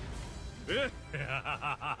yun?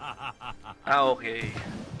 Okay.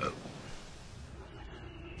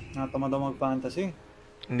 Natamad ako mag-fantasy.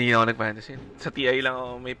 Hindi ako nag-fantasy. Sa TI lang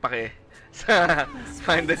ako may pake. Sa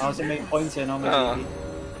fantasy. Kasi may points eh, no?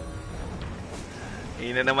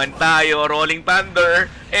 May na naman tayo, Rolling Thunder,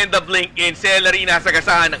 and the Blink in Celery, nasa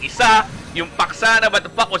gasahan ng isa, yung Paksana, but the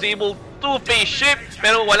Pak was able to face shift,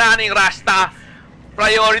 pero wala na yung Rasta.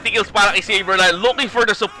 Priority kills para kay Saberline, looking for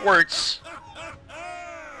the supports.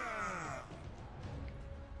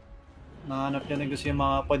 Nahanap niya na gusto yung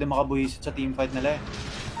mga pwede makabuhisit sa teamfight nila eh.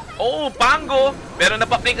 Oh, Pango! Pero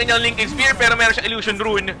napap na yung kanyang Linking Spear, pero meron siyang Illusion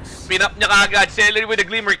Rune. Pinap niya kagad, Celery with a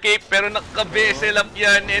Glimmer Cape, pero nakabesel up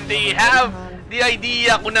yan, and they have the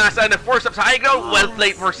idea kung nasaan na force up sa high ground. Well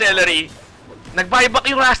played for Celery. Nag-buyback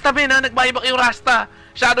yung Rasta, Ben, ha? Nag-buyback yung Rasta.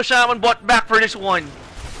 Shadow Shaman bought back for this one.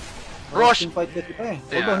 Rosh. Teamfight kasi pa eh.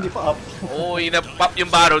 Although hindi pa up. Oh, inapap yung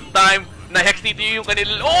Borrowed Time. Na-hex dito yung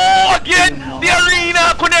kanila. Oh, again! The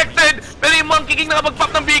arena connected! Pero yung Monkey King nakapag-pop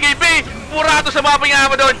ng BKB. Murato sa mapa yung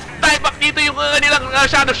ama doon. Tie back dito yung kanilang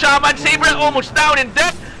Shadow Shaman. Saber almost down in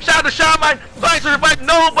death. Shadow Shaman tries to revive.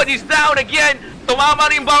 No, but he's down again. Tumama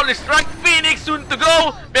rin yung Boundless Strike. Phoenix soon to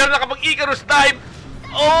go. Pero nakapag-Icarus dive.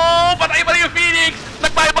 Oh, patay pa rin yung Phoenix.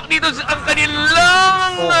 Nag-buyback dito ang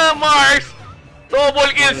kanilang Mars. Double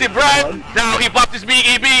kill si Brad. Now he popped his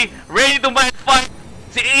BKB. Ready to fight.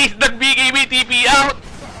 Si Ace nag-BKB, TP out.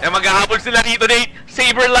 Eh, maghahabol sila rito, Nate.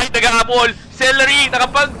 Saberlight naghahabol. Celery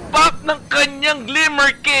nakapag-pop ng kanyang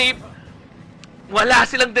Glimmer Cape. Wala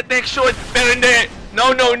silang detection. Pero hindi.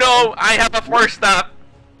 No, no, no. I have a first stop.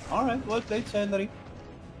 Alright, well played, Celery.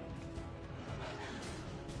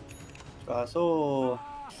 Kaso,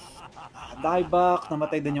 dieback,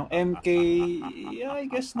 namatay din yung MK. Yeah,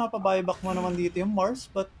 I guess napa-buyback mo naman dito yung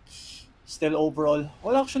Mars, but still overall.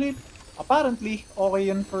 Well, actually, apparently, okay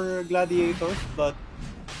yun for Gladiators, but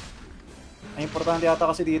ang importante yata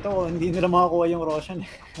kasi dito, hindi nila makakuha yung Roshan.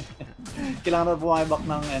 Kailangan na bumibak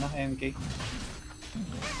ng MK.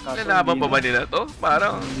 Lalaban pa ba nila to?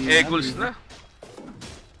 Parang Eagles na.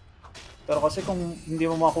 Pero kasi kung hindi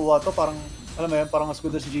mo makakuha to, parang, alam mo yun, parang as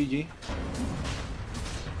good as GG.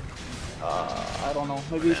 I don't know.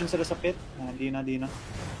 May vision sila sa pit. Di na.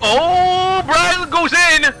 Oh! Brian goes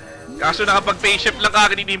in! Kaso nakapag-face shift lang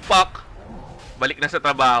kagad ni Pak. Balik na sa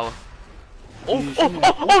trabaho. Oh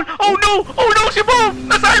no! Oh no! Si Bo!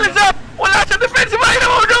 Na-silence up! Wala sa defensive item!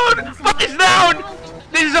 Oh no! Pak is down!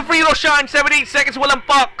 This is a free Roshan. 78 seconds, walang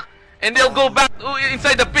Pak. And they'll go back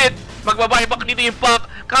inside the pit. Magbabuyback dito yung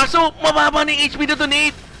Pak. Kaso, mababa na yung HP na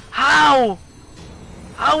donate. How?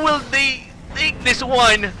 How will they take this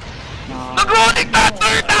one? Nag-rolling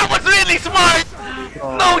thunder! That was really smart!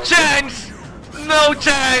 No chance! No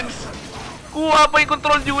chance! Kuha pa yung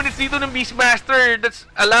control units dito ng Beastmaster. That's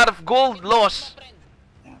a lot of gold loss.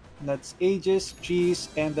 That's Aegis,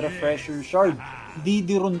 Cheese, and Refresher Shard.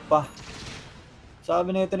 Didirun pa.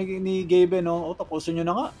 Sabi na ito ni Gabe, no? Tapusin nyo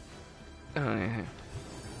na nga.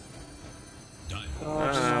 Oh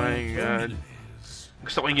my God.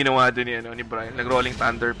 Gusto ko yung ginawa doon ni Brian. Nag-rolling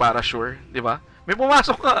thunder para sure, di ba? May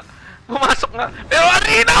pumasok nga. Pero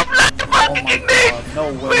arena flat yung Monkey King din!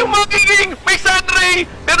 May Monkey King! May Sunray!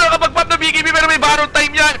 Pero nakapag-pop na BKB pero may Borrowed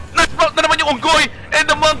Time yan! Nag-sprout na naman yung Unggoy! And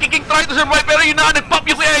the Monkey King tried to survive pero yun na, nag-pop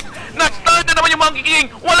yung egg! Nag-stun na naman yung Monkey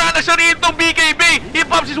King! Wala na siya rito BKB! He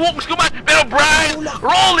pops his Wukong's command! Pero Brian!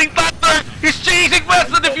 Rolling Thunder! He's chasing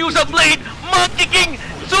past the Diffusal Blade! Monkey King!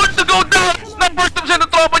 Soon to go down! Nag-burst up siya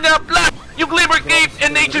ng tropa niya! Flat! Yung Glimmer Cape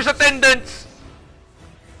and Nature's Attendants!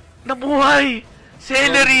 Nabuhay!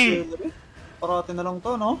 Celery! Parati na lang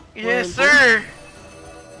to, no? Yes, sir!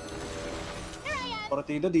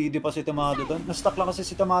 Partido, di pa si Tamado doon. Na-stuck lang kasi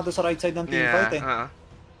si Tamado sa right side ng teamfight eh.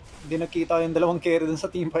 Hindi nakita yung dalawang carry doon sa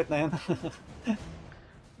teamfight na yan.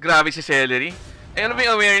 Grabe si Celery. Eh, ano ba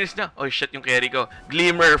yung awareness niya? Oh shit, yung carry ko.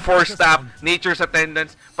 Glimmer, Force Tap, Nature's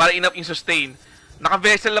Attendance, para in-up yung sustain.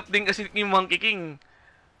 Naka-vessel up din kasi yung Monkey King.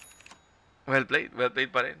 Well played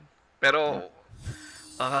pa rin. Pero,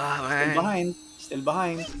 man. Still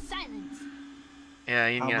behind.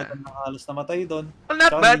 Yeah, yun nga. Halos namatay doon. Well,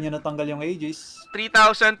 not bad. Hindi niya natanggal yung Aegis.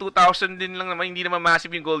 3,000, 2,000 din lang naman. Hindi naman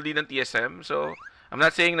massive yung gold din ng TSM. So, I'm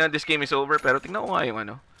not saying na this game is over. Pero tingnan ko nga yung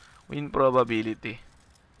win probability.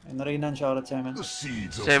 Narainan, shoutout sa amin. The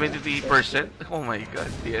seeds of 73%? Oh my god,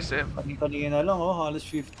 TSM. Kanina lang, oh, halos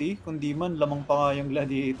 50. Kundi man, lamang pa nga yung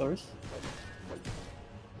Gladiators.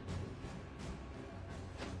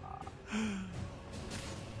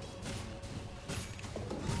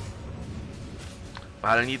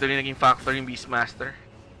 Parang dito rin naging factor yung Beastmaster.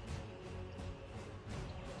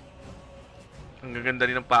 Ang gaganda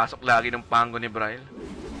rin ng pasok lagi ng Pango ni Bryle.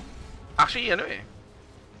 Actually, ano eh.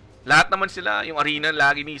 Lahat naman sila, yung arena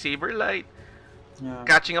lagi ni Saberlight. Yeah.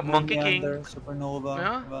 Catching up Monkey King. Supernova,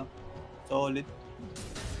 Yeah. diba? Solid.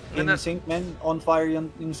 Ganda. Insync, man. On fire yung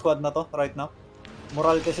squad na to right now.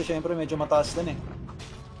 Moral kasi syempre medyo mataas din eh.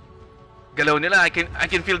 Galaw nila, I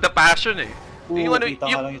can feel the passion eh. Yung ano, Kita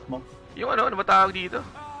ka lang yung smoke. yung ano ba tawag dito?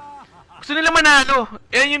 Gusto nila manalo.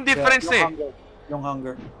 Yan yung difference Yeah, eh. Yung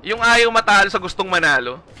hunger. Yung ayaw matalo sa gustong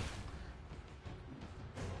manalo.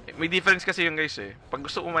 May difference kasi yung guys eh. Pag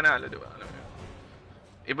gusto mo manalo, di ba? Alam mo yun.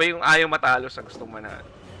 Iba yung ayaw matalo sa gustong manalo.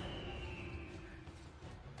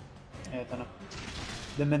 Eto na.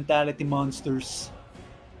 The mentality monsters.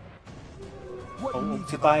 Oh,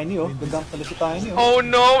 si Tiny oh. Gandang pala si Tiny oh. Oh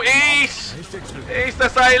no, Ace! Ace na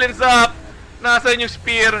silence up! Nasaan yung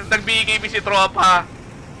spear? Nag-BKB si Tropa.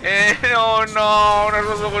 Eh, oh no!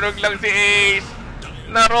 Nasusugunog lang si Ace.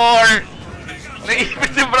 Na-roar!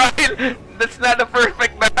 Naipit si Bryle. That's not the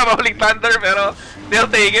perfect na Rolling Thunder, pero they'll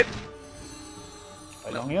take it.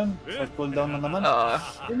 Lang yun. Set cooldown na naman.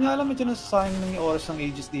 Yun nga alam, medyo nasasayang ng oras ng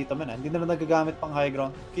Aegis dito man. Hindi na nagagamit pang high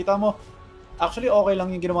ground. Kita mo, actually okay lang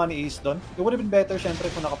yung ginawa ni Ace doon. It would have been better syempre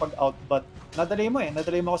kung nakapag-out, but nadali mo eh.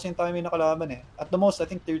 Nadali mo kasi yung time yung nakalaban eh. At the most, I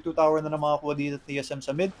think tier 2 tower na na makakuha dito TSM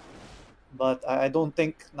sa mid. But I don't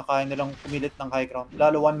think na kaya nilang pumilit ng high ground.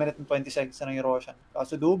 Lalo 1 minute and 20 seconds na ng erosion.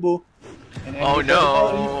 Kaso Dubu. Oh no!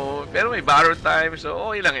 Pero may borrow time, so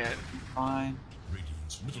okay lang yan. Fine.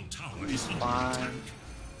 Radiant's middle tower is Fine.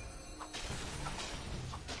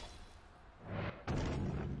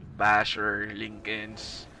 Basher,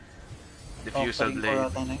 Lincolns, Diffusal Blade.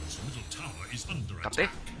 middle tower is under Kate?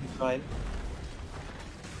 attack. Right.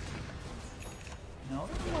 No,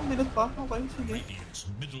 1 minute pa. Okay, sige. Radiant's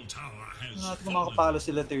middle tower has Hindi natin fallen. makakapalo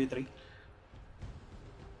sila tier 3.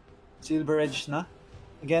 Silver Edge na.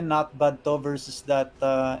 Again, not bad to versus that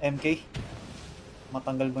MK.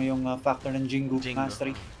 Matanggal mo yung factor ng Jingu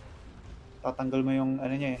Mastery. Tatanggal mo yung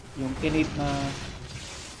ano niya eh, yung innate na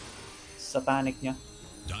satanic niya.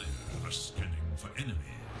 Dire are scanning for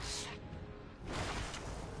enemies.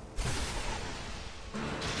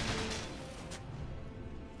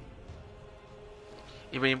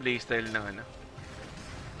 Iba yung playstyle ng ano.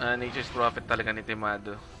 Nature's Prophet talaga ni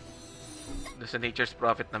Timado. Doon sa Nature's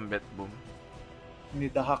Prophet ng Bet Boom. Hindi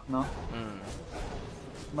hack, no?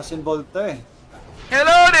 Mas involved to eh.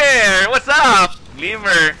 Hello there! What's up?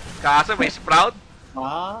 Glimmer. Kaso may Sprout.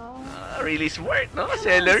 Really smart, no?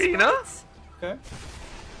 Celery, no? Okay.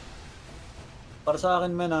 Para sa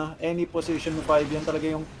akin man any position mo 5 yan talaga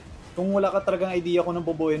yung kung wala ka talagang idea kung anong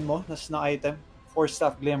bubuin mo na item,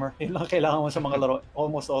 4-staff Glimmer. Yun lang kailangan mo sa mga laro.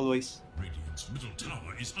 Almost always. Radiant's middle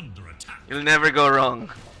tower is under attack. You'll never go wrong.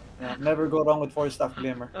 Yeah, never go wrong with 4-staff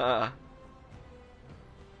Glimmer.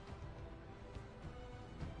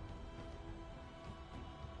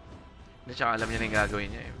 Hindi, tsaka alam niya na yung gagawin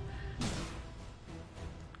niya eh.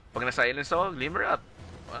 Pag na-silence ako, Glimmer up.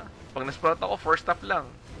 Pag na-sprout ako, 4-staff lang.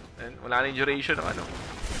 And wala na yung duration ng ano.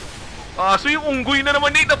 So yung unggoy na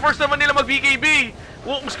naman, Nate, na first naman nila mag-BKB.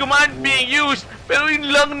 Wukong's command being used. Pero yun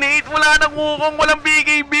lang, Nate, wala nang Wukong, walang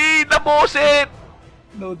BKB. Naboset!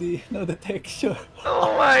 No detection.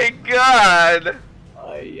 Oh my God!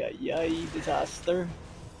 Ay, disaster.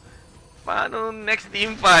 Paano next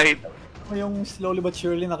team fight? Yung slowly but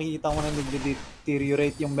surely nakikita mo na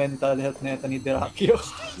nag-deteriorate yung mental health na ito ni Dracchio.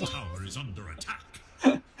 Tower is under attack.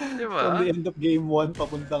 Diba? From the end of game 1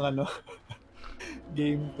 papuntang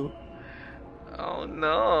game 2. Oh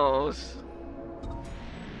no.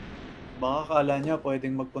 Baka kala niya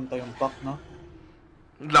pwedeng magpunta yung pack, no?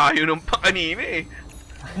 Layo nung pa kanina eh.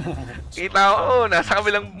 Kita ko, nasa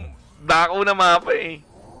kabilang dako na mapa eh.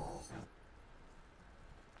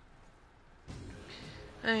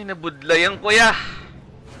 Ay, nabudlay ang kuya.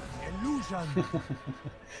 Illusion.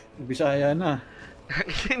 Bisaya na.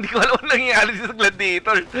 Hindi ko alam ano nangyayari sa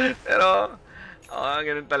Gladiators. Pero,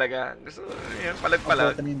 ganun talaga. Gusto, yun,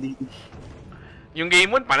 palag-palag. Yung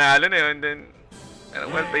game 1, panalo na yun. Then,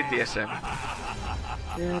 well played TSM.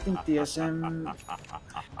 Yeah, I think TSM,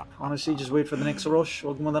 honestly, just wait for the next rush.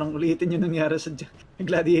 Huwag mo na lang ulitin yung nangyari sa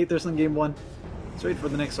Gladiators ng game 1. Just wait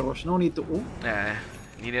for the next rush. No need to,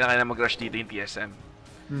 Hindi nila kaya mag-rush dito yung TSM.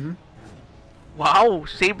 Wow!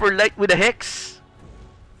 Saberlight with a Hex!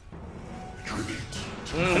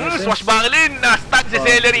 Swashbuckling! Na-stun si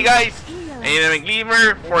Celery, guys! Ayun naman,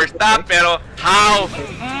 Glimmer, forced up, pero how?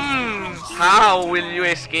 How will you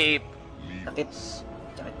escape? Sakit.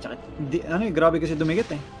 Hindi, ano eh, grabe kasi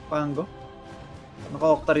dumikit eh. Pango.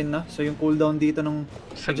 Naka-octa rin na. So yung cooldown dito ng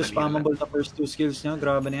just spammable the first 2 skills niya,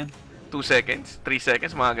 grabe na yan. 2 seconds? 3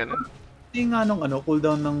 seconds? Mga ganun. Hindi nga nung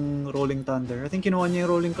cooldown ng Rolling Thunder. I think kinuha niya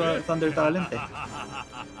yung Rolling Thunder talent eh.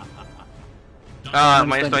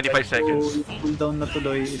 Minus 25 seconds. So, yung cooldown na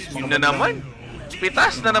tuloy is Yun na naman.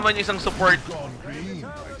 Pitas na naman yung isang support.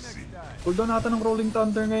 Cooldown natin ng Rolling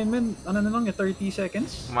Thunder ngayon, men. Ano na lang, 30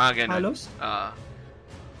 seconds? Mga ganun. Halos?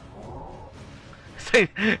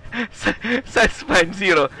 Sunspan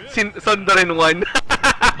 0. Sondoren 1.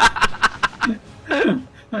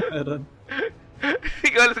 Meron.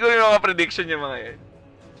 Siguro yung mga prediction niya mga yan.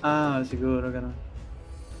 Siguro ganun.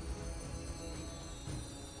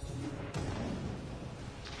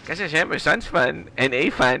 Kasi syempre, Suns fan,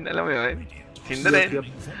 NA fan, alam mo yun? Sindoren.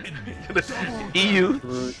 EU.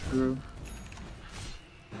 True.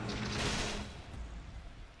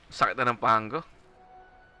 Sakit na ng pango.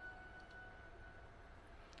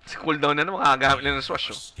 Sa cooldown na naman, makagamit lang ng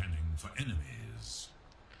swash.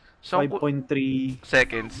 So, 5.3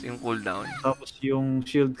 seconds yung cooldown. Tapos yung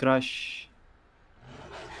shield crash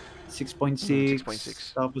 6.6.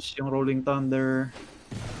 Tapos yung Rolling Thunder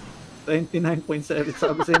 29.7.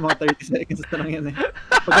 Sabi sa'yo mga 30 seconds na lang yan eh.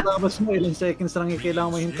 Pagkatapos mo, ilang seconds na lang yung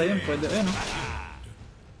kailangan mo hintayin. Pwede,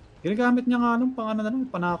 ginagamit niya nga nung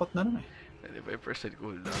panakot na nun eh. 25%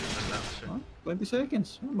 cooldown na lang siya. 20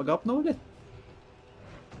 seconds. Mag-up na ulit.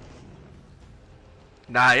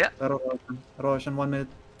 Daya. Pero Roshan 1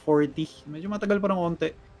 minute 40. Medyo matagal pa ng konti.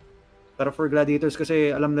 Pero for Gladiators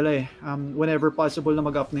kasi alam nila eh, whenever possible na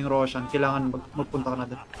mag-up na yung Roshan, kailangan magpunta ka na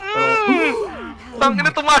doon. Pero tangin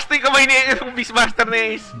na tumasto yung kamay ni Beastmaster na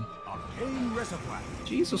Ace.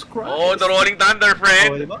 Jesus Christ. Oh, the Rolling Thunder,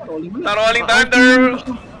 friend. Diba? The Rolling Thunder.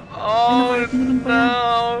 Oh,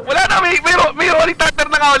 no. Wala na, may Rolling Thunder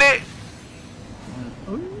na nga uli.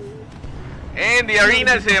 And the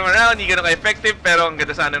arena same around, hindi ganun ka-effective, pero ang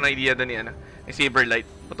ganda sana ng idea doon ni Saberlight.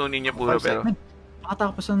 Putunin niya puro, pero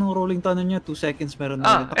makatapos na ng Rolling Thunder niya, 2 seconds meron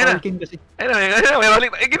na. Takalkin kasi. May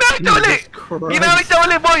Rolling Thunder. Ginamit niya uli! Ginamit niya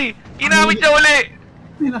uli, boy! Ginamit niya uli!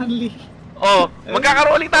 Pinanli. Oh,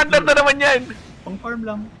 magkaka-Rolling Thunder na naman yan. Pang farm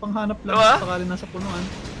lang, pang hanap lang, diba? sakali nasa punuan.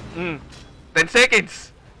 10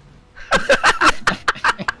 seconds.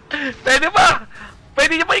 Pwede ba?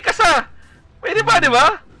 Pwede niya pa ikasa. Pwede ba, di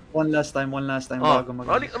ba? One last time bago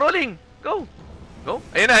mag- Rolling! Go!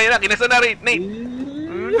 Ayun na, kinasa na rin, Nate.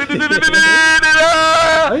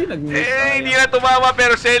 Ay, nag-miss. Hindi na tumama,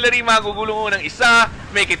 pero Celery magugulong mo ng isa,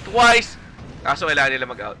 make it twice. Kaso kailangan nila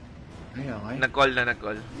mag-out. Okay. Nag-call.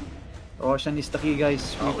 Roshan is the key,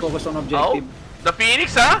 guys. We focus on objective. The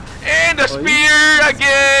Phoenix, ha? And the Spear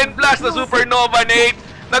again! Blast the Supernova, Nate!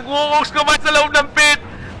 Nag-walks naman sa loob ng pit!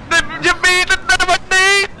 Debated na naman,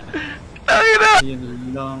 Nate!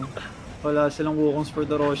 Ayun lang. Wala silang wukons for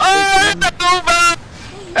the Roshan. Ay! Natuba!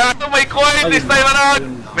 Ito may coin this time around!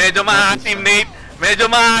 Medyo mahatim, Nate. Medyo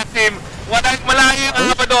mahatim. Walang malayo ang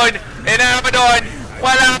hapa doon.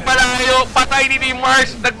 Walang malayo. Patay ni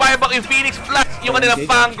Mars. Nag-buyback yung Phoenix plus yung kanilang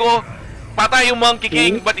Pango. Patay yung Monkey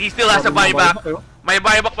King, but he still has a buyback. May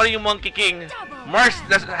buyback pa rin yung Monkey King. Mars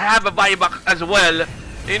does have a buyback as well.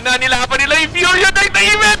 Nilaban nila yung Fury at the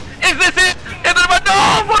event! Is this it? Ito naman, no!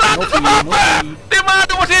 Murado sa mapa!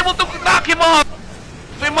 Timado was able to knock him off!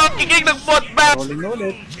 May Monkey King nag-bot back!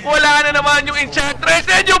 Wala na naman yung Enchantress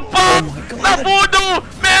and yung bomb! Na Voodoo!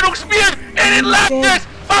 Merong Spear! And it lashes!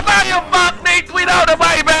 Patay yung back-nate without a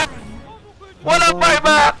buyback! Walang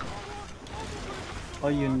buyback!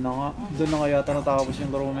 Ayun na nga. Doon na nga yata natapos yung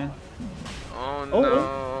laro, man. Oh no.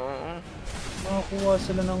 Nakakuha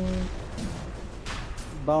sila ng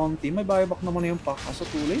bounty. May buyback naman na yung pack. Kaso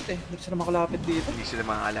too late eh. Hindi sila makalapit dito. Hindi sila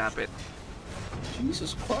makalapit.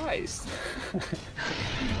 Jesus Christ.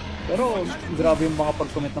 Pero grabe yung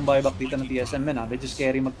makapag-commit ng buyback dito ng TSM, man. They just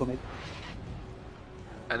scary mag-commit.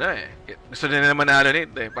 Gusto nila naman manalo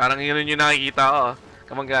nito eh. Parang yun yung nakikita ko.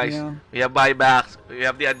 Come on guys, we have buybacks, we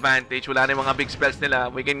have the advantage, wala na yung mga big spells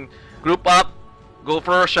nila. We can group up, go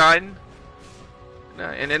for a shine,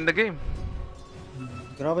 and end the game.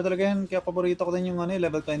 Grabe talaga yan, kaya paborito ko din yung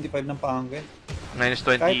level 25 ng Paangge. Minus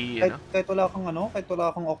 20, kahit wala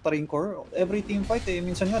kang Octarine Core, every team fight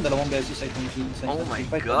minsan nga, 2 beses ay tumisin. Oh my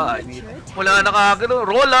god, wala na kagano,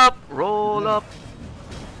 roll up!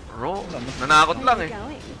 Nanakot lang eh.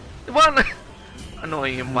 Diba? Ano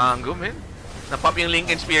yung mango, man? Napop yung Link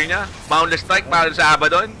and Spear niya. Boundless Strike para sa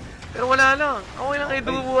Abaddon. Pero wala lang. Okay lang kay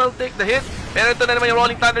Dubu will take the hit. Pero ito na naman yung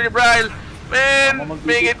Rolling Thunder ni Braille. Man,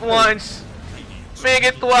 make it once. Make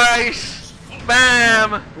it twice.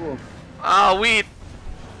 Bam! Ah, wait.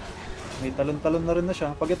 May talon-talon na rin na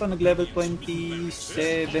siya. Pag ito nag-level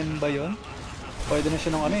 27 ba yun? Pwede na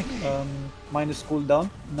siya ng ano minus cooldown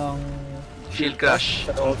ng Shield Crush.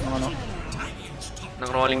 Sa loob ng ano.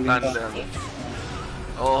 Ng Rolling Thunder.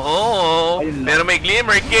 Oh, pero may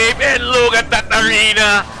Glimmer Cape and look at that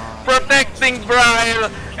arena. Protecting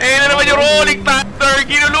Bryle. And naman yung Rolling Thunder.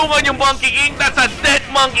 Ginulungan yung Monkey King. That's a dead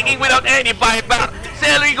Monkey King without any buyback.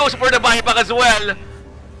 Celery goes for the buyback as well.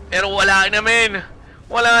 Pero wala naman.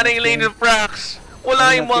 Wala na yung lane of Frax.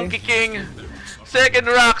 Wala yung Monkey King.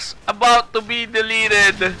 Second Rax about to be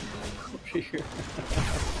deleted.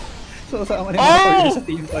 So, sama na yung sa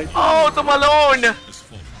team fight. Oh, tumalon!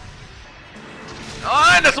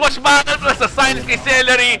 Oh, na-swatch battle plus sa silence kay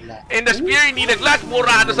Celery. And the Spear hindi nag-last.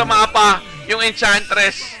 Murado sa mapa yung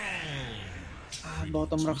Enchantress.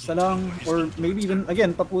 Bottom rocks na lang. Or maybe even,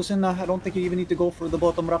 again, tapusin na. I don't think you even need to go for the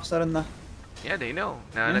bottom rocks na rin na. Yeah, they know.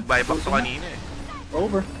 Na nag-buyback to kanina eh.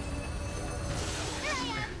 Over.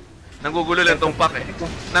 Nanggugulo lang tong pack eh.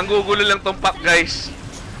 Nanggugulo lang tong pack, guys.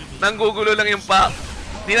 Nanggugulo lang yung pack.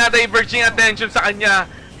 Dinadivert yung attention sa kanya.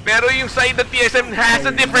 Pero yung side ng TSM has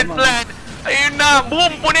a different plan. Ayun na,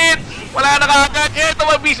 boom, punit! Wala na kagad. Eto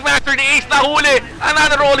ang Beastmaster ni Ace na huli.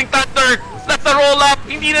 Another Rolling Thunder. That's the roll up.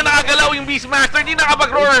 Hindi na nakagalaw yung Beastmaster. Hindi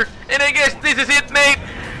nakapag-roar. And I guess this is it, mate.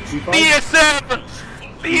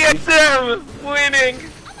 TSM winning.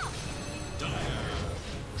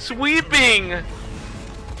 Sweeping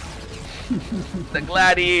the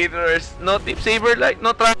Gladiators. No Tip Saber Light,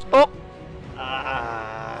 no trash talk.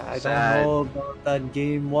 I don't know about that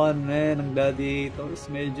game 1, man, ng Gladiators.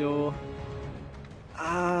 Medyo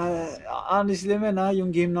honestly, man, yung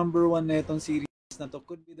game number 1 na itong series na to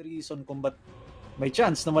could be the reason kung ba't may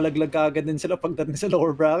chance na malaglag ka agad din sila pagdating sa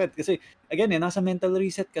lower bracket. Kasi, again, nasa mental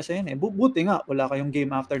reset kasi yan eh. Buti nga, wala kayong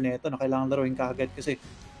game after nito na kailangan laruin ka agad. Kasi,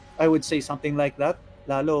 I would say something like that,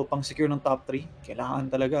 lalo pang secure ng top 3, kailangan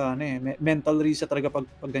talaga, mental reset talaga pag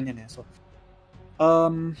ganyan eh. So,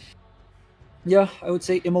 yeah, I would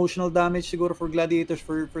say emotional damage siguro for Gladiators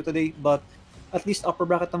for today, but at least upper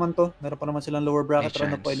bracket naman to. Meron pa naman silang lower bracket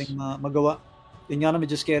run na pwedeng magawa. Yun nga na,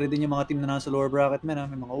 medyo scary din yung mga team na nasa lower bracket, man.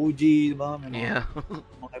 May mga OG, diba? May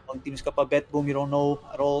mga ibang teams ka pa, bet boom, you don't know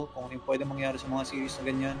at all kung ano yung pwede mangyari sa mga series na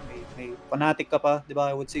ganyan. May Fnatic ka pa,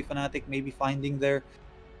 diba? I would say Fnatic maybe finding their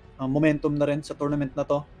momentum na rin sa tournament na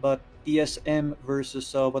to. But TSM versus,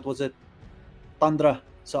 what was it? Tundra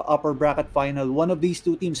sa upper bracket final. One of these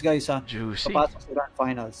two teams, guys, Juicy. Papasok sa grand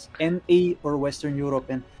finals. NA or Western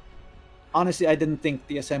Europe. And honestly, I didn't think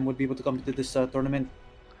TSM would be able to come to this tournament.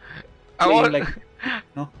 Ako,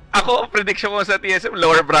 ako, prediction ko sa TSM,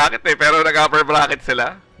 lower bracket eh, pero nag-upper bracket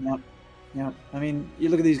sila. Yeah. I mean, you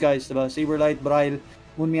look at these guys, diba? Saberlight, Bryle,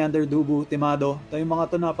 Moonmeander, Dubu, Timado. Ito yung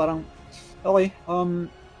mga to na parang, okay,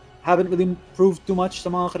 haven't really proved too much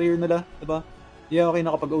sa mga career nila, diba? Yeah, okay,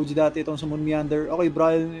 nakapag-OG dati itong sa Moonmeander. Okay,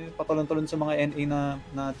 Bryle, patalon-talon sa mga NA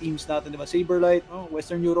na teams natin, diba? Saberlight,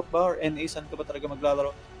 Western Europe ba? Or NA, saan ka ba talaga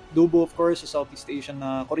maglalaro? Dubu, of course, sa Southeast Asian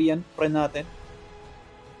na Korean, friend natin.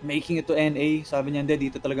 Making it to NA, sabi niya, hindi,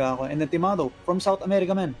 dito talaga ako. And then Timado, from South America,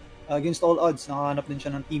 man. Against all odds, nakahanap din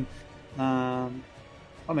siya ng team na,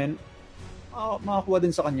 makakuha din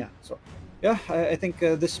sa kanya. So, yeah, I think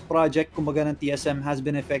this project, kumbaga ng TSM, has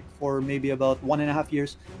been in effect for maybe about 1.5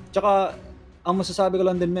 years. Tsaka, ang masasabi ko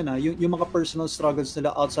lang din, man, yung mga personal struggles nila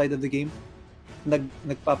outside of the game,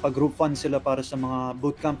 nagpapagroup fund sila para sa mga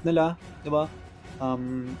bootcamp nila, di ba?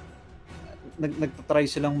 Nagtatry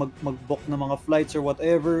silang mag-book ng mga flights or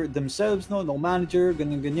whatever themselves, no manager,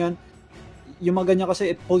 ganyan. Yung mga ganyan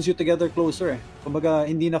kasi, it pulls you together closer eh. Kumbaga,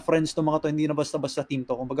 hindi na friends to mga to, hindi na basta-basta team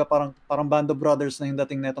to. Kumbaga, parang band of brothers na yung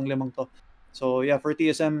dating na itong limang to. So, yeah, for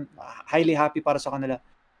TSM, highly happy para sa kanila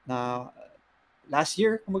na last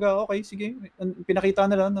year, kumbaga, okay, sige, pinakita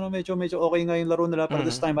nila na medyo okay nga yung laro nila, pero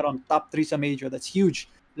this time around, top 3 sa major. That's huge,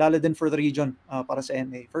 lalo din for the region para sa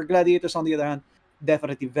NA. For Gladiators, on the other hand,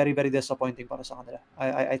 definitely very, very disappointing para sa kanila.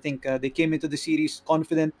 I think they came into the series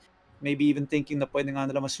confident, maybe even thinking na pwede nga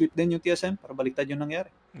nila ma-sweep din yung TSM para baliktad yung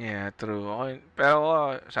nangyari. Yeah, true. Okay. Pero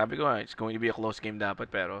sabi ko, it's going to be a close game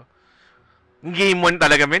dapat, pero game 1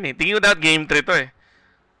 talaga, men eh. Tingin ko dapat game 3 to eh.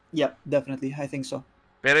 Yeah, definitely. I think so.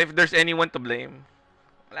 Pero if there's anyone to blame,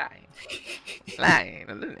 wala eh.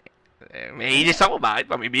 May ages ako, bakit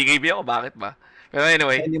pa? May BKB ako, bakit ba? Pero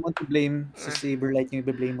anyway. Anyone to blame, sa Saberlight yung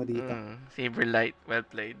i-blame mo dito. Saberlight, well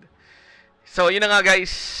played. So, yun na nga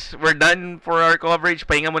guys. We're done for our coverage.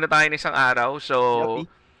 Pahinga muna tayo ng isang araw. So,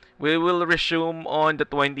 we will resume on the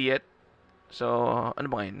 20th. So,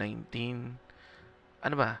 ano ba ngayon? 19?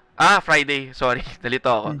 Ano ba? Friday. Sorry, nalito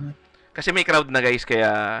ako. Kasi may crowd na guys,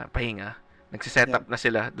 kaya pahinga. Nagsiset up na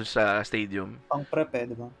sila doon sa stadium. Pang prep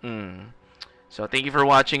di ba? So, thank you for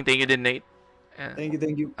watching. Thank you din, Nate. Thank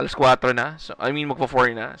you. Alas 4 na. So, I mean,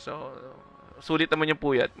 magpa-4 na. So, sulit naman yung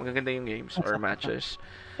puyat. Magaganda yung games or matches.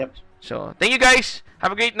 Yep. So, thank you guys.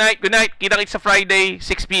 Have a great night. Good night. Kita-kits sa Friday,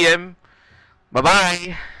 6 p.m.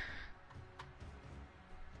 Bye-bye.